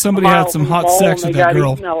think that somebody had some hot sex with that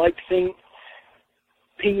girl. I like to think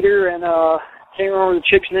Peter and, can't remember the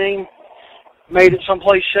chick's name, made it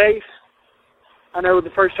someplace safe. I know the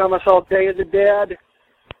first time I saw Day of the Dead,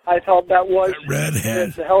 I thought that was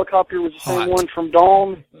redhead. the helicopter was the Hot. same one from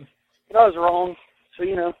Dawn. But I was wrong.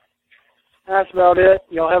 So, that's about it.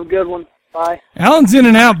 Y'all have a good one. Bye. Alan's in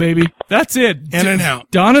and out, baby. That's it. In and out.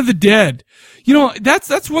 Dawn of the Dead.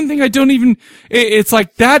 That's one thing I don't even, it's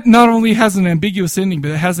like that not only has an ambiguous ending,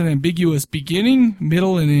 but it has an ambiguous beginning,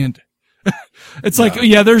 middle, and end. It's like,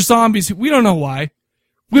 there's zombies. We don't know why.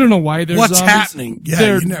 We don't know why there's What's zombies. happening?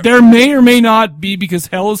 Yeah, there may or may not be because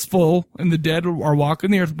hell is full and the dead are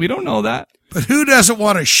walking the earth. We don't know that. But who doesn't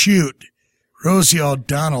want to shoot Rosie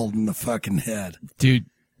O'Donnell in the fucking head? Dude,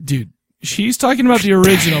 she's talking about the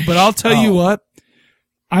original, but I'll tell you what,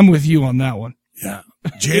 I'm with you on that one. Yeah.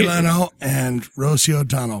 Jay Leno and Rosie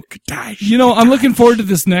O'Donnell. I'm looking forward to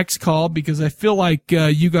this next call because I feel like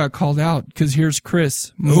you got called out because here's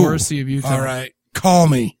Chris Morrissey of Utah. All right. Call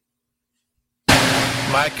me.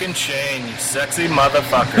 Mike and Shane, you sexy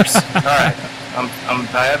motherfuckers. All right.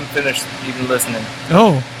 I haven't finished even listening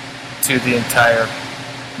to the entire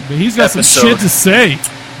But he's got episode, some shit to say.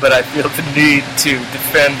 But I feel the need to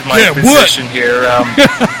defend my position here.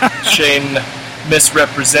 Shane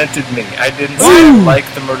misrepresented me. I didn't say I like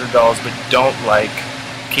the Murder Dolls, but don't like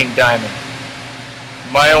King Diamond.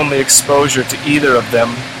 My only exposure to either of them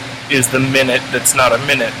is the minute that's not a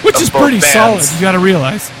minute. Which of is both pretty bands. solid, you gotta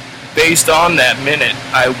realize. Based on that minute,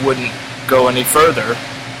 I wouldn't go any further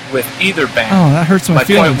with either band. Oh, that hurts my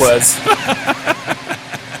feelings. My point was,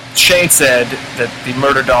 Shane said that the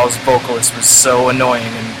Murder Dolls vocalist was so annoying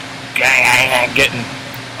and getting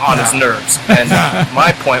on his nerves. And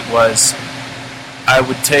my point was, I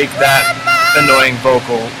would take that annoying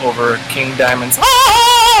vocal over King Diamond's It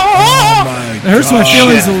hurts my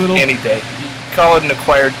feelings a little. any day. Call it an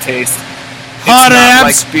acquired taste. Hot it's not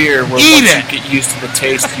abs. like beer where Eat once it. you get used to the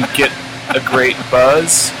taste, you get a great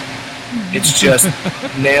buzz. It's just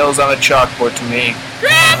nails on a chalkboard to me.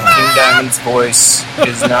 King Diamond's voice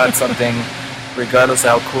is not something, regardless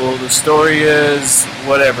how cool the story is,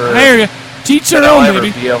 whatever. I hear you. Teach their that I'll own, ever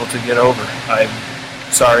baby. be able to get over. I'm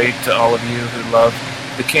sorry to all of you who love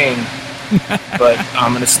the King, but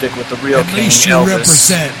I'm going to stick with the real At King, least you Elvis,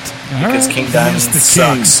 represent. because Alright. King He Diamond is the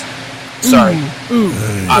king. sucks. Sorry. Ooh.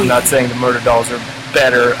 I'm not saying the Murder Dolls are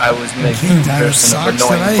better. I was making King a Diamond comparison of sucks. Did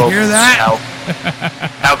annoying I vocals. hear that?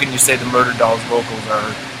 How can you say the Murder Dolls vocals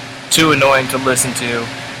are too annoying to listen to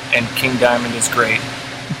and King Diamond is great?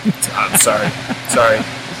 I'm sorry.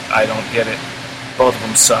 I don't get it. Both of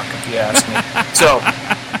them suck, if you ask me. So,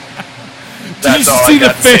 that's all I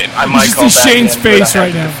got to say. I might call back Shane's in, face but I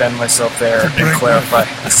right have to now. defend myself there and break clarify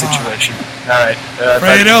my the situation. All right. If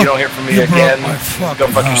Fredo, you don't hear from me you broke again, my go fucking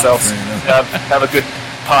fuck heart, yourselves. Fredo. Have a good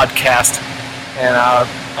podcast, and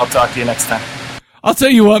I'll talk to you next time. I'll tell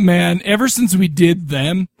you what, man. Ever since we did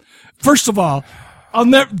them, first of all, I'll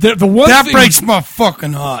never. The one That thing, breaks my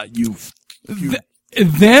fucking heart. them.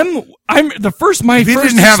 I'm the first. My If he first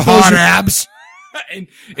didn't have hot exposure- abs. and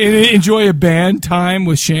enjoy a band time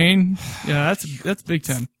with Shane. Yeah, that's big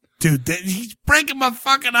time. Dude, he's breaking my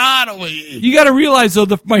fucking heart away. You got to realize though,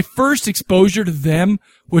 my first exposure to them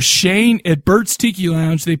was Shane at Bert's Tiki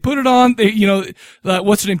Lounge. They put it on.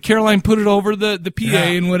 What's her name? Caroline put it over the PA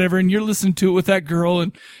and whatever. And you're listening to it with that girl,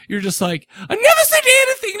 and you're just like, I never said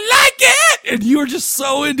anything like it. And you were just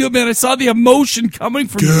so into it, man. I saw the emotion coming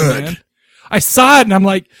from you, man. I saw it, and I'm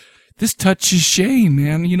like, this touches Shane,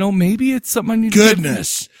 man. Maybe it's something I need.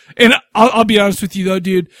 Goodness. To and I'll be honest with you though,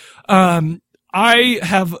 dude. I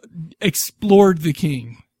have explored the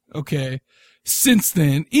King. Okay. Since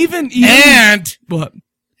then, even and what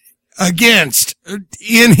against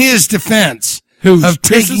in his defense Who? of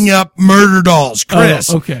Chris's? taking up Murder Dolls, Chris.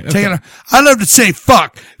 Oh, okay. I love to say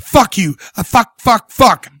fuck you, I fuck,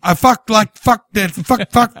 I fuck like fuck that,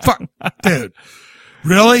 fuck, dude.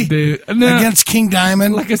 Really? Dude, no, against King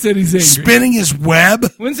Diamond? Like I said, he's angry. Spinning his web?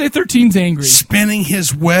 Wednesday 13's angry. Spinning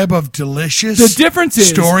his web of delicious The difference is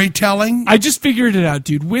storytelling? I just figured it out,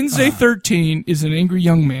 dude. Wednesday 13 is an angry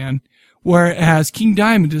young man, whereas King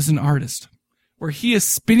Diamond is an artist. Where he is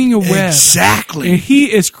spinning a web. Exactly. And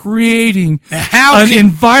he is creating an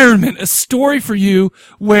environment, a story for you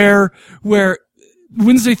where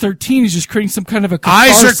Wednesday 13 is just creating some kind of a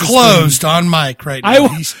Eyes are catharsis closed on Mike right now.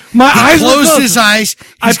 I- my he eyes are closed closed. his eyes.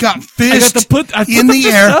 He's got fist I put in the the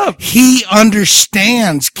fist air. up. He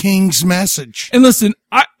understands King's message. And listen,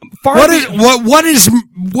 What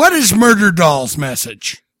is Murder Doll's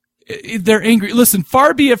message? They're angry. Listen,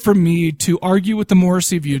 far be it from me to argue with the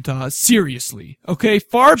Morrissey of Utah. Seriously. Okay?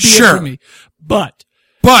 Far be it from me. But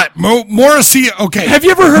Morrissey, okay. Have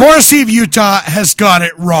you ever heard Morrissey of Utah has got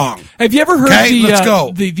it wrong. Have you ever heard let's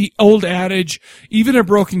go. the old adage, even a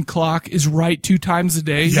broken clock is right 2 times a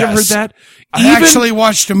day? Yes. You ever heard that? I actually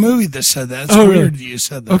watched a movie that said that. It's weird that you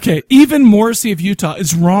said that. Okay. Even Morrissey of Utah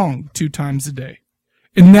is wrong 2 times a day.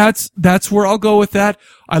 And that's where I'll go with that.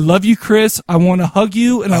 I love you, Chris. I want to hug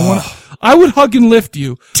you, and I would hug and lift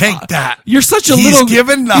you. Take that. You're such a He's little,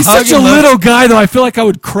 given the he's hug such a and lift. little guy, though. I feel like I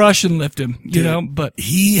would crush and lift him, you know, but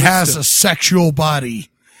he has a sexual body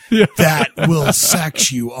that will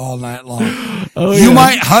sex you all night long. You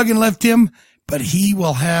might hug and lift him, but he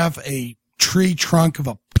will have a tree trunk of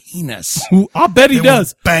a penis. I'll bet he that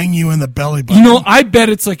does. will bang you in the belly button. You know, I bet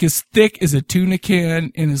it's like as thick as a tuna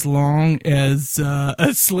can and as long as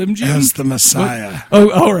a Slim Jim. As the Messiah.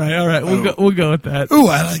 All right. We'll go with that. Ooh,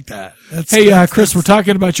 I like that. Chris, we're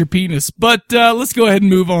talking about your penis, but let's go ahead and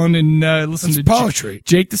move on and listen to poetry.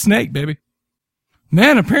 Jake the Snake, baby.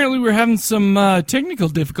 Man, apparently we're having some technical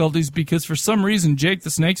difficulties because for some reason Jake the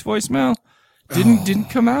Snake's voicemail didn't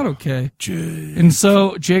come out okay. Jake. And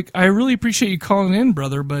so, Jake, I really appreciate you calling in,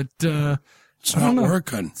 brother, but it's not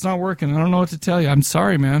working. It's not working. I don't know what to tell you. I'm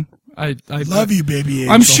sorry, man. I love you, baby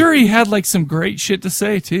angel. I'm sure he had like some great shit to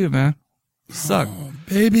say too, man. Suck. Oh,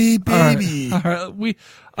 baby. All right.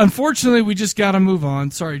 Unfortunately, we just got to move on.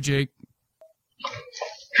 Sorry, Jake.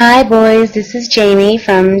 Hi, boys. This is Jamie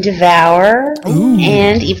from Devour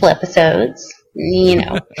and Evil Episodes. You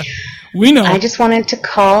know. We know. I just wanted to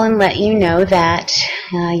call and let you know that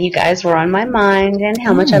you guys were on my mind and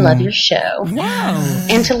how much I love your show. Wow.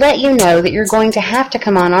 And to let you know that you're going to have to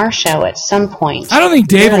come on our show at some point. I don't think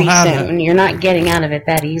Dave very will have soon. You're not getting out of it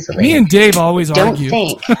that easily. Me and Dave always Don't argue.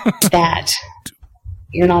 think that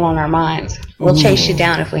you're not on our minds. We'll chase you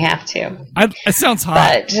down if we have to. It sounds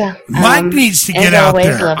hot. But Mike needs to get as out always,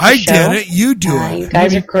 there. love the I show. get it. You do it. You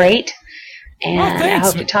guys are great. And I thanks.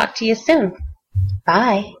 hope to talk to you soon.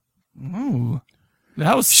 Bye. Oh,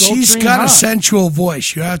 that was She's sultry got hot. a sensual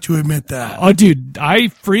voice. You have to admit that. Oh, dude, I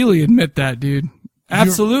freely admit that, dude.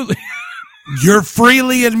 Absolutely. You're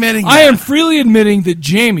freely admitting I that. am freely admitting that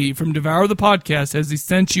Jamie from Devour the Podcast has a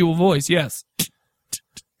sensual voice. Yes.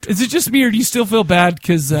 Is it just me, or do you still feel bad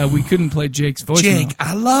because we couldn't play Jake's voice? Jake,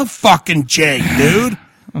 I love fucking Jake, dude.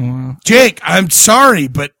 Oh, wow. Jake, I'm sorry,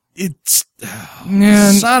 but it's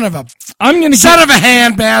Man, son of a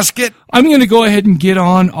handbasket. I'm gonna go ahead and get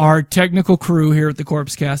on our technical crew here at the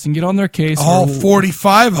Corpse Cast and get on their case. All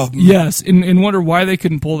 45 of them. Yes, and wonder why they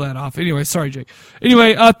couldn't pull that off. Anyway, sorry, Jake.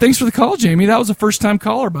 Anyway, thanks for the call, Jamie. That was a first-time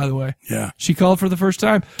caller, by the way. Yeah. She called for the first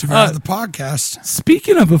time. To the podcast.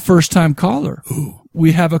 Speaking of a first-time caller,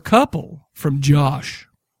 we have a couple from Josh.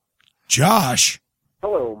 Josh?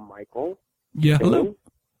 Hello, Michael. Yeah, hello.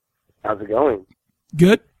 How's it going?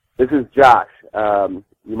 Good. This is Josh.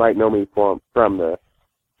 You might know me from the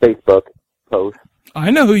Facebook post.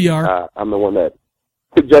 I know who you are. I'm the one that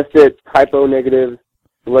suggested typo negatives,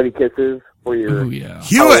 bloody kisses for your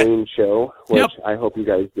Halloween show, which I hope you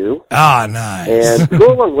guys do. Ah, nice. And to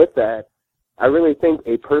go along with that, I really think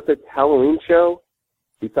a perfect Halloween show,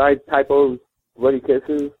 besides typos, bloody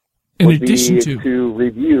kisses, in would addition be to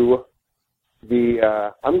review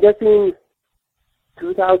the, I'm guessing,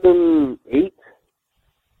 2008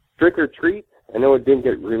 Trick or Treat. I know it didn't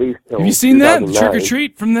get released till Have you seen that 2009. Trick or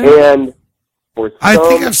Treat from there? And for I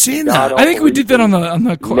think I've seen that. I think we did that on the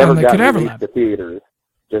never got Cadaver released Lab. to theaters.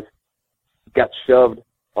 Just got shoved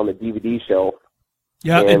on the DVD shelf.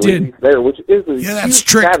 Yeah, and it did. released there, which is a Yeah, that's huge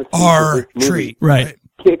Trick travesty or for this movie. Treat. Right.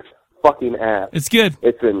 Kicks fucking ass. It's good.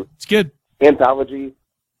 It's an It's good. anthology,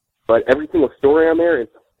 but every single story on there is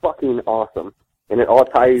fucking awesome, and it all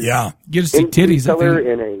ties Get to see into titties, each I other think.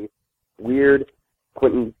 in a weird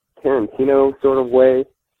Quentin Tarantino sort of way.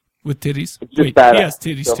 With titties. It's just Wait, badass. he has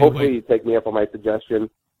titties so too. hopefully Wait. you take me up on my suggestion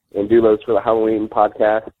and do those for the Halloween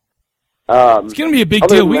podcast. It's going to be a big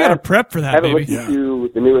other deal. than We got to that, prep for I that, haven't baby. listened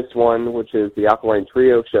to the newest one, which is the Alkaline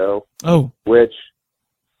Trio show. Oh. Which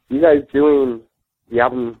you guys doing the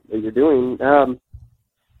album that you're doing?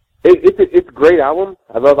 It's a great album.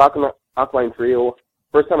 I love Alkaline Trio.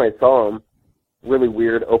 First time I saw them, really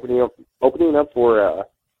weird opening up for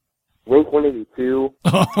Blink 182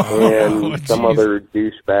 and some other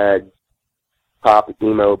douchebag pop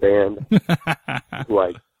emo band who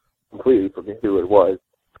I completely forget who it was.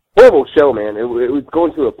 horrible show, man. It was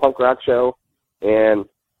going to a punk rock show and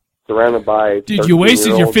surrounded by Dude, you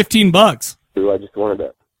wasted your $15. Who I just wanted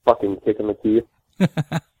to fucking kick in the teeth.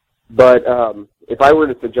 But if I were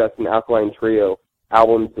to suggest an Alkaline Trio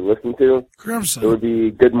album to listen to, Crimson. it would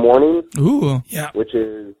be Good Morning. Ooh. Yeah. Which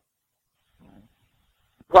is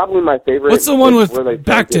probably my favorite. What's the one It's with where they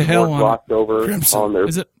Back to get Hell more on glossed over Crimson. on their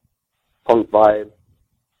Is it? punk vibe,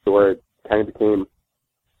 to where it kind of became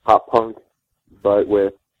pop punk, but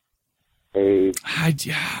with a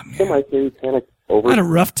semi-satanic overtone. I had a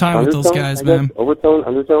rough time with those guys, I guess. man. Undertone?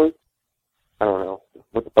 I don't know.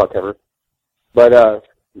 What the fuck ever. But,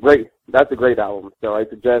 great. That's a great album. So I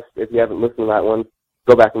suggest, if you haven't listened to that one,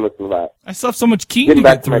 go back and listen to that. I still have so much Keaton Getting to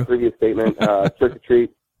back get to my through. previous statement, Trick or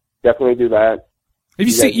Treat, definitely do that. Have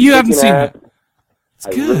you guys seen? You haven't kicking seen ass. that? It's I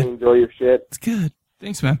good. really enjoy your shit. It's good.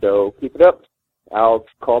 Thanks, man. So keep it up. I'll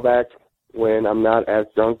call back when I'm not as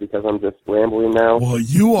drunk because I'm just rambling now. Well,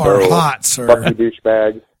 you are hot, sir. Fuck you,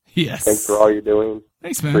 douchebags. Yes. Thanks for all you're doing.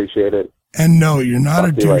 Thanks, man. Appreciate it. And no, you're not a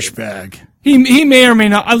Talk to you later. douchebag. He may or may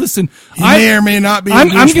not. I listen. He may or may not be.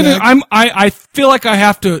 I feel like I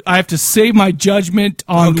have to save my judgment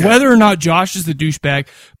on whether or not Josh is the douchebag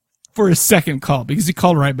for his second call because he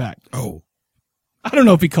called right back. Oh, I don't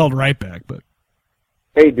know if he called right back, but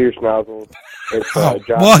Hey, douche nozzle. It's, Josh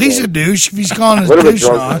well, he's again. a douche if he's calling us A little bit douche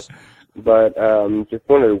drunk, noz. but just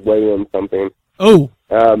wanted to weigh in something. Oh.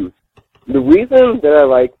 The reason that I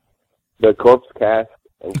like the Corpse Cast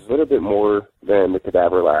a little bit more than the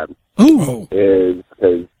Cadaver Lab is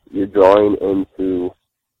because you're drawing into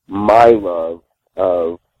my love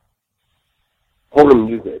of horror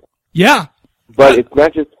music. Yeah. But it's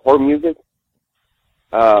not just horror music.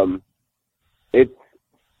 It's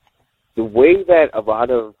the way that a lot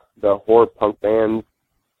of the horror punk bands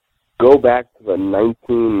go back to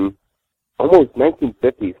the almost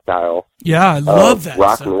 1950s style. Yeah, I love of that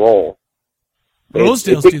rock stuff. and roll.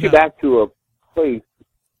 Rosedale's it do takes you that. back to a place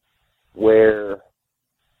where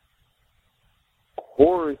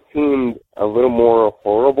horror seemed a little more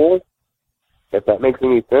horrible, if that makes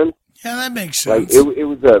any sense. Yeah, that makes Like, sense. it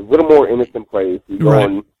was a little more innocent place. You go Right.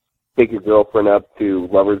 and take your girlfriend up to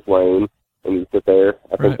Lover's Lane, and you sit there.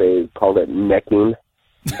 I think they called it necking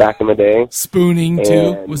back in the day. Spooning, too,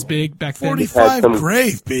 And was big back then. 45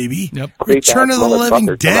 Grave, baby. Yep. Return of the Living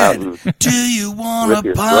motherfuckers Dead. come out and Do you want rip to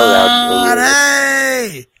your throat out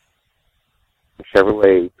party?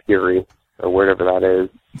 Chevrolet Fury, or whatever that is.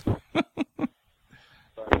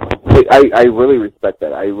 I really respect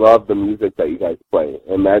that. I love the music that you guys play,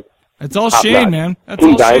 and That's all top Shane, notch. man. That's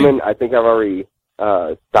King all Shane. Diamond, I think I've already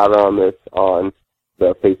started on this on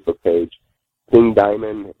the Facebook page. King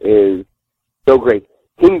Diamond is so great.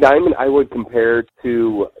 King Diamond, I would compare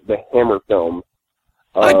to the Hammer films.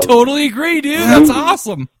 I totally agree, dude. That's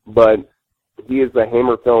awesome. But he is the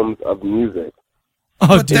Hammer films of music.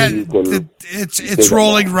 Oh, But it's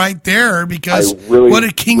rolling right there because I really, what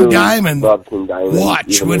did King really Diamond love King Diamond,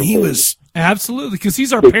 watch even when in he his was... Absolutely, because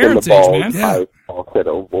he's our kick in parents' the age, balls, man. Yeah.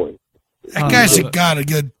 falsetto voice. That guy's got a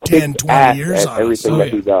good 10, 20 Ass years at on everything us. that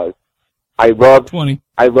he does. I love 20.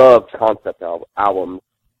 I love concept albums.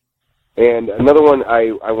 And another one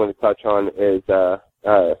I want to touch on is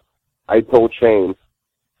I told Shane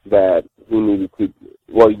that he needed to.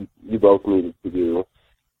 Well, you both needed to do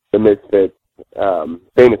the Misfits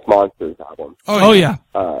Famous Monsters album. Oh, yeah.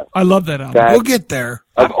 I love that album. We'll get there.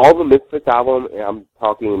 Of all the Misfits album, and I'm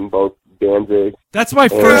talking both Danzig. That's my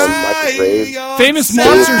and first. Michael Graves. Famous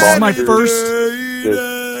Monsters is my first.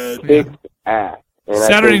 Just kicks ass. And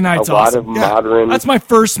Saturday I think Night's a lot awesome. of Yeah. modern That's my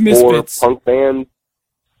first or Misfits. punk bands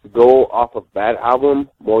go off of that album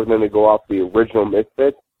more than they go off the original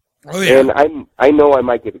Misfits. Oh, yeah. And I know I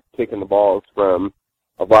might get a kick in the balls from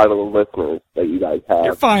a lot of the listeners that you guys have.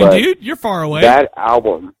 You're fine, but dude. You're far away. That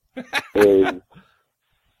album is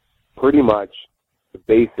pretty much the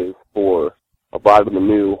basis for a lot of the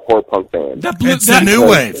new horror punk bands. It's the new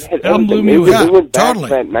wave. It That blew me It away. went back totally.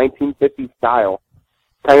 to that 1950s style.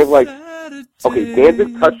 Kind of like, okay,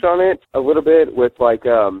 Danzig touched on it a little bit with like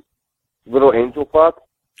Little Angel Fuck.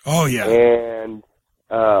 Oh, yeah. And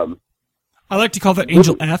I like to call that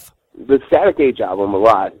Angel F. the Static Age album a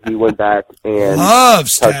lot. He went back and Love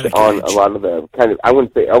touched Static on Age. a lot of the kind of, I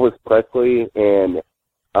wouldn't say Elvis Presley and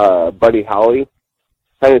Buddy Holly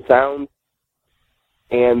kind of sounds.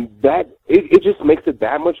 And that, it just makes it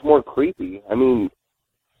that much more creepy. I mean,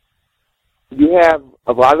 you have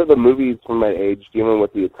a lot of the movies from that age dealing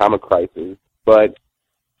with the atomic crisis, but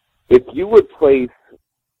if you would place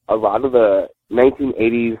a lot of the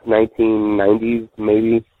 1980s, 1990s,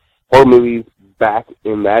 maybe, horror movies back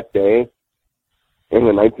in that day, in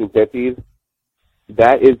the 1950s,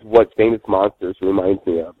 that is what Famous Monsters reminds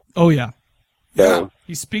me of. Oh, yeah. So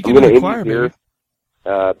He's I'm speaking going to to the end choir, it here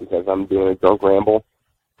baby. because I'm doing a drunk ramble.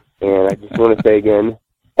 And I just want to say again,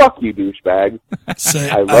 fuck you, douchebag. Say,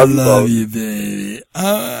 I love you both. you, baby.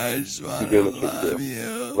 I just want You're to doing what love you you.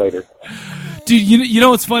 do. Later. Dude, you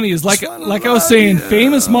know what's funny is like I was saying,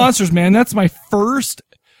 Famous Monsters, man, that's my first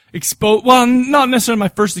well, not necessarily my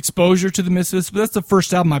first exposure to the Misfits, but that's the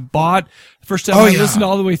first album I bought, the first album I listened to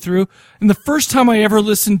all the way through. And the first time I ever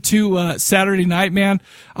listened to Saturday Night, man,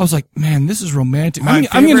 I was like, man, this is romantic. My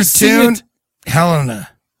I'm going to favorite sing tune, it. Helena.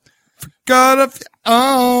 Forgot of your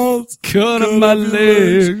arms, cut of my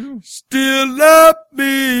leg, still love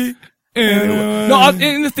me. And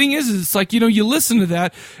the thing is it's like, you listen to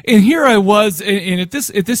that, and here I was, and at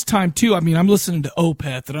this time too, I mean, I'm listening to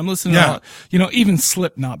Opeth, and I'm listening to, even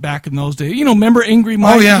Slipknot back in those days. Remember Angry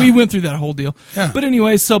Mike? Oh, yeah. We went through that whole deal. Yeah. But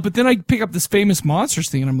anyway, but then I pick up this Famous Monsters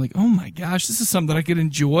thing, and I'm like, oh my gosh, this is something that I could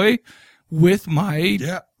enjoy with my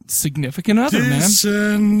significant other, man.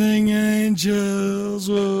 Descending angels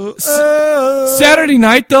will Saturday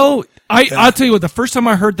Night, though, I'll tell you what, the first time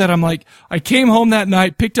I heard that, I'm like, I came home that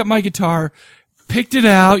night, picked up my guitar, picked it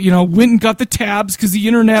out, went and got the tabs because the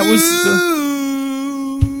internet was,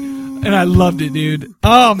 and I loved it, dude.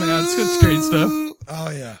 Oh man, it's such great stuff. Oh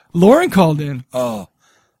yeah. Lauren called in. Oh.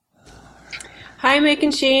 Hi, Mike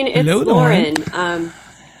and Shane. It's Hello, Lauren. I'm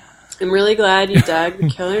really glad you dug The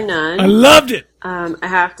Killer Nun. I loved it. I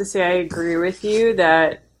have to say I agree with you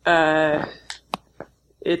that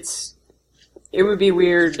it would be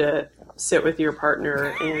weird to sit with your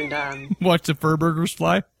partner and watch the fur burgers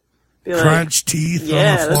fly. Be like, crunch teeth on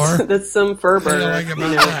the floor. That's some fur burger.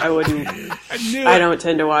 I wouldn't. I don't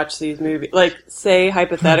tend to watch these movies. Like, say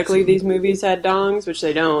hypothetically these movies had dongs, which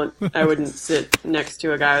they don't. I wouldn't sit next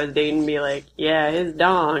to a guy I was dating and be like, yeah, his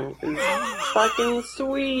dong is fucking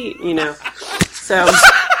sweet, So,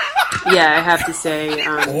 yeah, I have to say,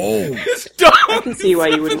 I can see why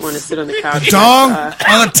you wouldn't want to sit on the couch. The dong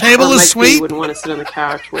on the table is Mike sweet. B wouldn't want to sit on the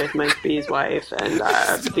couch with Mike B's wife and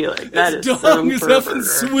be like, that is Dong some is fur effing burger.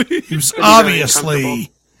 sweet. He was It'd be very obviously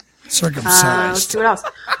uncomfortable. circumcised. Let's see what else.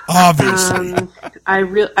 Obviously.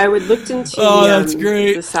 I would looked into that's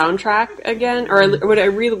great. the soundtrack again, or would I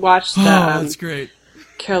rewatch the that's great.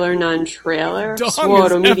 Killer Nun trailer, Dong is Suoro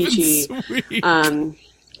effing Medici. sweet.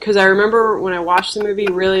 Because I remember when I watched the movie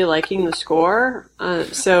really liking the score.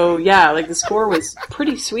 So yeah, like the score was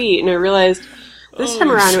pretty sweet, and I realized this time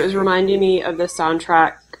around it was reminding me of the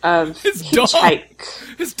soundtrack of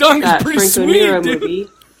Hitchhike. His dong is that pretty Franco sweet, Nero dude. movie.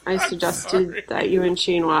 I suggested that you and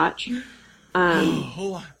Shane watch.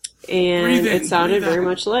 Hold on. And Breathe in, it sounded breathe very out.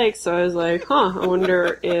 much like, so I was like, I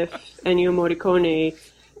wonder if Ennio Morricone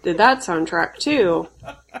did that soundtrack too.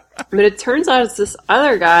 But it turns out it's this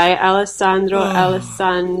other guy, Alessandro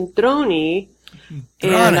Alessandroni, and he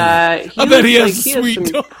I bet looks he has like he has sweet some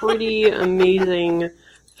dog. pretty amazing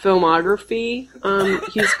filmography.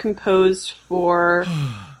 He's composed for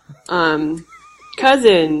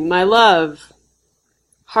Cousin, My Love,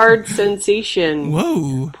 Hard Sensation,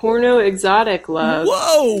 Whoa, Porno Exotic Love,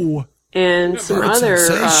 whoa, and some Hard other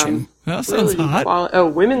Sensation. That sounds really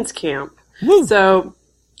hot. Women's Camp. Woo. So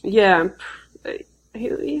yeah,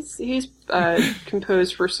 he's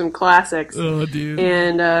composed for some classics. Oh, dude.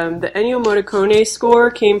 And the Ennio Morricone score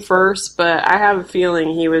came first, but I have a feeling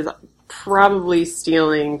he was probably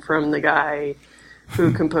stealing from the guy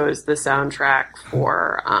who composed the soundtrack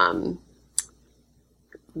for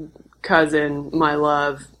Cousin, My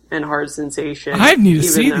Love, and Hard Sensation. I need to even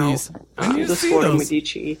see though, these. I need to the see Suoro those.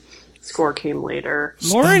 Medici score came later.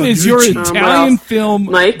 Lauren is your Stamaguchi. Italian What else? film.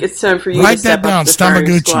 Mike, it's time for you Write to step that down, up the firing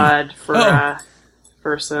Stamaguchi. squad Oh.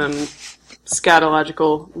 for some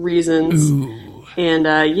scatological reasons. Ooh. And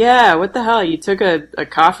yeah, what the hell? You took a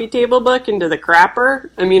coffee table book into the crapper?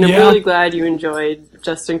 I mean, I'm Yeah. really glad you enjoyed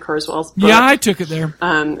Justin Kurzweil's book. Yeah, I took it there.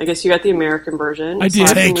 I guess you got the American version. I did.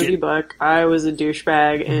 Saw the Take movie it. book. I was a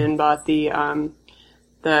douchebag and bought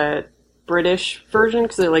the British version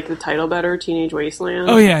because I like the title better, Teenage Wasteland.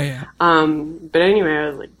 Oh yeah. But anyway, I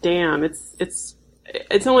was like, damn,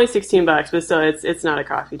 it's only $16, but still, it's not a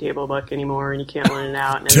coffee table book anymore, and you can't lend it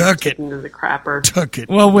out. And Took it. into the crapper. Took it.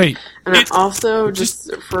 Well, wait. And I also,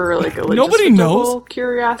 just for like a Nobody logistical knows.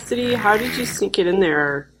 curiosity, how did you sneak it in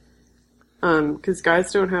there? Because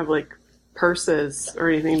guys don't have like purses or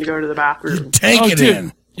anything to go to the bathroom. Take it dude,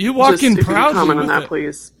 in. You walk Just in if you could proudly comment on with that, it.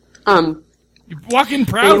 please. You walk in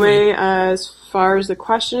proudly. Anyway, as far as the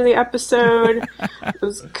question of the episode,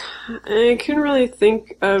 I couldn't really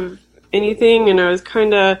think of anything, and I was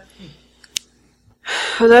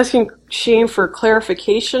asking Shane for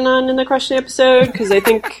clarification in the question of the episode, because I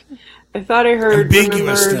thought I heard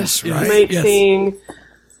Ambiguousness, right? Mike Yes. saying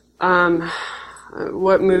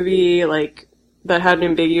what movie, like, that had an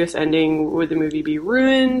ambiguous ending, would the movie be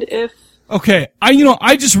ruined if... Okay, I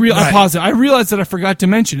paused it. I realized that I forgot to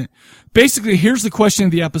mention it. Basically, here's the question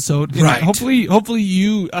of the episode. And Right. Hopefully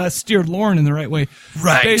you steered Lauren in the right way.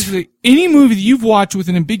 Right. Basically, any movie that you've watched with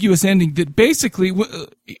an ambiguous ending that basically,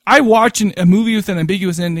 I watch a movie with an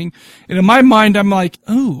ambiguous ending, and in my mind, I'm like,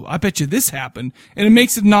 oh, I bet you this happened. And it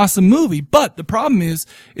makes it an awesome movie. But the problem is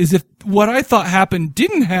if what I thought happened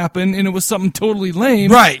didn't happen and it was something totally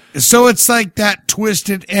lame. Right. So it's like that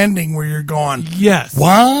twisted ending where you're going, yes.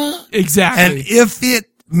 What? Exactly. And if it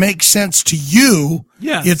makes sense to you,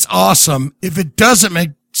 Yes. it's awesome. If it doesn't make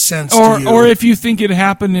sense to you. Or if you think it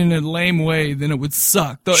happened in a lame way, then it would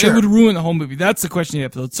suck. Though Sure. It would ruin the whole movie. That's the question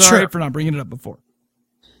of the episode. Sorry Sure. for not bringing it up before.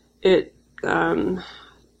 If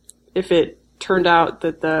it turned out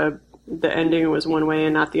that the ending was one way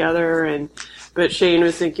and not the other, but Shane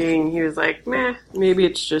was thinking, he was like, meh, maybe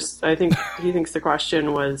it's just, I think he thinks the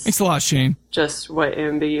question was... Thanks a lot, Shane. Just what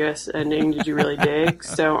ambiguous ending did you really dig?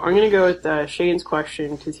 So I'm going to go with Shane's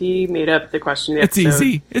question, because he made up the question of the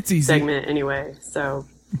episode It's easy. segment anyway, so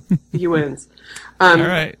he wins. All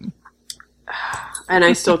right. And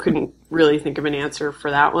I still couldn't really think of an answer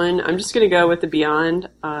for that one. I'm just going to go with the Beyond.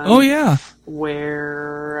 Oh, yeah.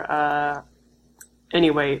 Where...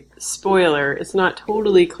 Anyway, spoiler, it's not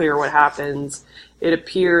totally clear what happens. It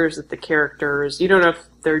appears that the characters, you don't know if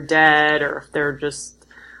they're dead or if they're just,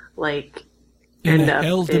 like, In end a up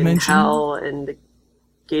hell in dimension? hell and the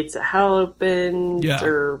gates of hell opened Yeah.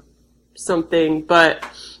 or something. But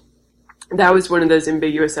that was one of those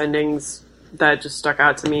ambiguous endings that just stuck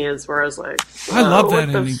out to me as far as, like, I love what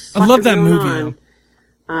that the ending. fuck I love is that going movie.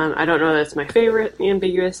 on? I don't know that's my favorite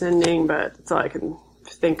ambiguous ending, but that's all I can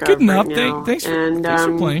think Good of enough. right now. Thanks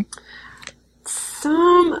for playing.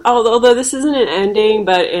 Although this isn't an ending,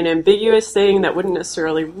 but an ambiguous thing that wouldn't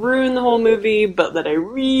necessarily ruin the whole movie, but that I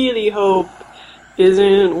really hope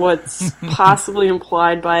isn't what's possibly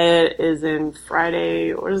implied by it, is in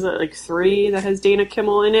Friday, what is it, like 3, that has Dana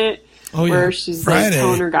Kimmel in it? Oh, yeah. Where she's Friday. like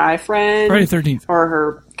telling her guy friend. Friday 13th. Or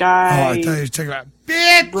her Oh, guy I thought you were talking about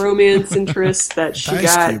romance interest that she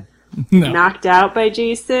Ice got Cube. No. knocked out by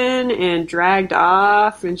Jason and dragged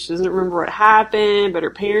off, and she doesn't remember what happened, but her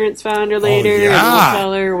parents found her later and yeah. will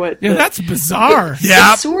tell her what. Yeah, that's bizarre.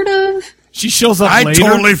 Yeah. Sort of. She shows up I later.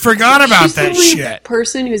 totally forgot about She's that the only shit.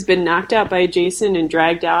 person who's been knocked out by Jason and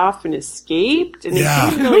dragged off and escaped. And Yeah.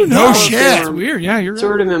 it didn't really No tell if shit. they That's were weird. Yeah, you're right.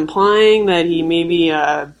 sort of implying that he maybe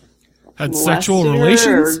Had sexual molested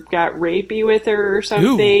her relations? or got rapey with her or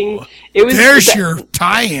something. Ew. It was There's your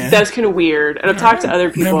tie-in. That's kind of weird. And I've talked to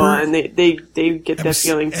other people, Remember? and they get that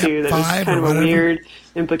feeling too. That F5 it's kind or of a whatever? weird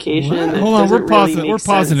implication. What? That Hold on, doesn't we're pausing really it. We're make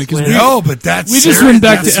pausing it sense 'cause with- we- No, but that's We just serious. went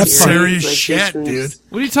back to That's F5. serious Like shit, Jason's- dude.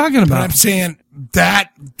 What are you talking But about? I'm saying that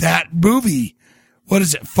movie, what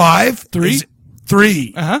is it, 5? 3? Is it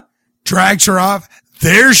 3. Uh-huh. Drags her off.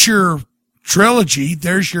 There's your trilogy.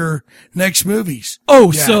 There's your next movies.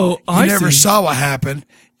 Oh, Yeah. so you I never see. saw what happened.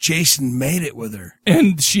 Jason made it with her.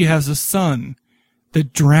 And she has a son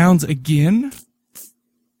that drowns again?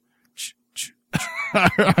 All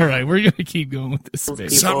right, we're going to keep going with this. Baby.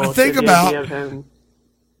 Something to People think the about. idea of him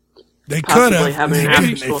They could possibly have. having They an didn't.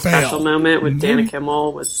 after-school They special failed. moment with Dana Maybe.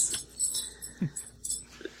 Kimmel was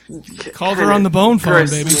Called her on the bone phone,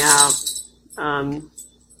 grossed baby. me out.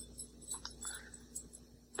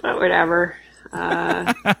 But whatever.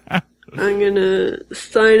 I'm gonna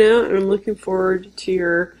sign out, and I'm looking forward to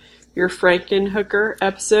your Frankenhooker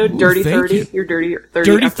episode, Ooh, Dirty thank 30. you. Your Dirty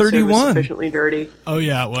 30 Dirty episode 31. was sufficiently dirty. Oh,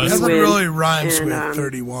 yeah, it was. Nothing win. really rhymes And, with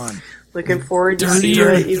 31. Looking forward to Dirty see what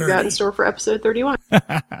 30. you've got in store for episode 31.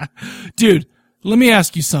 Dude, let me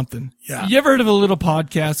ask you something. Yeah. You ever heard of a little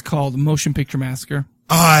podcast called Motion Picture Massacre?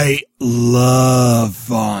 I love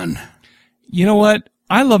Vaughn. You know what?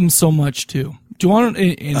 I love him so much, too. Do you want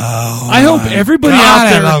to, Oh, I hope everybody God,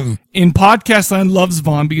 I out love there him. in podcast land loves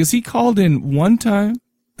Vaughn because he called in one time.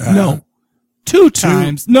 No. Two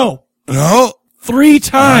times. No. No. 3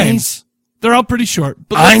 times. They're all pretty short.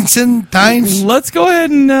 But times. Let's go ahead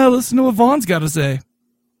and listen to what Vaughn's got to say.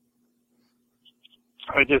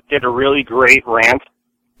 I just did a really great rant,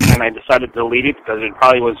 and I decided to delete it because it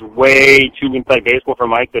probably was way too inside baseball for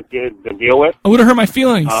Mike to deal with. I would have hurt my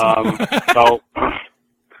feelings. So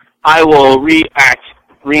I will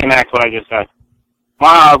reenact what I just said.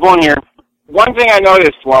 Vaughn here. One thing I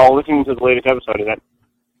noticed while listening to the latest episode is that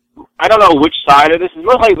I don't know which side of this. It's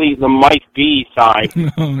most likely the Mike B side.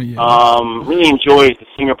 Oh, yeah. Really enjoys the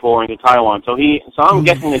Singapore and the Taiwan. So I'm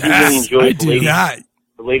guessing that he really enjoys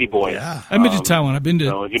the the lady boy. Yeah. I've been to Taiwan. I've been to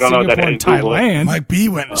So if you don't know what that Singapore is, and Google it. Thailand. Mike B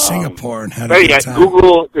went to Singapore and had a But good yeah, time.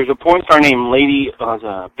 Google. There's a porn star named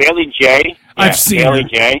Bailey J. I've seen Bailey her.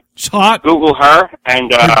 J. She's hot. Google her,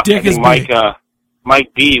 and Her I dick is think big.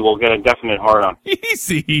 Mike B will get a definite hard on.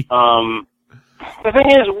 Easy. The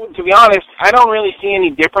thing is, to be honest, I don't really see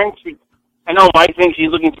any difference. I know Mike thinks he's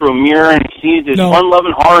looking through a mirror and sees this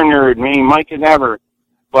fun-loving horror nerd named Mike Cadaver,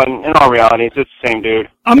 but in all reality, it's just the same dude.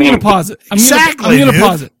 I'm going to pause it. I'm going to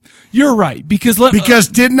pause it. You're right, because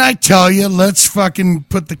didn't I tell you, let's fucking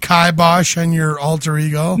put the kibosh on your alter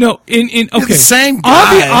ego? No, okay. You're the same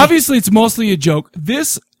guy. Obviously, it's mostly a joke.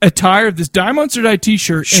 This attire, this Die Monster Die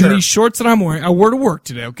t-shirt, and these shorts that I'm wearing, I wore to work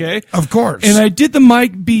today, okay? Of course. And I did the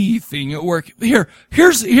Mike B thing at work.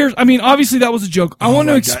 Here's, I mean, obviously that was a joke. I want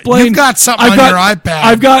to explain. You've got something on your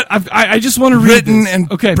iPad. I just want to read written this. and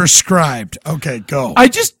prescribed. Okay, go. I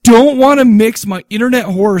just don't want to mix my internet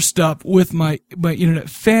horror stuff with my internet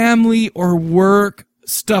family or work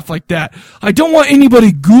stuff like that. I don't want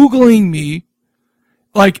anybody Googling me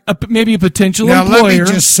like maybe a potential employer. Let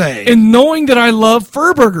me just say, and knowing that I love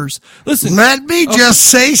fur burgers. Listen, let me just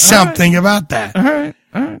say something about that. All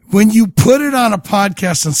right. When you put it on a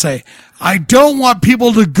podcast and say, I don't want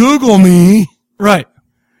people to Google me. Right.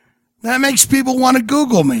 That makes people want to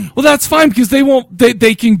Google me. Well, that's fine because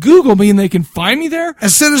they can Google me and they can find me there.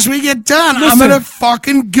 As soon as we get done, Listen, I'm going to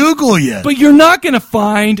fucking Google you. But you're not going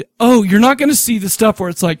to you're not going to see the stuff where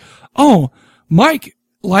it's like, oh, Mike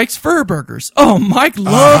likes fur burgers. Oh, Mike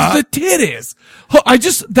loves the titties.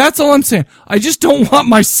 That's all I'm saying. I just don't want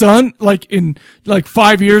my son, in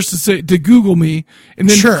 5 years to Google me and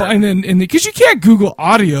then, because you can't Google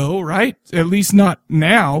audio, right? At least not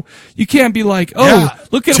now. You can't be like,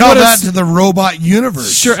 look at tell that to the robot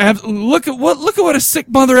universe. Sure. Look at what a sick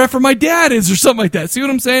mother effer my dad is or something like that. See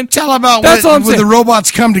what I'm saying? Tell about that's all I'm when saying. the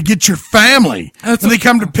robots come to get your family. And they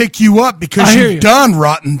come to pick you up because you've done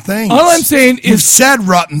rotten things. All I'm saying is you've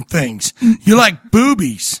said rotten things. You like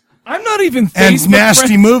boobies. I'm not even Facebook and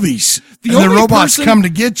nasty movies. The robots come to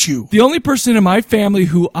get you. The only person in my family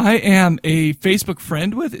who I am a Facebook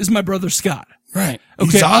friend with is my brother Scott. Right.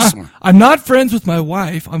 Okay. He's awesome. I'm not friends with my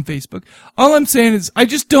wife on Facebook. All I'm saying is I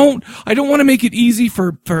don't want to make it easy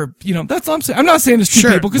for that's all I'm saying. I'm not saying it's two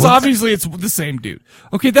people because obviously it's the same dude.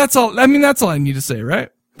 Okay. That's all. I mean, that's all I need to say, right?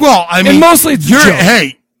 Well, I mean, and mostly it's a joke.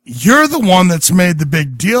 Hey, you're the one that's made the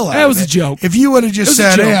big deal out of it. That was a joke. If you would have just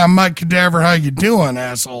said, hey, I'm Mike Cadaver, how you doing,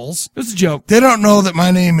 assholes? It was a joke. They don't know that my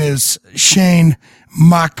name is Shane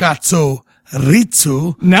Macazzo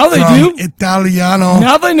Rizzo. Now they from do. Italiano.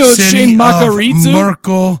 Now they know it's Shane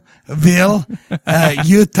Macarizzo. Mercoville,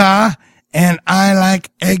 Utah. And I like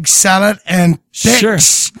egg salad and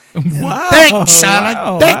dicks. Wow. Dick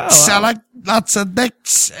salad, dick salad. Lots of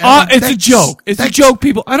dicks. It's a joke. It's a joke,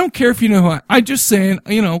 people. I don't care if you know who I'm just saying,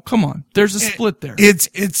 come on. There's a split there.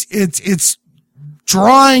 It's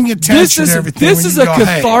drawing attention to everything. This is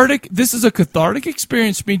a cathartic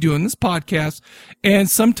experience for me doing this podcast, and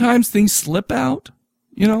sometimes things slip out,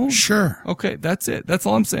 Sure. Okay, that's it. That's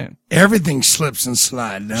all I'm saying. Everything slips and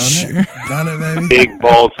slides, don't it? Don't it, baby? Big,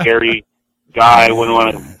 bald, scary guy. Wouldn't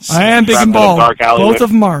want to. I am big and bald. Both of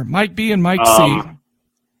them are. Mike B and Mike C.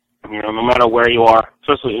 No matter where you are,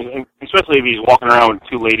 especially if he's walking around with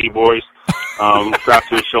two lady boys strapped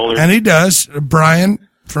to his shoulders. And he does. Brian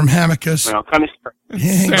from Hamacus. Kind of. He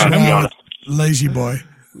hangs around with Lazy Boy.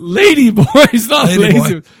 Lady Boy. He's not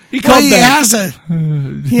lazy. He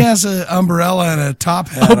has a umbrella and a top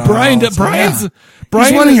hat. Oh, Brian's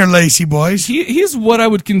he's one of your lazy boys. He's what I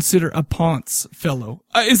would consider a Ponce fellow.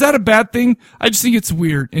 Is that a bad thing? I just think it's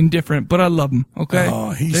weird and different, but I love him. Okay.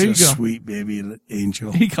 Oh, he's a sweet baby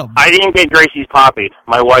angel. I didn't get Gracie's poppied.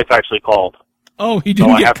 My wife actually called. Oh, he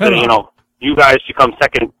didn't get cut off. You guys should come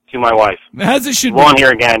second to my wife. As it should be. On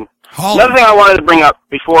here again. Holly. Another thing I wanted to bring up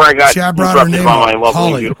before I got interrupted by my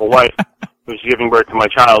lovely and beautiful wife, who's giving birth to my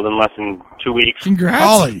child in less than 2 weeks. Congrats.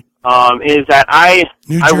 Holly. Is that I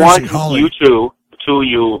want Holly. you two of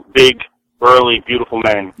you big, burly, beautiful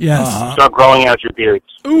men, start growing out your beards.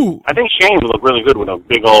 Ooh. I think Shane would look really good with a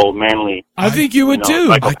big old manly. I think you would too.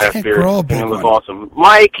 I can't grow a big It was one. awesome.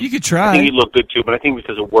 Mike, you could try. I think you look good too, but I think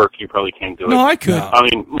because of work, you probably can't do it. No, I could. I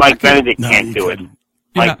mean, Mike Benedict can't do it.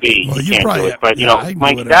 Mike B, Well, you you can't do it. But,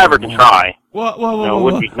 Mike whatever Cadaver you can want. try. Whoa, It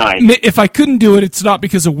would be nice. If I couldn't do it, it's not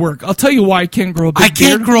because of work. I'll tell you why I can't grow a big I can't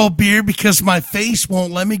beard. grow a beard because my face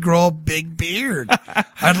won't let me grow a big beard.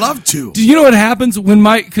 I'd love to. Do you know what happens when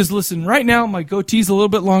because listen, right now my goatee's a little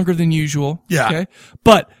bit longer than usual. Yeah. Okay.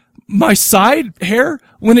 But my side hair,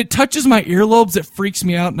 when it touches my earlobes, it freaks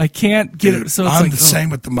me out and I can't get it. So it's I'm like, the same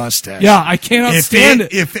with the mustache. Yeah, I cannot stand it.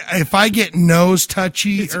 If I get nose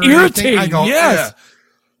touchy It's or irritating. anything, I go, yes.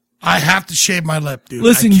 I have to shave my lip, dude.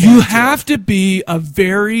 Listen, you have to be a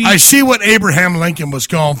very... I see what Abraham Lincoln was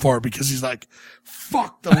going for because he's like,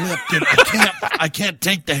 fuck the lip, dude. I can't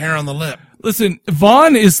take the hair on the lip. Listen,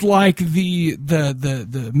 Vaughn is like the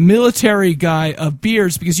military guy of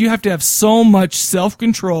beards because you have to have so much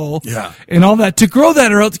self-control and all that to grow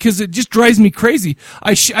that, or else, because it just drives me crazy.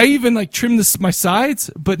 I even like trim my sides,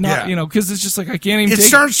 but not, because it's just like I can't even It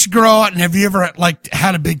starts to grow out, and have you ever like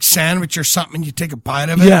had a big sandwich or something and you take a bite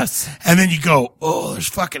of it? Yes. And then you go, oh, there's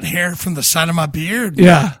fucking hair from the side of my beard.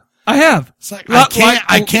 Yeah. I have. It's like,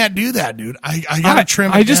 I can't do that, dude. I gotta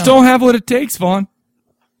trim it I just down. don't have what it takes, Vaughn.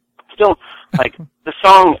 Still, like, the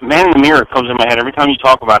song Man in the Mirror comes in my head every time you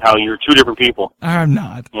talk about how you're two different people. I'm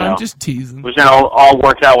not. I'm just teasing. Which then all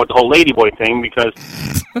worked out with the whole Ladyboy thing because,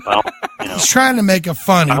 well, He's trying to make it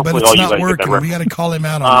funny, but Hopefully it's all you not guys get that working. We reference. got to call him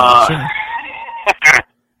out on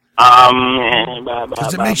that.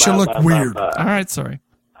 Because it makes you look weird. All right, sorry.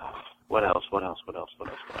 What else?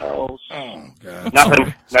 Oh, God.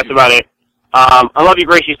 Nothing. That's about it. I love you,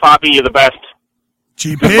 Gracie's Poppy. You're the best.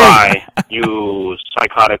 GP. Goodbye, you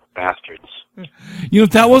psychotic bastards. You know,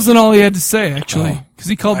 that wasn't all he had to say, actually, because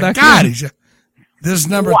he called back God, in. this is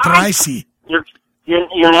number What? 13.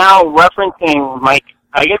 You're now referencing Mike.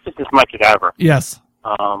 I guess it's just Mike Cadaver. Yes.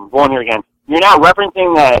 Going here again. You're now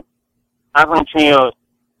referencing that Alkaline Trio,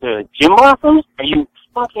 the gym lessons. Are you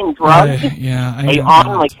fucking drugged? Yeah. Are you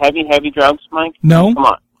on like heavy drugs, Mike? No. Come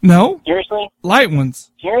on. No. Seriously? Light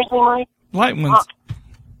ones. Seriously, Mike? Light ones.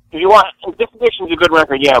 If you want, this edition's a good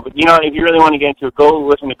record, yeah. But you know, if you really want to get into it, go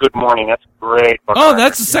listen to Good Morning. That's a great. Oh,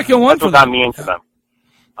 that's the second one That's for what got them. me into them.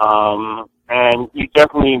 And you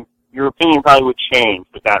definitely, your opinion probably would change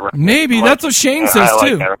with that record. Maybe. Like, That's what Shane says, I like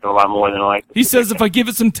too. that record a lot more than I like. He says if I give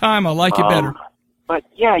it some time, I'll like it better. But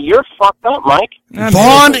yeah, you're fucked up, Mike.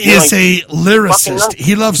 Vaughn You're is a fucking lyricist. nuts.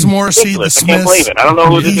 He loves Morrissey, the Ridiculous. I Smiths. can't believe it. I don't know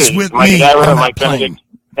who this He's is. with Mike me Cadaver, on Mike that plane. Benedict,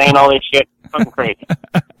 saying all this shit. Fucking crazy.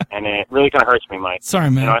 And it really kind of hurts me, Mike. Sorry,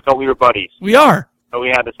 man. You know, I thought we were buddies. We are. But we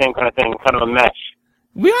had the same kind of thing, kind of a mesh.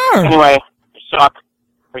 We are. Anyway, you suck.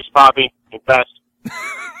 Grace Poppy, you're best.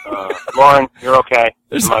 Lauren, you're okay.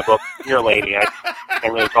 In my book, you're a lady. I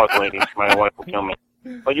can't really talk to ladies. My wife will kill me.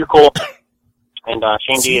 But you're cool. And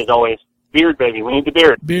Shane D, as always, beard, baby. We need the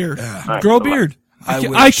beard. Beard. Right, Grow bye-bye. beard. I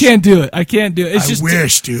I can't do it. I can't do it. It's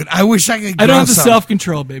just. Dude. I wish I could. I don't have the grow some.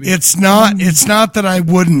 self-control, baby. It's not that I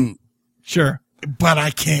wouldn't. Sure. But I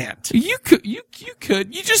can't. You could. You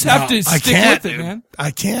could. You just have to I stick can't, with it, dude. man. I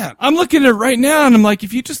can't. I'm looking at it right now, and I'm like,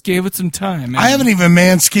 if you just gave it some time, man. I haven't even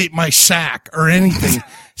manscaped my sack or anything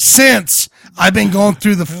since I've been going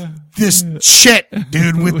through this shit,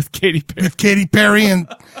 dude, with Katy Perry. With Katy Perry, and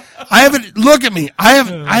I haven't. Look at me. I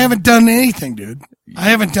haven't done anything, dude. I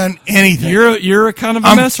haven't done anything. You're a kind of a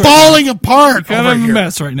I'm mess. falling right now. apart. You're kind over of a here.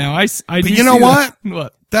 mess right now. I But do you know see what? that.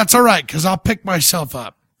 What? That's all right because I'll pick myself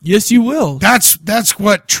up. Yes, you will. That's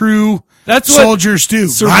what true That's what soldiers do.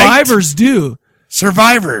 Survivors do.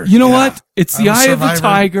 Survivor. You know Yeah. what? It's the I'm a eye of the survivor.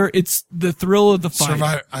 tiger. It's the thrill of the fight.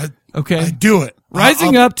 Survivor. Okay. I do it.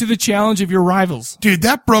 Rising up to the challenge of your rivals. Dude,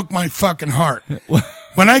 that broke my fucking heart.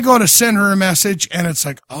 When I go to send her a message and it's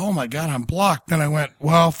like, oh my God, I'm blocked. Then I went,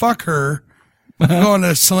 well, fuck her. I'm going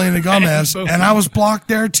to Selena Gomez. And I was blocked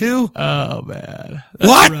there too. Oh, man. That's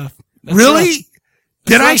What? rough. That's Really? rough.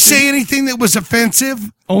 Did That's I rough, say dude. anything that was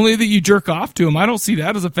offensive? Only that you jerk off to him. I don't see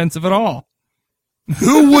that as offensive at all.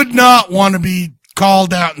 Who would not want to be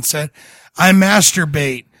called out and said, I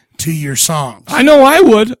masturbate to your songs? I know I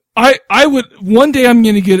would. I would. One day I'm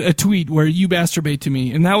going to get a tweet where you masturbate to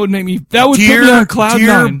me, and that would make me. That would put me on cloud dear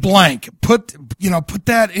nine. blank. Put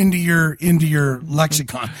that into your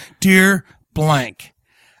lexicon. Dear blank.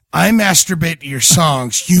 I masturbate to your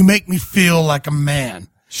songs. You make me feel like a man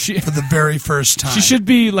for the very first time. She should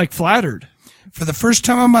be like flattered. For the first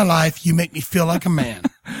time in my life, you make me feel like a man.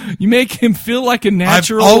 You make him feel like a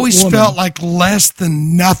natural. I've always woman. felt like less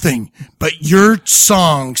than nothing, but your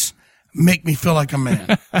songs make me feel like a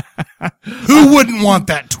man. Who wouldn't want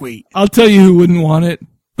that tweet? I'll tell you who wouldn't want it.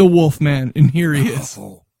 The Wolfman, and here he is.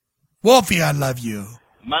 Wolfie, I love you.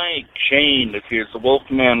 Mike Shane, this here's the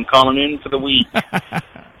Wolfman calling in for the week.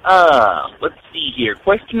 Let's see here.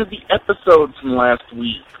 Question of the episode from last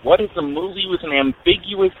week. What is a movie with an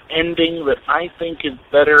ambiguous ending that I think is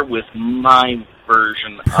better with my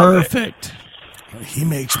version Perfect. of it? He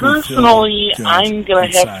makes Personally, me feel good I'm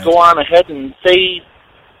going to have inside. to go on ahead and say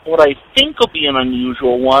what I think will be an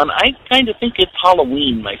unusual one. I kind of think it's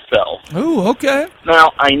Halloween myself. Oh, okay.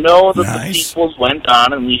 Now, I know that the Nice. sequels went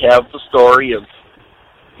on, and we have the story of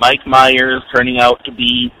Mike Myers turning out to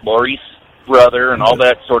be Laurie's brother and all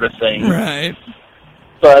that sort of thing. Right.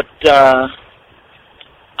 But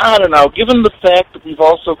I don't know, given the fact that we've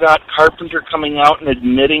also got Carpenter coming out and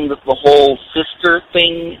admitting that the whole sister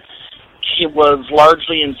thing was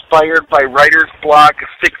largely inspired by writer's block, a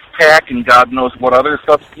six-pack, and God knows what other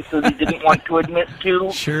substances he didn't want to admit to.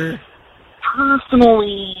 Sure.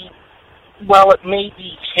 Personally, while it may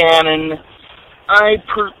be canon, I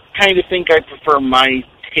kind of think I prefer my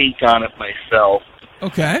take on it myself.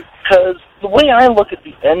 Okay. Because the way I look at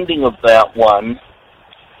the ending of that one,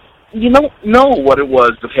 you don't know what it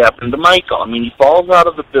was that happened to Michael. I mean, he falls out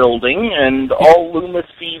of the building, and all Loomis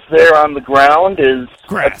sees there on the ground is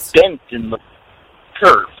grass, a dent in the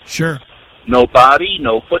turf. Sure. No body,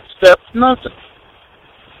 no footsteps, nothing.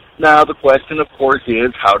 Now, the question, of course,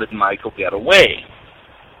 is, how did Michael get away?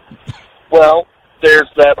 Well, there's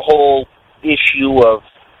that whole issue of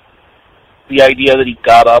the idea that he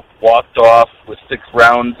got up, walked off with 6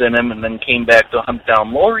 rounds in him, and then came back to hunt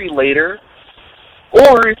down Laurie later.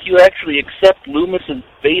 Or if you actually accept Loomis's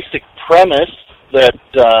basic premise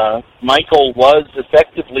that Michael was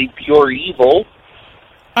effectively pure evil,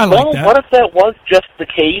 I like that. What if that was just the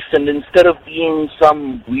case, and instead of being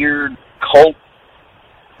some weird cult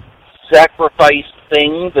sacrifice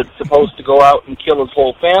thing that's supposed to go out and kill his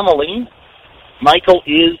whole family, Michael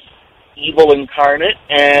is evil incarnate,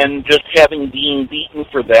 and just having been beaten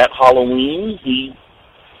for that Halloween, he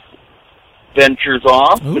ventures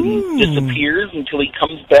off and disappears until he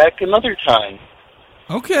comes back another time.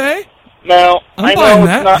 Okay. Now, I know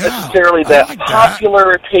that. it's not necessarily that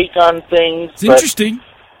popular a take on things. It's interesting.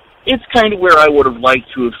 It's kind of where I would have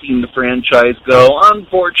liked to have seen the franchise go.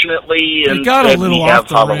 Unfortunately, it got a little we have off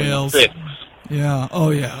the Halloween rails. 6. Yeah.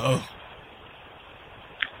 Oh, yeah.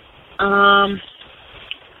 Oh.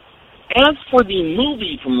 As for the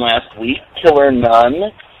movie from last week, Killer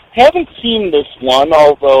Nun, haven't seen this one,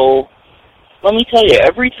 although, let me tell you,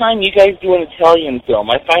 every time you guys do an Italian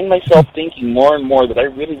film, I find myself thinking more and more that I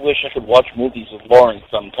really wish I could watch movies with Lauren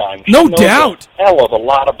sometime. She No knows doubt. a hell of a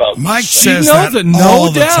lot about Mike this. says She knows that it, no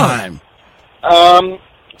all the doubt. time.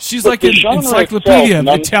 She's but like the an genre encyclopedia of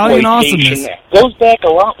itself, Italian nunsploitation, awesomeness. goes back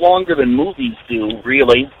a lot longer than movies do,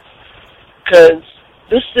 really, because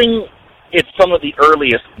this thing, it's some of the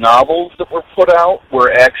earliest novels that were put out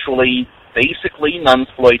were actually basically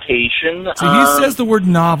nunsploitation. So he says the word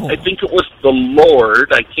novel. I think it was The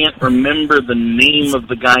Lord. I can't remember the name of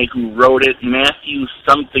the guy who wrote it, Matthew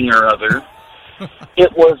something or other.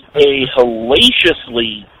 It was a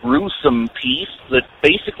hellaciously gruesome piece that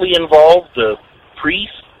basically involved a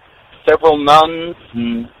priest, several nuns,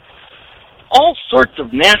 and all sorts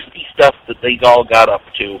of nasty stuff that they all got up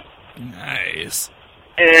to. Nice.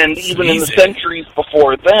 And even in the centuries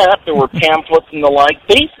before that, there were pamphlets and the like,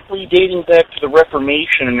 basically dating back to the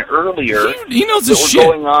Reformation and earlier, he knows that his were shit.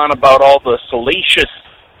 going on about all the salacious,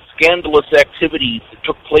 scandalous activities that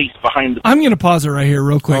took place behind the... I'm going to pause it right here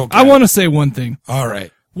real quick. Okay. I want to say one thing. All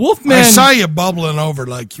right. Wolfman. I saw you bubbling over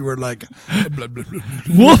like you were like...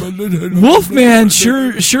 Wolfman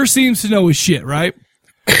sure seems to know his shit, right?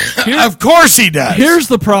 Of course he does. Here's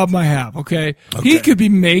the problem I have, okay? He could be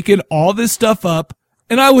making all this stuff up,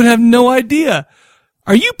 and I would have no idea.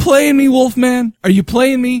 Are you playing me, Wolfman? Are you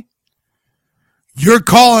playing me? You're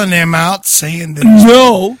calling him out, saying that...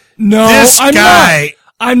 No, this I'm guy... not.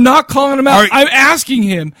 I'm not calling him out. I'm asking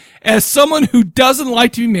him, as someone who doesn't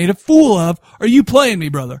like to be made a fool of, are you playing me,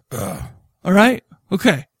 brother? All right?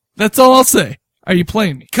 Okay. That's all I'll say. Are you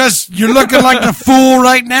playing me? Because you're looking like the fool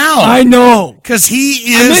right now. I know. Because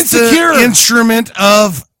he I'm is insecure. the instrument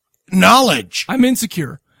of knowledge. I'm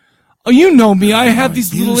insecure. Oh, you know me. I have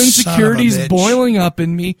these you little son of a insecurities bitch. boiling up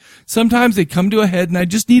in me. Sometimes they come to a head, and I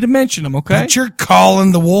just need to mention them, okay? But you're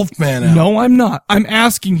calling the Wolfman out. No, I'm not. I'm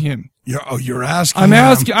asking him. You're asking I'm him.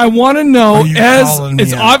 asking. I want to know, Are you as calling me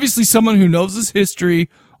it's out? obviously someone who knows his history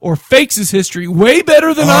or fakes his history way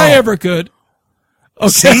better than I ever could. Okay.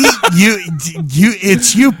 See,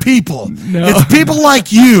 it's you people. No. It's people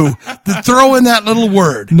like you that throw in that little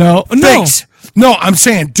word. No, fakes. No, I'm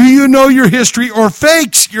saying, do you know your history or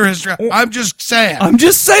fakes your history? I'm just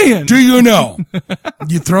saying. Do you know?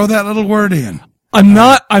 You throw that little word in. I'm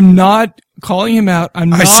not calling him out.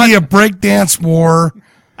 I see a breakdance war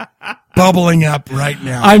bubbling up right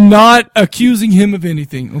now. I'm not accusing him of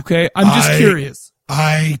anything, okay? I'm just curious.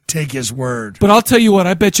 I take his word. But I'll tell you what,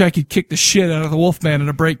 I bet you I could kick the shit out of the Wolfman in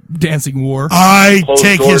a break-dancing war. I Closed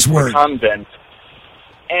take doors his to the word. Convent.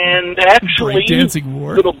 And actually, Breakdancing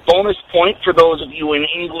war. little bonus point for those of you in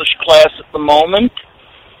English class at the moment,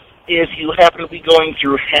 if you happen to be going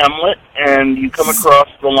through Hamlet and you come across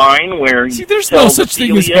the line where you there's tell no such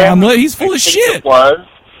thing as Ophelia, Hamlet. He's full I of think shit. It was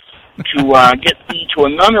to get thee to a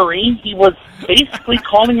nunnery. He was basically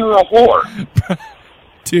calling her a whore.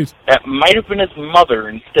 Dude. That might have been his mother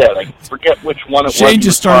instead. I forget which one it was. Shane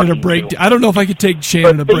just started a break. I don't know if I could take Shane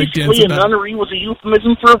on a break dance. Basically, a nunnery was a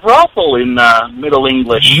euphemism for a brothel in Middle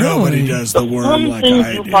English. Nobody does the worm like things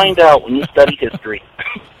I you do. find out when you study history.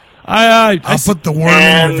 I'll put the worm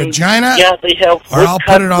in your vagina, yeah, they have or I'll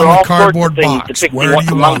put it on the cardboard box. Where do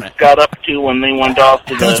you want it? Got up to when they went off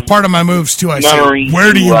to That's the part of my moves, too. I nunnery say,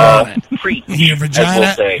 where do you want it? Preach, In your vagina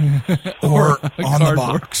as we'll say. or on the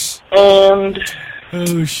box? And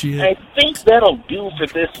oh, shit. I think that'll do for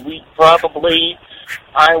this week, probably.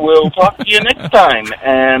 I will talk to you next time,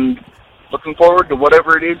 and looking forward to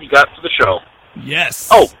whatever it is you got for the show. Yes.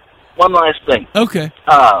 Oh, one last thing. Okay.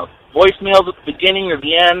 Voicemails at the beginning or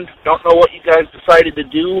the end. Don't know what you guys decided to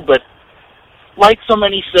do, but like so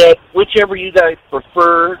many said, whichever you guys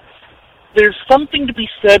prefer, there's something to be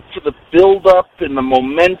said for the build-up and the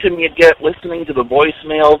momentum you get listening to the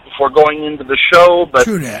voicemails before going into the show. But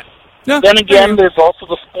True that. then again, there's also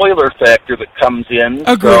the spoiler factor that comes in.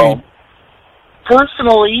 Agreed. So,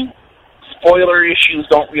 personally, spoiler issues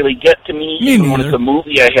don't really get to me even when it's a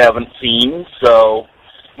movie I haven't seen. So,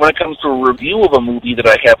 when it comes to a review of a movie that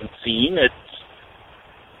I haven't seen, it's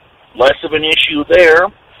less of an issue there.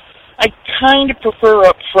 I kind of prefer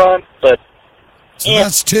up front, but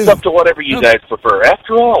that's two. It's up to whatever you guys prefer.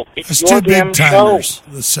 After all, it's That's your two damn big show. timers,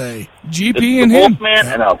 let's say. GP This is and the him. Wolfman,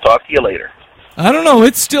 and I'll talk to you later. I don't know.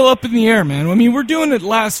 It's still up in the air, man. I mean, we're doing it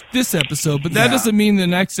this episode, but that Yeah. doesn't mean the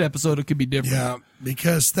next episode it could be different. Yeah,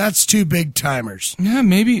 because that's two big timers. Yeah,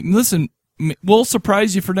 maybe. Listen, we'll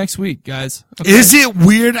surprise you for next week, guys. Okay? Is it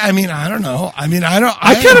weird? I mean, I don't know. I mean, I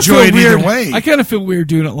kinda enjoy it feel either weird. way. I kind of feel weird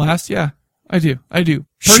doing it last. Yeah, I do. Should we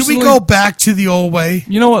Personally, go back to the old way?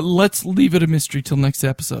 You know what? Let's leave it a mystery till next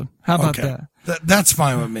episode. How about that? That's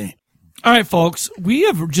fine with me. All right, folks, we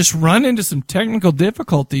have just run into some technical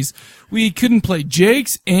difficulties. We couldn't play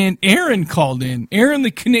Jake's, and Aaron called in. Aaron,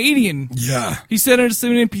 the Canadian. Yeah. He sent us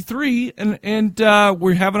an MP3, and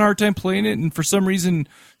we're having a hard time playing it, and for some reason,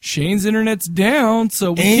 Shane's internet's down,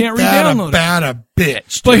 so we can't re-download it. Bad a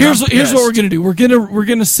bitch. But dude. here's I'm what we're gonna do. We're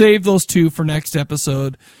gonna save those two for next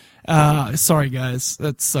episode. Sorry, guys,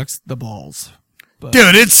 that sucks the balls. But,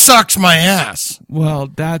 Dude, it sucks my ass. Well,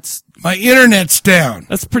 that's my internet's down.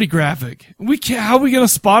 That's pretty graphic. How are we gonna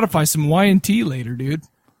Spotify some Y&T later, dude?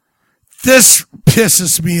 This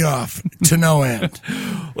pisses me off to no end.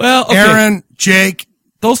 Well, okay. Aaron, Jake,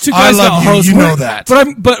 those two guys I love got you. hosts. You know that.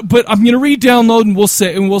 But I'm gonna re-download and we'll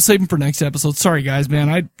save them for next episode. Sorry, guys,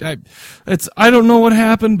 man. I don't know what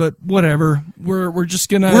happened, but whatever. We're just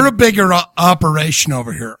gonna. We're a bigger operation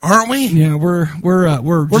over here, aren't we? Yeah, we're just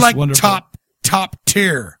like wonderful. top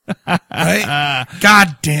tier, right?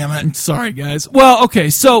 God damn it! Sorry, guys. Well, okay.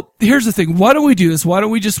 So here's the thing. Why don't we do this? Why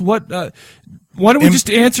don't we just just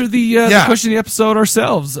answer the question of the episode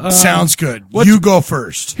ourselves? Sounds good. You go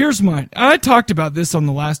first. Here's mine. I talked about this on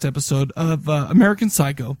the last episode of American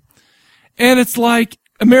Psycho, and it's like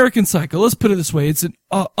American Psycho. Let's put it this way: it's an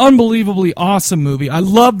unbelievably awesome movie. I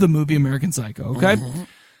love the movie American Psycho. Okay. Mm-hmm.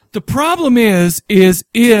 The problem is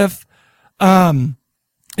if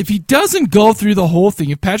he doesn't go through the whole thing,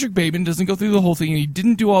 if Patrick Bateman doesn't go through the whole thing and he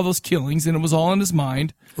didn't do all those killings and it was all in his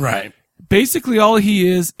mind, right? Basically, all he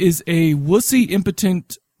is a wussy,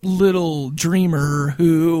 impotent little dreamer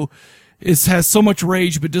who has so much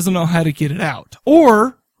rage but doesn't know how to get it out.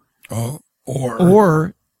 Or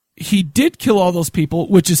he did kill all those people,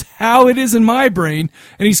 which is how it is in my brain,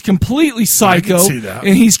 and he's completely psycho, I can see that.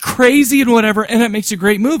 and he's crazy and whatever, and it makes a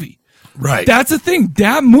great movie. Right. That's the thing.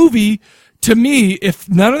 That movie, to me, if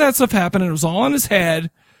none of that stuff happened and it was all in his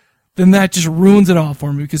head, then that just ruins it all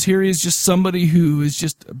for me, because here he is, just somebody who is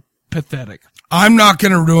just pathetic. I'm not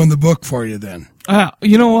going to ruin the book for you then.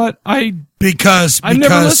 You know what? Because I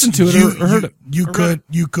never listened to it or heard it.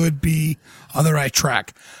 You could be on the right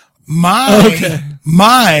track.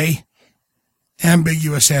 My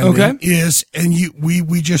ambiguous ending is, and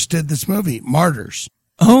we just did this movie, Martyrs.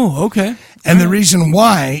 Oh, okay. And the reason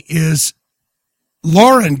why is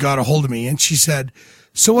Lauren got a hold of me and she said,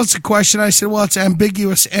 so what's the question? I said, well, it's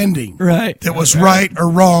ambiguous ending. Right. That was right or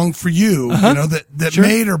wrong for you, Uh-huh. that Sure.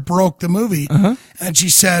 made or broke the movie. Uh-huh. And she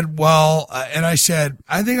said, well, and I said,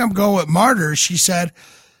 I think I'm going with Martyrs. She said,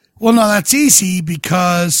 well, no, that's easy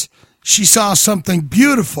because she saw something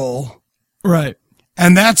beautiful. Right.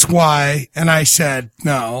 And that's why, and I said,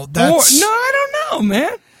 no, that's. No, I don't know,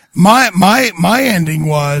 man. My ending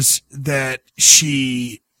was that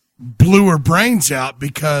she blew her brains out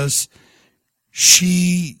because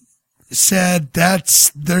she said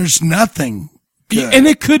there's nothing good. And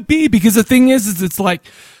it could be, because the thing is it's like,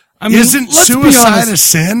 I mean, isn't let's be suicide honest. a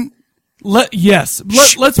sin? Let's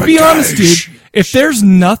be honest, dude. If there's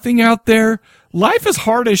nothing out there, life is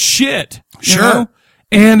hard as shit. you Sure. know?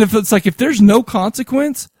 And if it's like, if there's no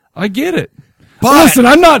consequence, I get it. But listen,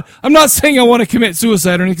 I'm not saying I want to commit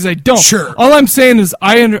suicide or anything, because I don't. Sure. All I'm saying is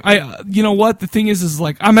you know what? The thing is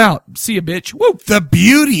like, I'm out. See ya, bitch. Woo. the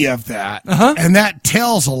beauty of that, and that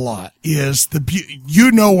tells a lot, is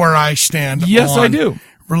you know where I stand. Yes, on I do.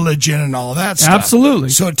 Religion and all that stuff. Absolutely.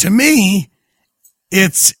 So to me,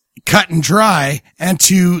 it's cut and dry, and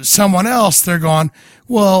to someone else, they're going,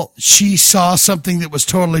 well, she saw something that was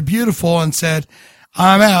totally beautiful and said,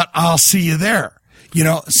 I'm out. I'll see you there. You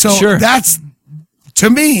know, so Sure. that's, to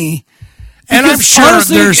me, and Because I'm sure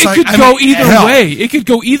honestly, there's it like, could go either way. It could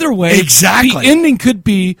go either way. Exactly. The ending could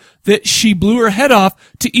be that she blew her head off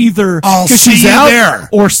to either I'll 'cause see she's you out, there.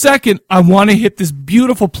 or second, I want to hit this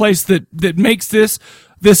beautiful place that makes this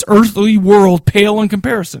earthly world pale in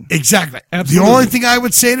comparison. Exactly. Absolutely. The only thing I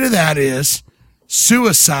would say to that is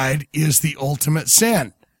suicide is the ultimate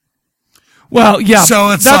sin. Well, yeah. So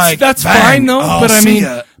it's that's like, that's bang, fine though. I'll But I see mean,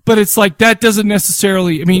 ya. but it's like that doesn't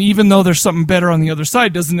necessarily. I mean, even though there's something better on the other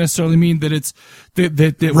side, doesn't necessarily mean that it's that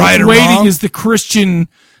Right or what's waiting wrong? is the Christian.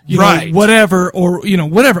 You Right. know, whatever, or, you know,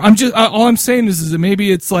 whatever. All I'm saying is that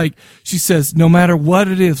maybe it's like, she says, no matter what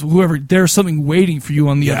it is, whoever, there's something waiting for you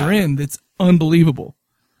on the Yeah. other end that's unbelievable.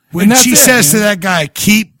 When And that's she it, says man. to that guy,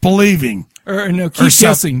 keep believing. Or no, or keep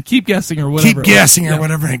something. guessing, or whatever. Keep guessing or Yeah.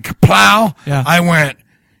 whatever. And kaplow. Yeah. I went,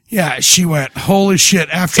 she went, holy shit,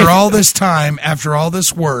 after all this time, after all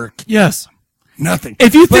this work. Yes. Nothing.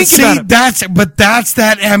 If you But think see, about it. that's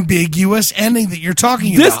that ambiguous ending that you're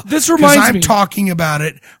talking about. This 'Cause reminds I'm me. talking about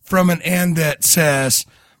it from an end that says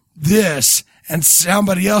this, and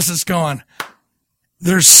somebody else is going,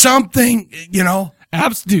 there's something, you know.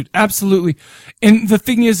 Dude, absolutely. And the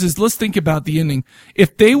thing is let's think about the ending.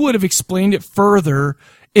 If they would have explained it further,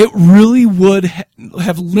 it really would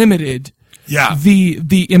have limited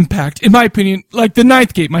the impact. In my opinion, like The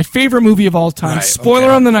Ninth Gate, my favorite movie of all time. Right, Spoiler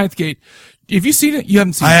okay. on The Ninth Gate. Have you seen it? You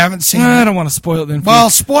haven't seen it. I haven't seen it. I don't want to spoil it then. for Well, you.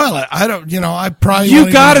 spoil it. I don't, I probably You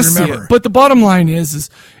won't gotta even see remember. it. But the bottom line is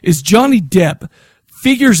Johnny Depp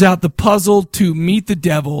figures out the puzzle to meet the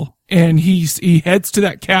devil, and he heads to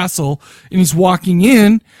that castle, and he's walking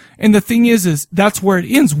in, and the thing is that's where it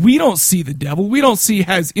ends. We don't see the devil. We don't see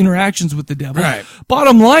has interactions with the devil. Right.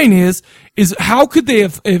 Bottom line is how could they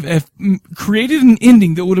have created an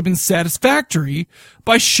ending that would have been satisfactory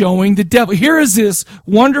by showing the devil? Here is this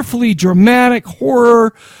wonderfully dramatic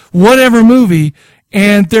horror, whatever movie,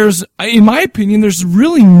 and there's, in my opinion, there's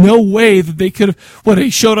really no way that they could have, he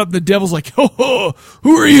showed up, the devil's like, ho,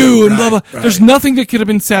 who are you? And blah, blah. Right. There's nothing that could have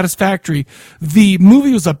been satisfactory. The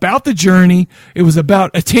movie was about the journey. It was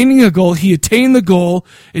about attaining a goal. He attained the goal,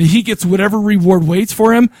 and he gets whatever reward waits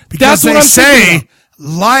for him. Because That's what they I'm thinking say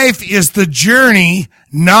life is the journey,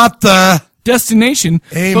 not the destination,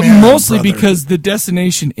 but Amen, mostly brother. because the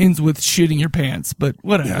destination ends with shitting your pants, but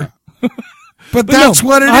whatever. But that's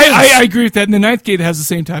what it is. I agree with that. And The Ninth Gate has the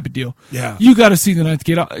same type of deal. Yeah. You got to see The Ninth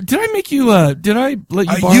Gate. Did I make you, did I let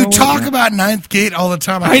you borrow you it? talk about Ninth Gate all the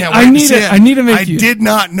time. I can't wait need to see it. it. I need to make I you- did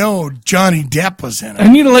not know Johnny Depp was in it. I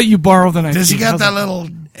need to let you borrow The Ninth Does he Gate. got How's that little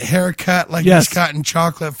haircut like Yes. he's got in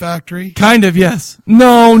Chocolate Factory? Kind of, yes.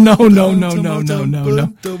 No.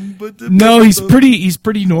 No, he's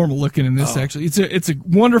pretty normal looking in this, actually. It's a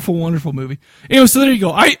wonderful, wonderful movie. Anyway, so there you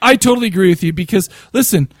go. I totally agree with you because,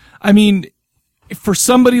 listen, I mean, for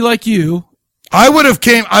somebody like you, I would have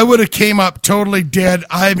came up totally dead.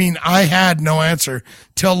 I mean, I had no answer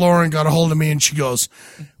till Lauren got a hold of me and she goes,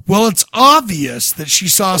 well, it's obvious that she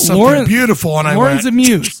saw something beautiful. And Lauren's I a went,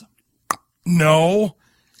 muse. no.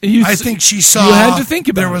 I think she saw. You had to think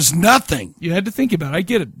about it. There was nothing. You had to think about it. I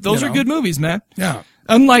get it. Those You are know? good movies, man. Yeah.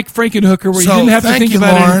 Unlike Frankenhooker, where you So, didn't have to thank think you,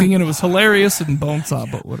 about Lauren. anything and it was hilarious and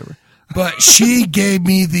bonesaw, but whatever. But she gave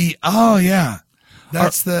me the, oh yeah,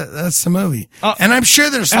 that's the movie. And I'm sure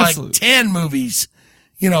there's absolutely. like 10 movies,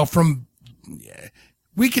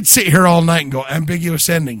 we could sit here all night and go ambiguous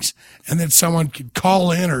endings. And then someone could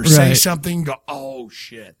call in or say Right. something and go, oh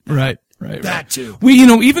shit. Right. That too. We,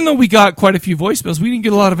 even though we got quite a few voicemails, we didn't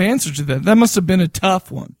get a lot of answers to that. That must have been a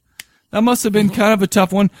tough one. That must have been kind of a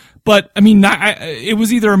tough one. But, I mean, it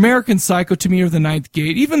was either American Psycho to me or The Ninth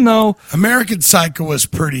Gate, even though... American Psycho was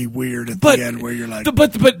pretty weird at the end where you're like...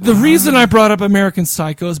 But the reason I brought up American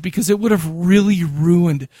Psycho is because it would have really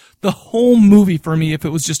ruined the whole movie for me if it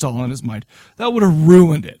was just all in his mind. That would have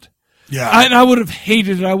ruined it. Yeah. I would have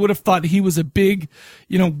hated it. I would have thought he was a big,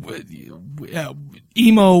 emo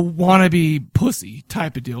wannabe pussy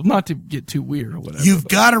type of deal. Not to get too weird or whatever. You've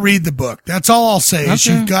got to read the book. That's all I'll say is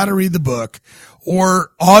you've got to read the book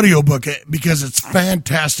or audiobook it because it's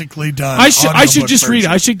fantastically done. I should just read it.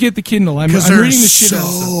 I should get the Kindle. I'm reading the shit out of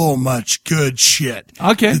stuff. So much good shit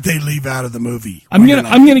that they leave out of the movie. I'm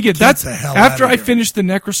gonna get that's the hell after out of I here. finish the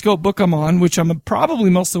Necroscope book I'm on, which I'm probably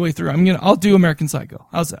most of the way through. I'll do American Psycho.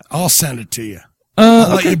 How's that? I'll send it to you.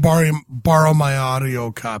 I'll let you borrow my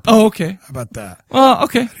audio copy. Oh, okay. How about that?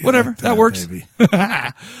 Okay. Whatever. That works.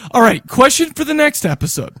 All right. Question for the next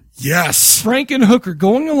episode. Yes. Frankenhooker,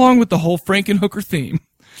 going along with the whole Frankenhooker theme.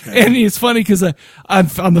 Okay. And it's funny because I'm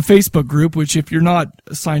on the Facebook group, which if you're not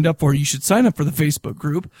signed up for, you should sign up for the Facebook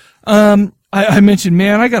group. I mentioned,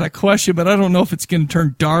 man, I got a question, but I don't know if it's going to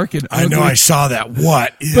turn dark and ugly. I know I saw that.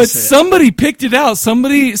 What is but it? somebody picked it out.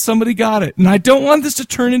 Somebody got it. And I don't want this to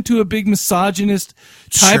turn into a big misogynist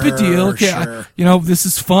type of deal. Okay. Sure. This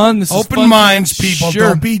is fun. This is Open fun. minds, people. Sure.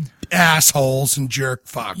 Don't be assholes and jerk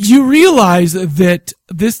fucks. You realize that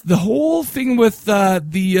the whole thing with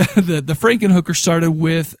the Frankenhooker started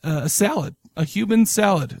with a salad, a human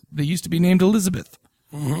salad that used to be named Elizabeth.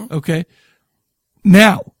 Mm-hmm. Okay.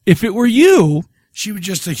 Now, if it were you, she was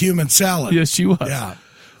just a human salad. Yes, she was. Yeah.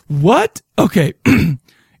 What? Okay.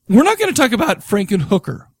 We're not going to talk about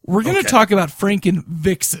Frankenhooker. We're going to talk about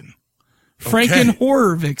Frankenvixen. Franken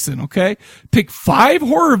horror vixen, okay? Pick 5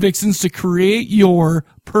 horror vixens to create your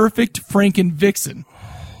perfect Frankenvixen.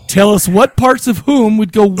 Tell us what parts of whom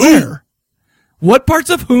would go where. What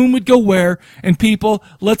parts of whom would go where? And people,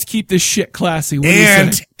 let's keep this shit classy. What do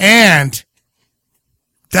you say? And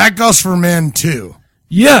that goes for men too.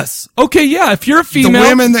 Yes. Okay, yeah. If you're a female. The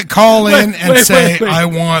women that call in and say, I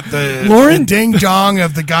want the ding dong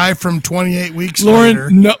of the guy from 28 Weeks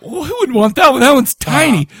Later. No, who would want that one? That one's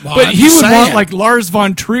tiny. But he would want like Lars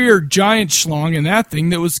von Trier giant schlong in that thing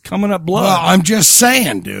that was coming up blood. Well, I'm just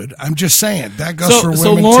saying, dude. I'm just saying. That goes for women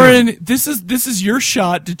so Lauren, too. this is your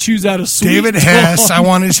shot to choose out a sweet David Hess, I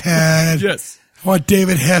want his head. Yes. I want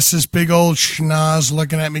David Hess's big old schnoz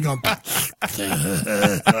looking at me going,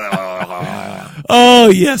 oh,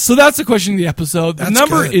 yeah. So that's the question of the episode. The That's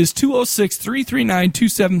number good. is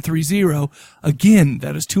 206-339-2730. Again,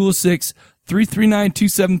 that is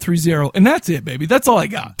 206-339-2730. And that's it, baby. That's all I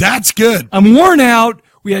got. That's good. I'm worn out.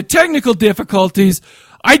 We had technical difficulties.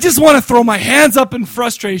 I just want to throw my hands up in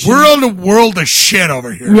frustration. We're in a world of shit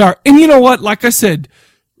over here. We are. And you know what? Like I said,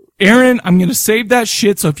 Aaron, I'm going to save that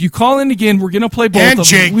shit. So if you call in again, we're going to play both And of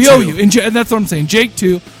Jake them. We too. owe you. And that's what I'm saying. Jake,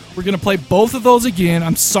 too. We're going to play both of those again.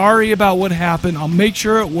 I'm sorry about what happened. I'll make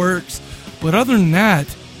sure it works. But other than that,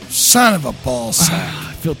 son of a ball sack.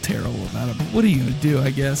 I feel terrible about it. But what are you going to do,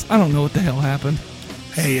 I guess? I don't know what the hell happened.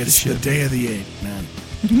 Hey, it's the day of the 8th, man.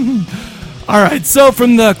 All right. So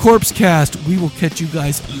from the Corpse Cast, we will catch you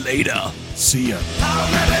guys later. See ya. How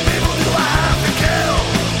many people do I have to kill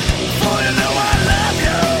for you know